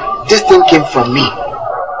 okay, this thing came from me.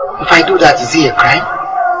 If I do that, is it a crime?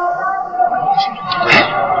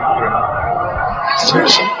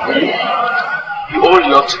 Seriously, all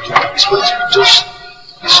you have to do is for you to just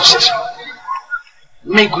be successful.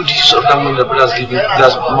 Make good use of that money that brother's giving,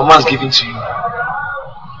 that mama's giving to you.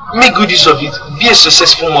 Make good use of it. Be a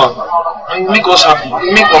successful man. And make us happy.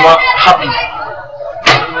 Make mama happy.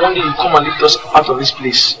 And one day you come and lift us out of this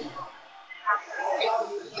place.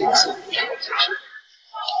 Think so.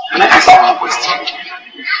 Can I ask you one question?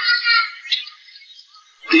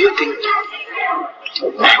 Do you think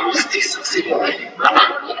I will still succeed in life?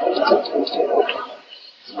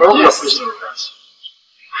 Yes.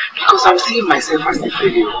 Because I'm seeing myself as a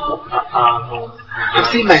failure. No. I'm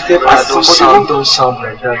seeing myself as somebody. Don't sound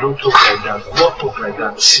like that. Don't talk like that. Don't talk like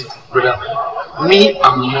that. See, brother, me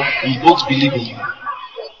and Mama, we both believe in you.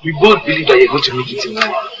 We both believe that you're going to make it in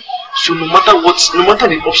life. So no matter what, no matter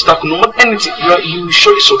the obstacle, no matter anything, you will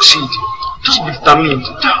surely succeed. Just be determined.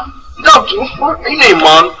 You know a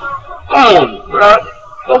man. Come on, brother.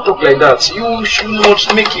 Don't talk like that. You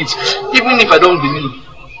must make it. Even if I don't believe,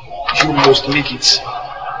 you must make it.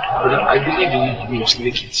 Brother, I believe in you. You must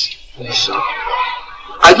make it. Listen.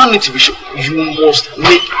 I don't need to be sure. You must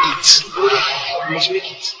make it. Brother, you must make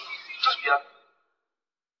it. Just be happy.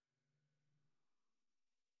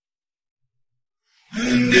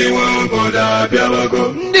 Ndi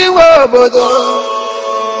wobodo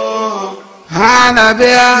hana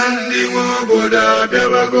bia ndi wobodo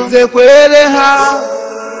biabago zekwere ha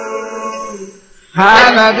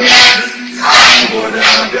hana bia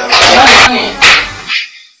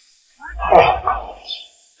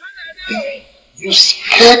You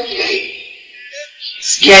scared me?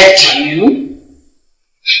 Scared you?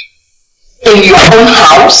 In your own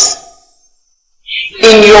house?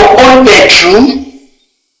 In your own bedroom?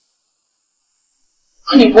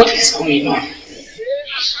 Honey, what is going on?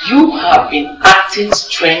 You have been acting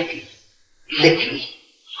strangely lately.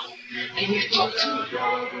 Can you talk to me?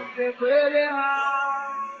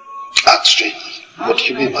 Act strangely? What do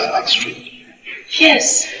you mean by act strangely?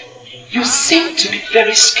 Yes. You seem to be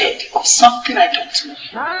very scared of something I don't know.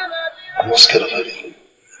 I'm not scared of anything. I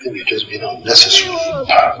think you're just being unnecessarily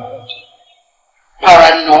paranoid.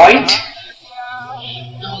 Paranoid?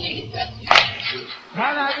 No, leave that.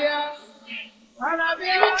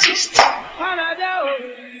 You noticed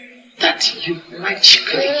that you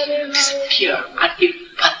magically disappear at a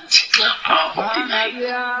particular hour of the night.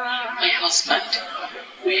 My husband,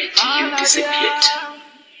 where do you disappear to?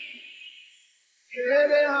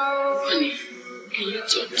 Honey, can you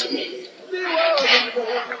talk to me?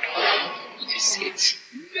 What is it?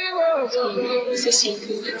 Is there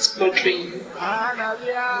something that's bothering you?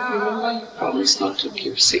 Remember you promised not to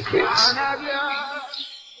keep secrets.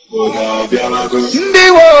 Ndi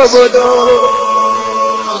wobodo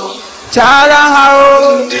chala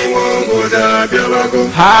hao ndi wobodo biabago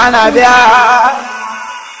hana bia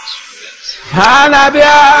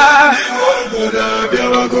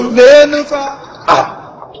nenufa.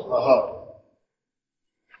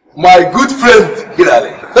 My good friend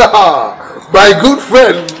Hilary. My good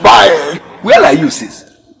friend Mike. Where are you, sis?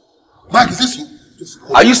 Mike, is this you?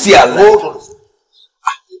 Are you still alive?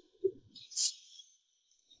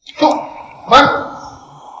 Oh, man.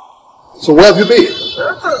 So where have you been?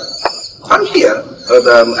 I'm here, but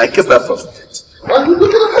I came back from it. Why are you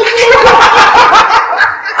looking at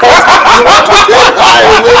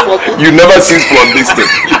me? You never cease from this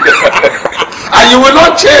thing. And you will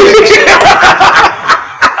not change.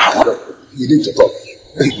 You need to talk.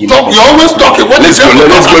 Talk. You're always talking. What is it?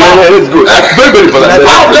 Let's go. Very, very important.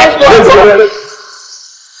 Let's go.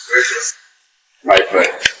 My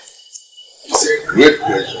friend. It's a great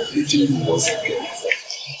pleasure meeting you once again.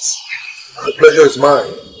 The pleasure is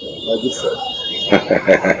mine, my good friend.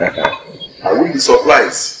 I wouldn't be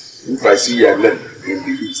surprised if I see your name in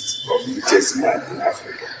the list of the richest man in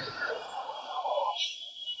Africa.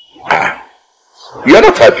 You are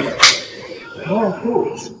not happy? No, of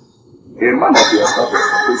course. A man of your status is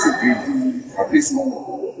supposed to be the happiest man.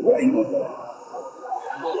 Why are you not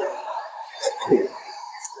happy?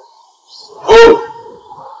 Oh!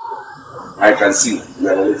 I can see you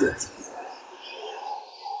are a legend.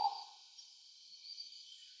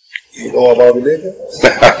 You know about the legend?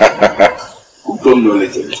 Who don't know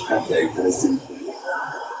legend? They are interesting.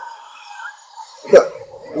 Yeah,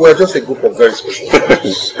 we're just a group of very special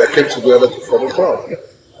friends that came together to form a club.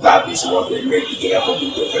 That is what they make together for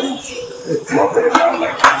being different. Not a man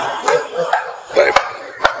like that.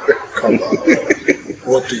 Come on.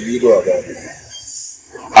 What do you know about it?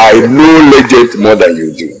 I know legend more than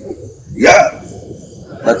you do. Yeah.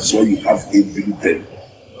 That's why you have everything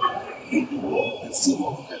in the world and see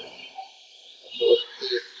what.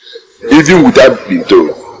 Even without being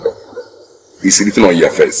told, it's written on your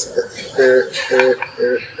face.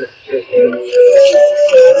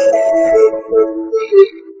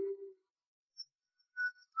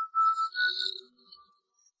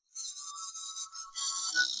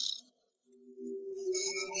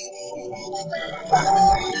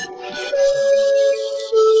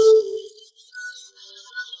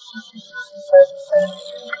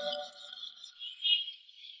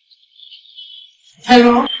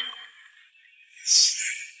 Hello?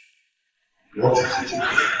 What is it?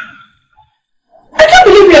 I can't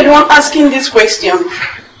believe you're the one asking this question.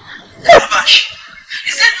 Gosh,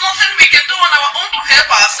 is there nothing we can do on our own to help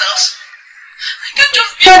ourselves? I can't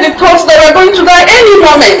just bear the thoughts that we're going to die any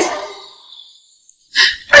moment.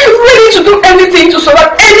 Are you ready to do anything to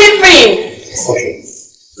survive anything? Okay,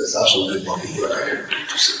 there's absolutely nothing that I can do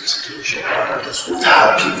to save the situation. I just would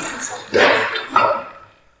happy for death to come.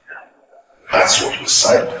 That's what we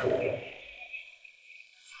signed for.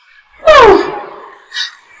 Oh,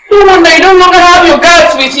 no wonder you don't longer have your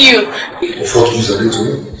guards with you. Of what use are they to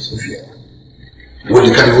me, Sophia? When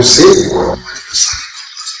they can't even save the world, why did they sign it?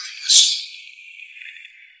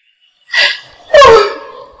 Oh,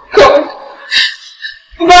 God.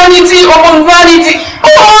 Vanity upon vanity.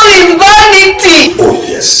 All is vanity. Oh,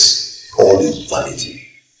 yes. All is vanity.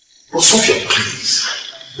 But Sophia, please.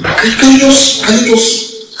 Can you just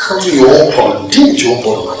handle your own problem, deal with your own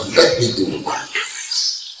problem, and let me deal with mine,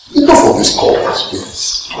 please. Enough of this cause,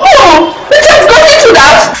 please. Oh, it has got into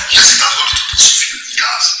that. Yes, it has got into this, Sophia. It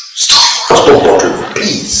has. Stop bothering me,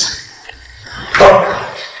 please.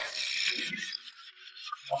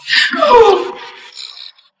 Oh.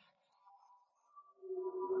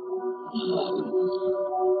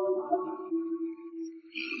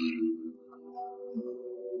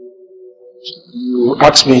 You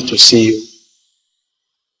asked me to see you.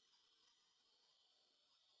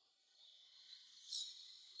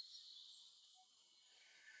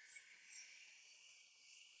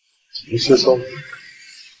 You say something?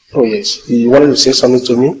 Oh yes, you wanted to say something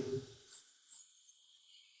to me?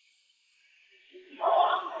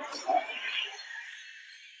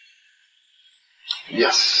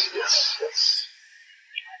 Yes.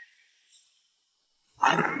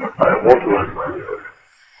 I want to write my will.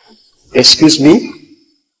 Excuse me?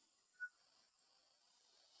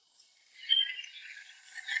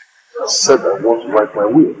 I said I want to write my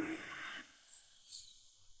will.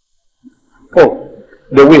 Oh,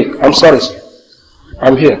 the will. I'm sorry, sir.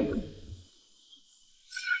 I'm here.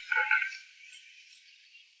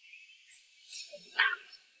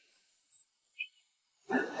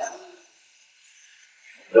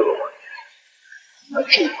 Never mind. I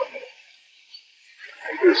choose.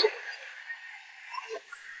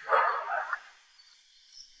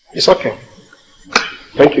 It's okay.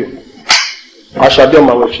 Thank you. I shall do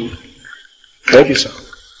my work, Chief. Thank you, sir.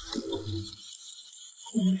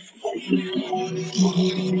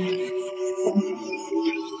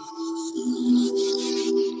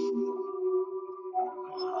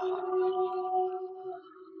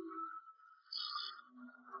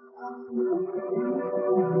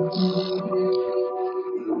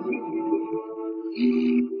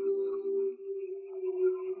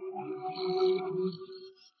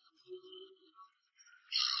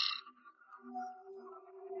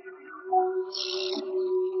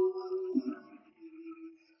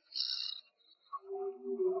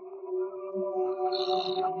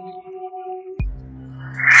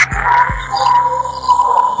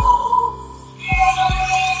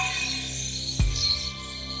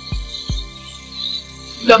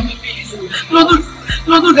 Lord, please.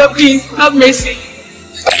 Lord, God, please, have mercy.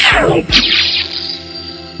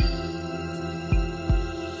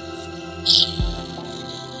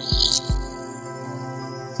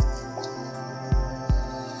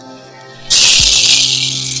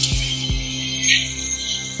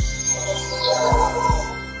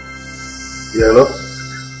 Yeah, no?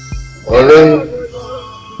 Alright.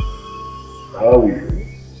 How are we?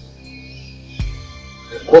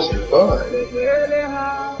 Of course we're fine.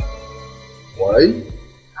 Why?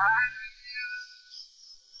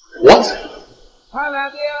 What?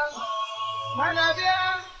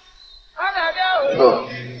 No.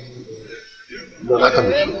 No, that can't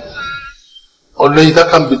be true. Only that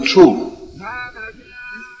can't be true.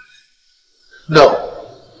 No.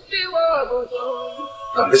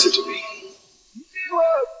 Now listen to me.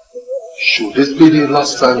 Should this be the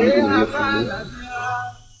last time you're going to hear from me?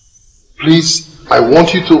 Please, I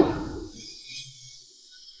want you to...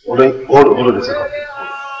 Hold on a second.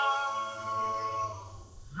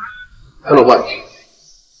 Hello, Mike.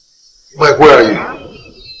 Mike, where are you?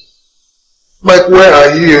 Mike, where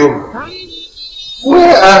are you?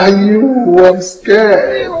 Where are you? I'm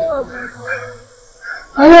scared.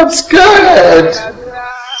 I am scared.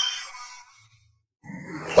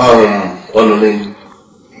 Only,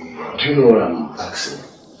 do you know what I'm asking?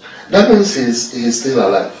 That means he's still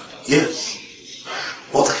alive. Yes.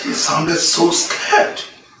 But he sounded so scared.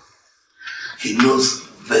 He knows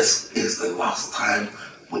this is the last time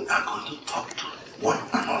we are going to talk to one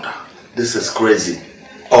another. This is crazy.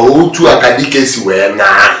 Oh, to Akadikesi where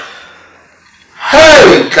na.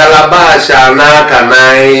 Hey, Calabash,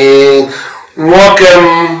 Anakanai,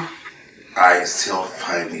 welcome. I still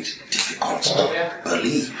find it difficult to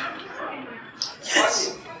believe.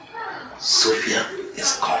 Yes, Sophia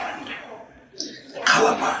is coming.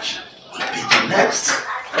 Calabash will be the next.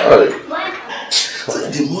 So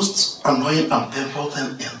the most annoying and painful thing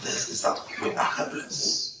in this is that we are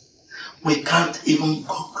helpless. We can't even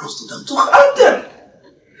go close to them to hug them.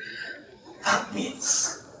 That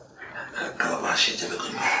means Calabash is never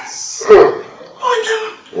going to miss.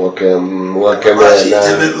 Welcome.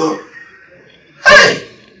 Hey!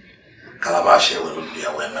 Calabash will be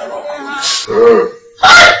aware of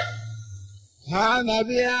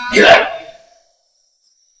Hilary,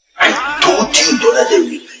 I told you the other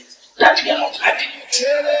day that we are not happy.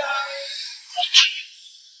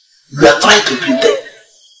 You are trying to pretend.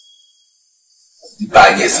 The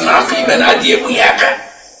bag is not even at the Kuyaka.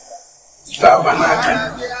 If I were not,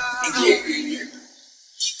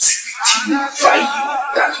 it's for you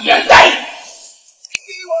that we are dying.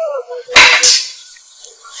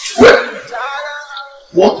 Well,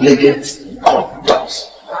 what legend God does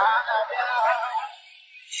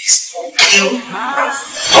is to kill and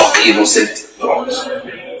fuck innocent dogs.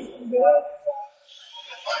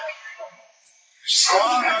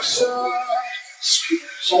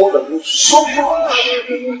 Someone that knows so much.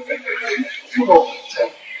 You know,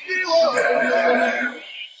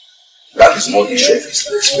 that is not the surface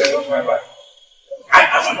aspect of my life. I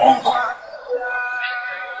have an uncle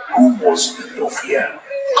who was the Nofia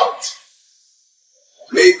cut.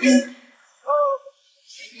 Maybe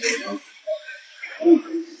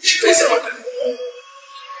she faced about them.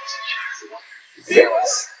 Yes.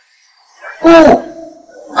 Oh,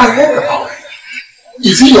 I heard about it.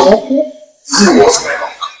 Is he your uncle? He was my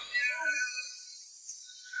uncle.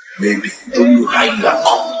 Maybe don't you hide that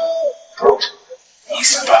uncle brought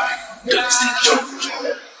his family to the state church.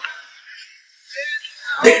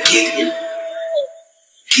 They killed him,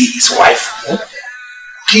 killed his wife,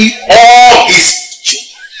 killed all his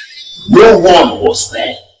children. No one was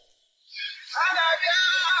there.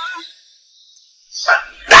 But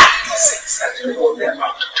that is exactly what they're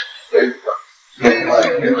about to do.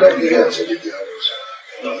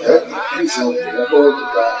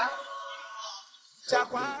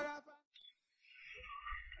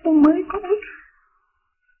 Oh my God.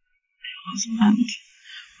 Husband,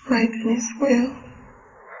 Biden is well.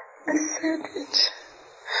 I said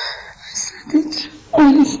it.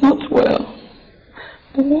 All is not well.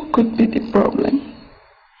 But what could be the problem?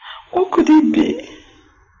 What could it be?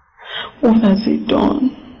 What has he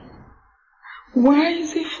done? Why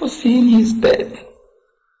is he foreseeing his death?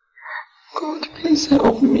 God, please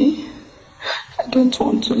help me. I don't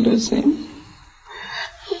want to lose him.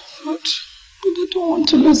 God, I don't want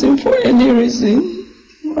to lose him for any reason.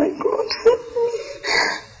 My God, help me.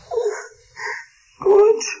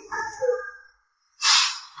 God.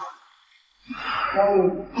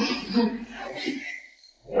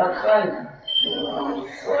 You are crying.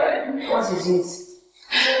 What is it?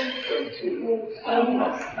 I'm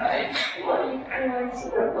not crying.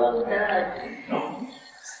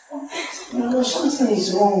 No, something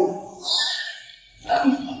is wrong.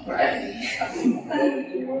 I'm crying.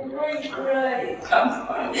 I'm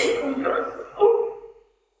fine.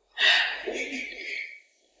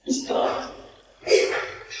 Stop.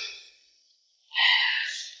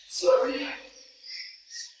 Sorry.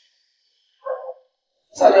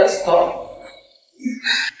 So let's stop.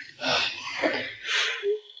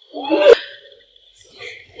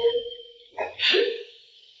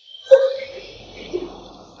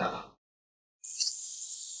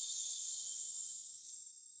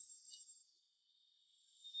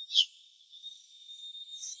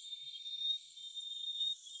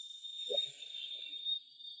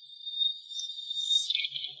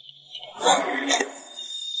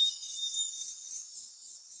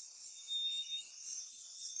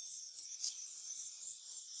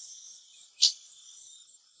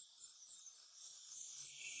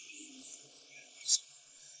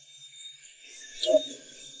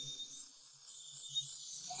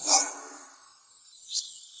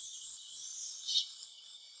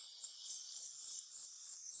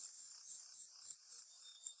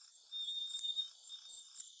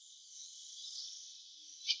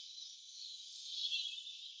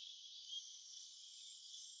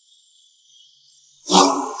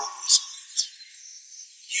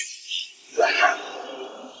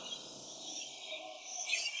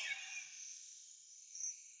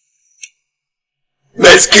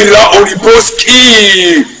 Beskira Oriboski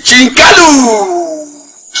Chinkalu.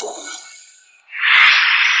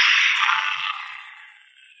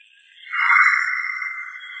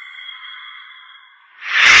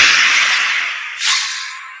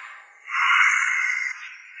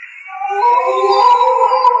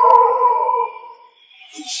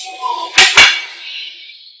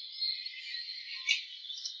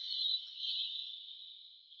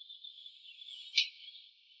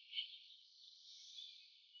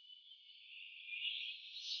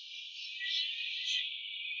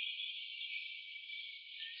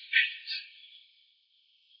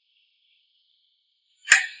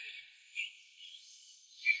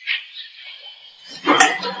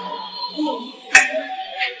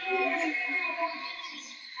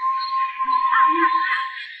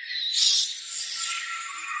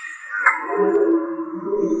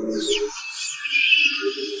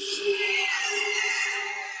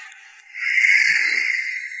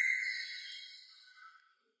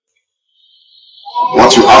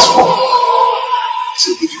 What you ask for is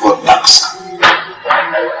a difficult task.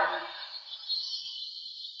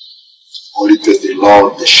 Only taste the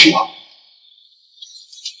Lord, the Shiva.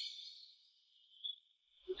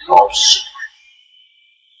 Lord's.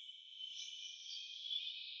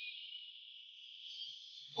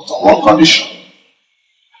 But on one condition.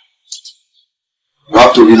 You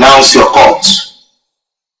have to renounce your cult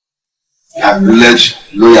and pledge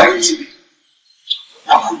loyalty.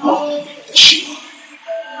 And Lord, the Shiva.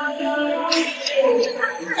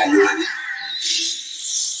 Are you ready?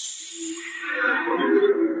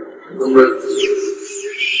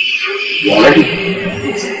 You are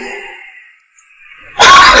ready?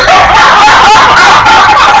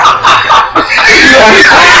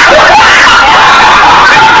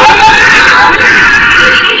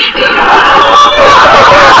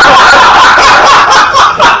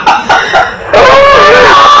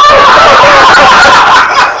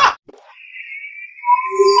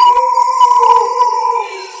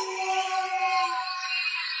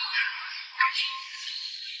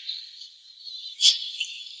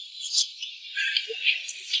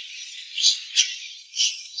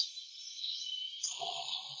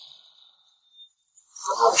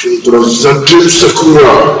 Representative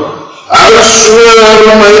Sakura, I swear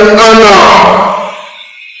my honor,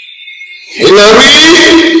 Hilary,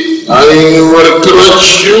 I will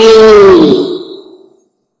touch you.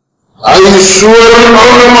 I swear on my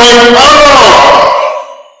honor,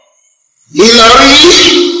 Hilary,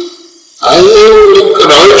 I will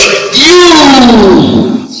crush you.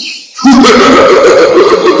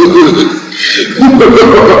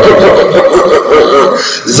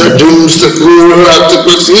 Zadum Sakura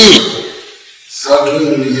Takasi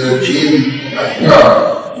Zadum Yajin Aya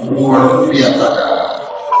Muarpiata.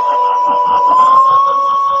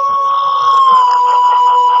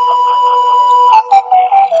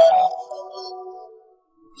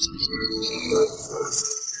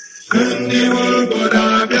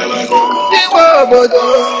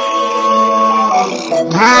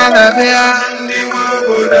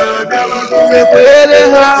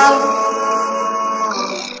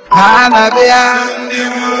 Hanabia,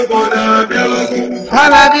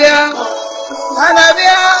 Hanabia,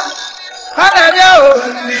 Hanabia, Hanabia,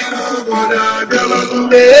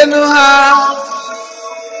 Benuha,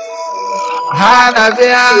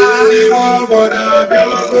 Hanabia,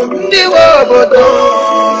 Ndiwobodo,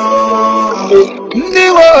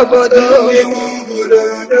 Ndiwobodo,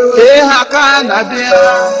 Ehakanabia.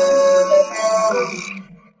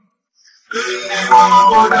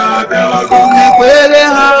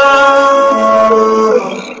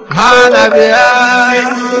 Hanabia,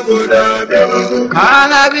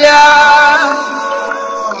 Hanabia,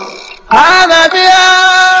 Hanabia,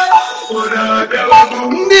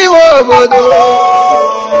 Ndiwobodo,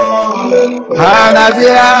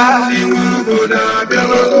 Hanabia,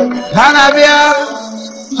 Hanabia, Hanabia,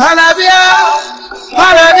 Hanabia,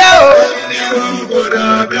 Hanabia,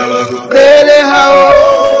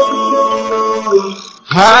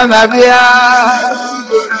 Hanabia,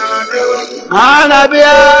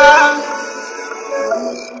 Hanabia,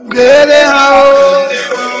 Gere hao,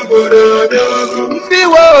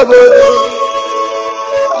 Ndiwobodo,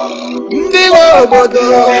 Ndiwobodo,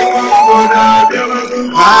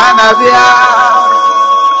 Hanabia,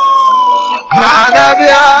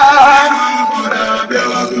 Hanabia,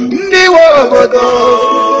 Ndiwobodo,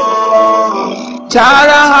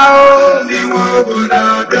 Chara hao,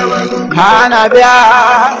 Hanabia,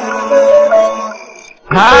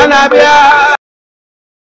 Hanabia.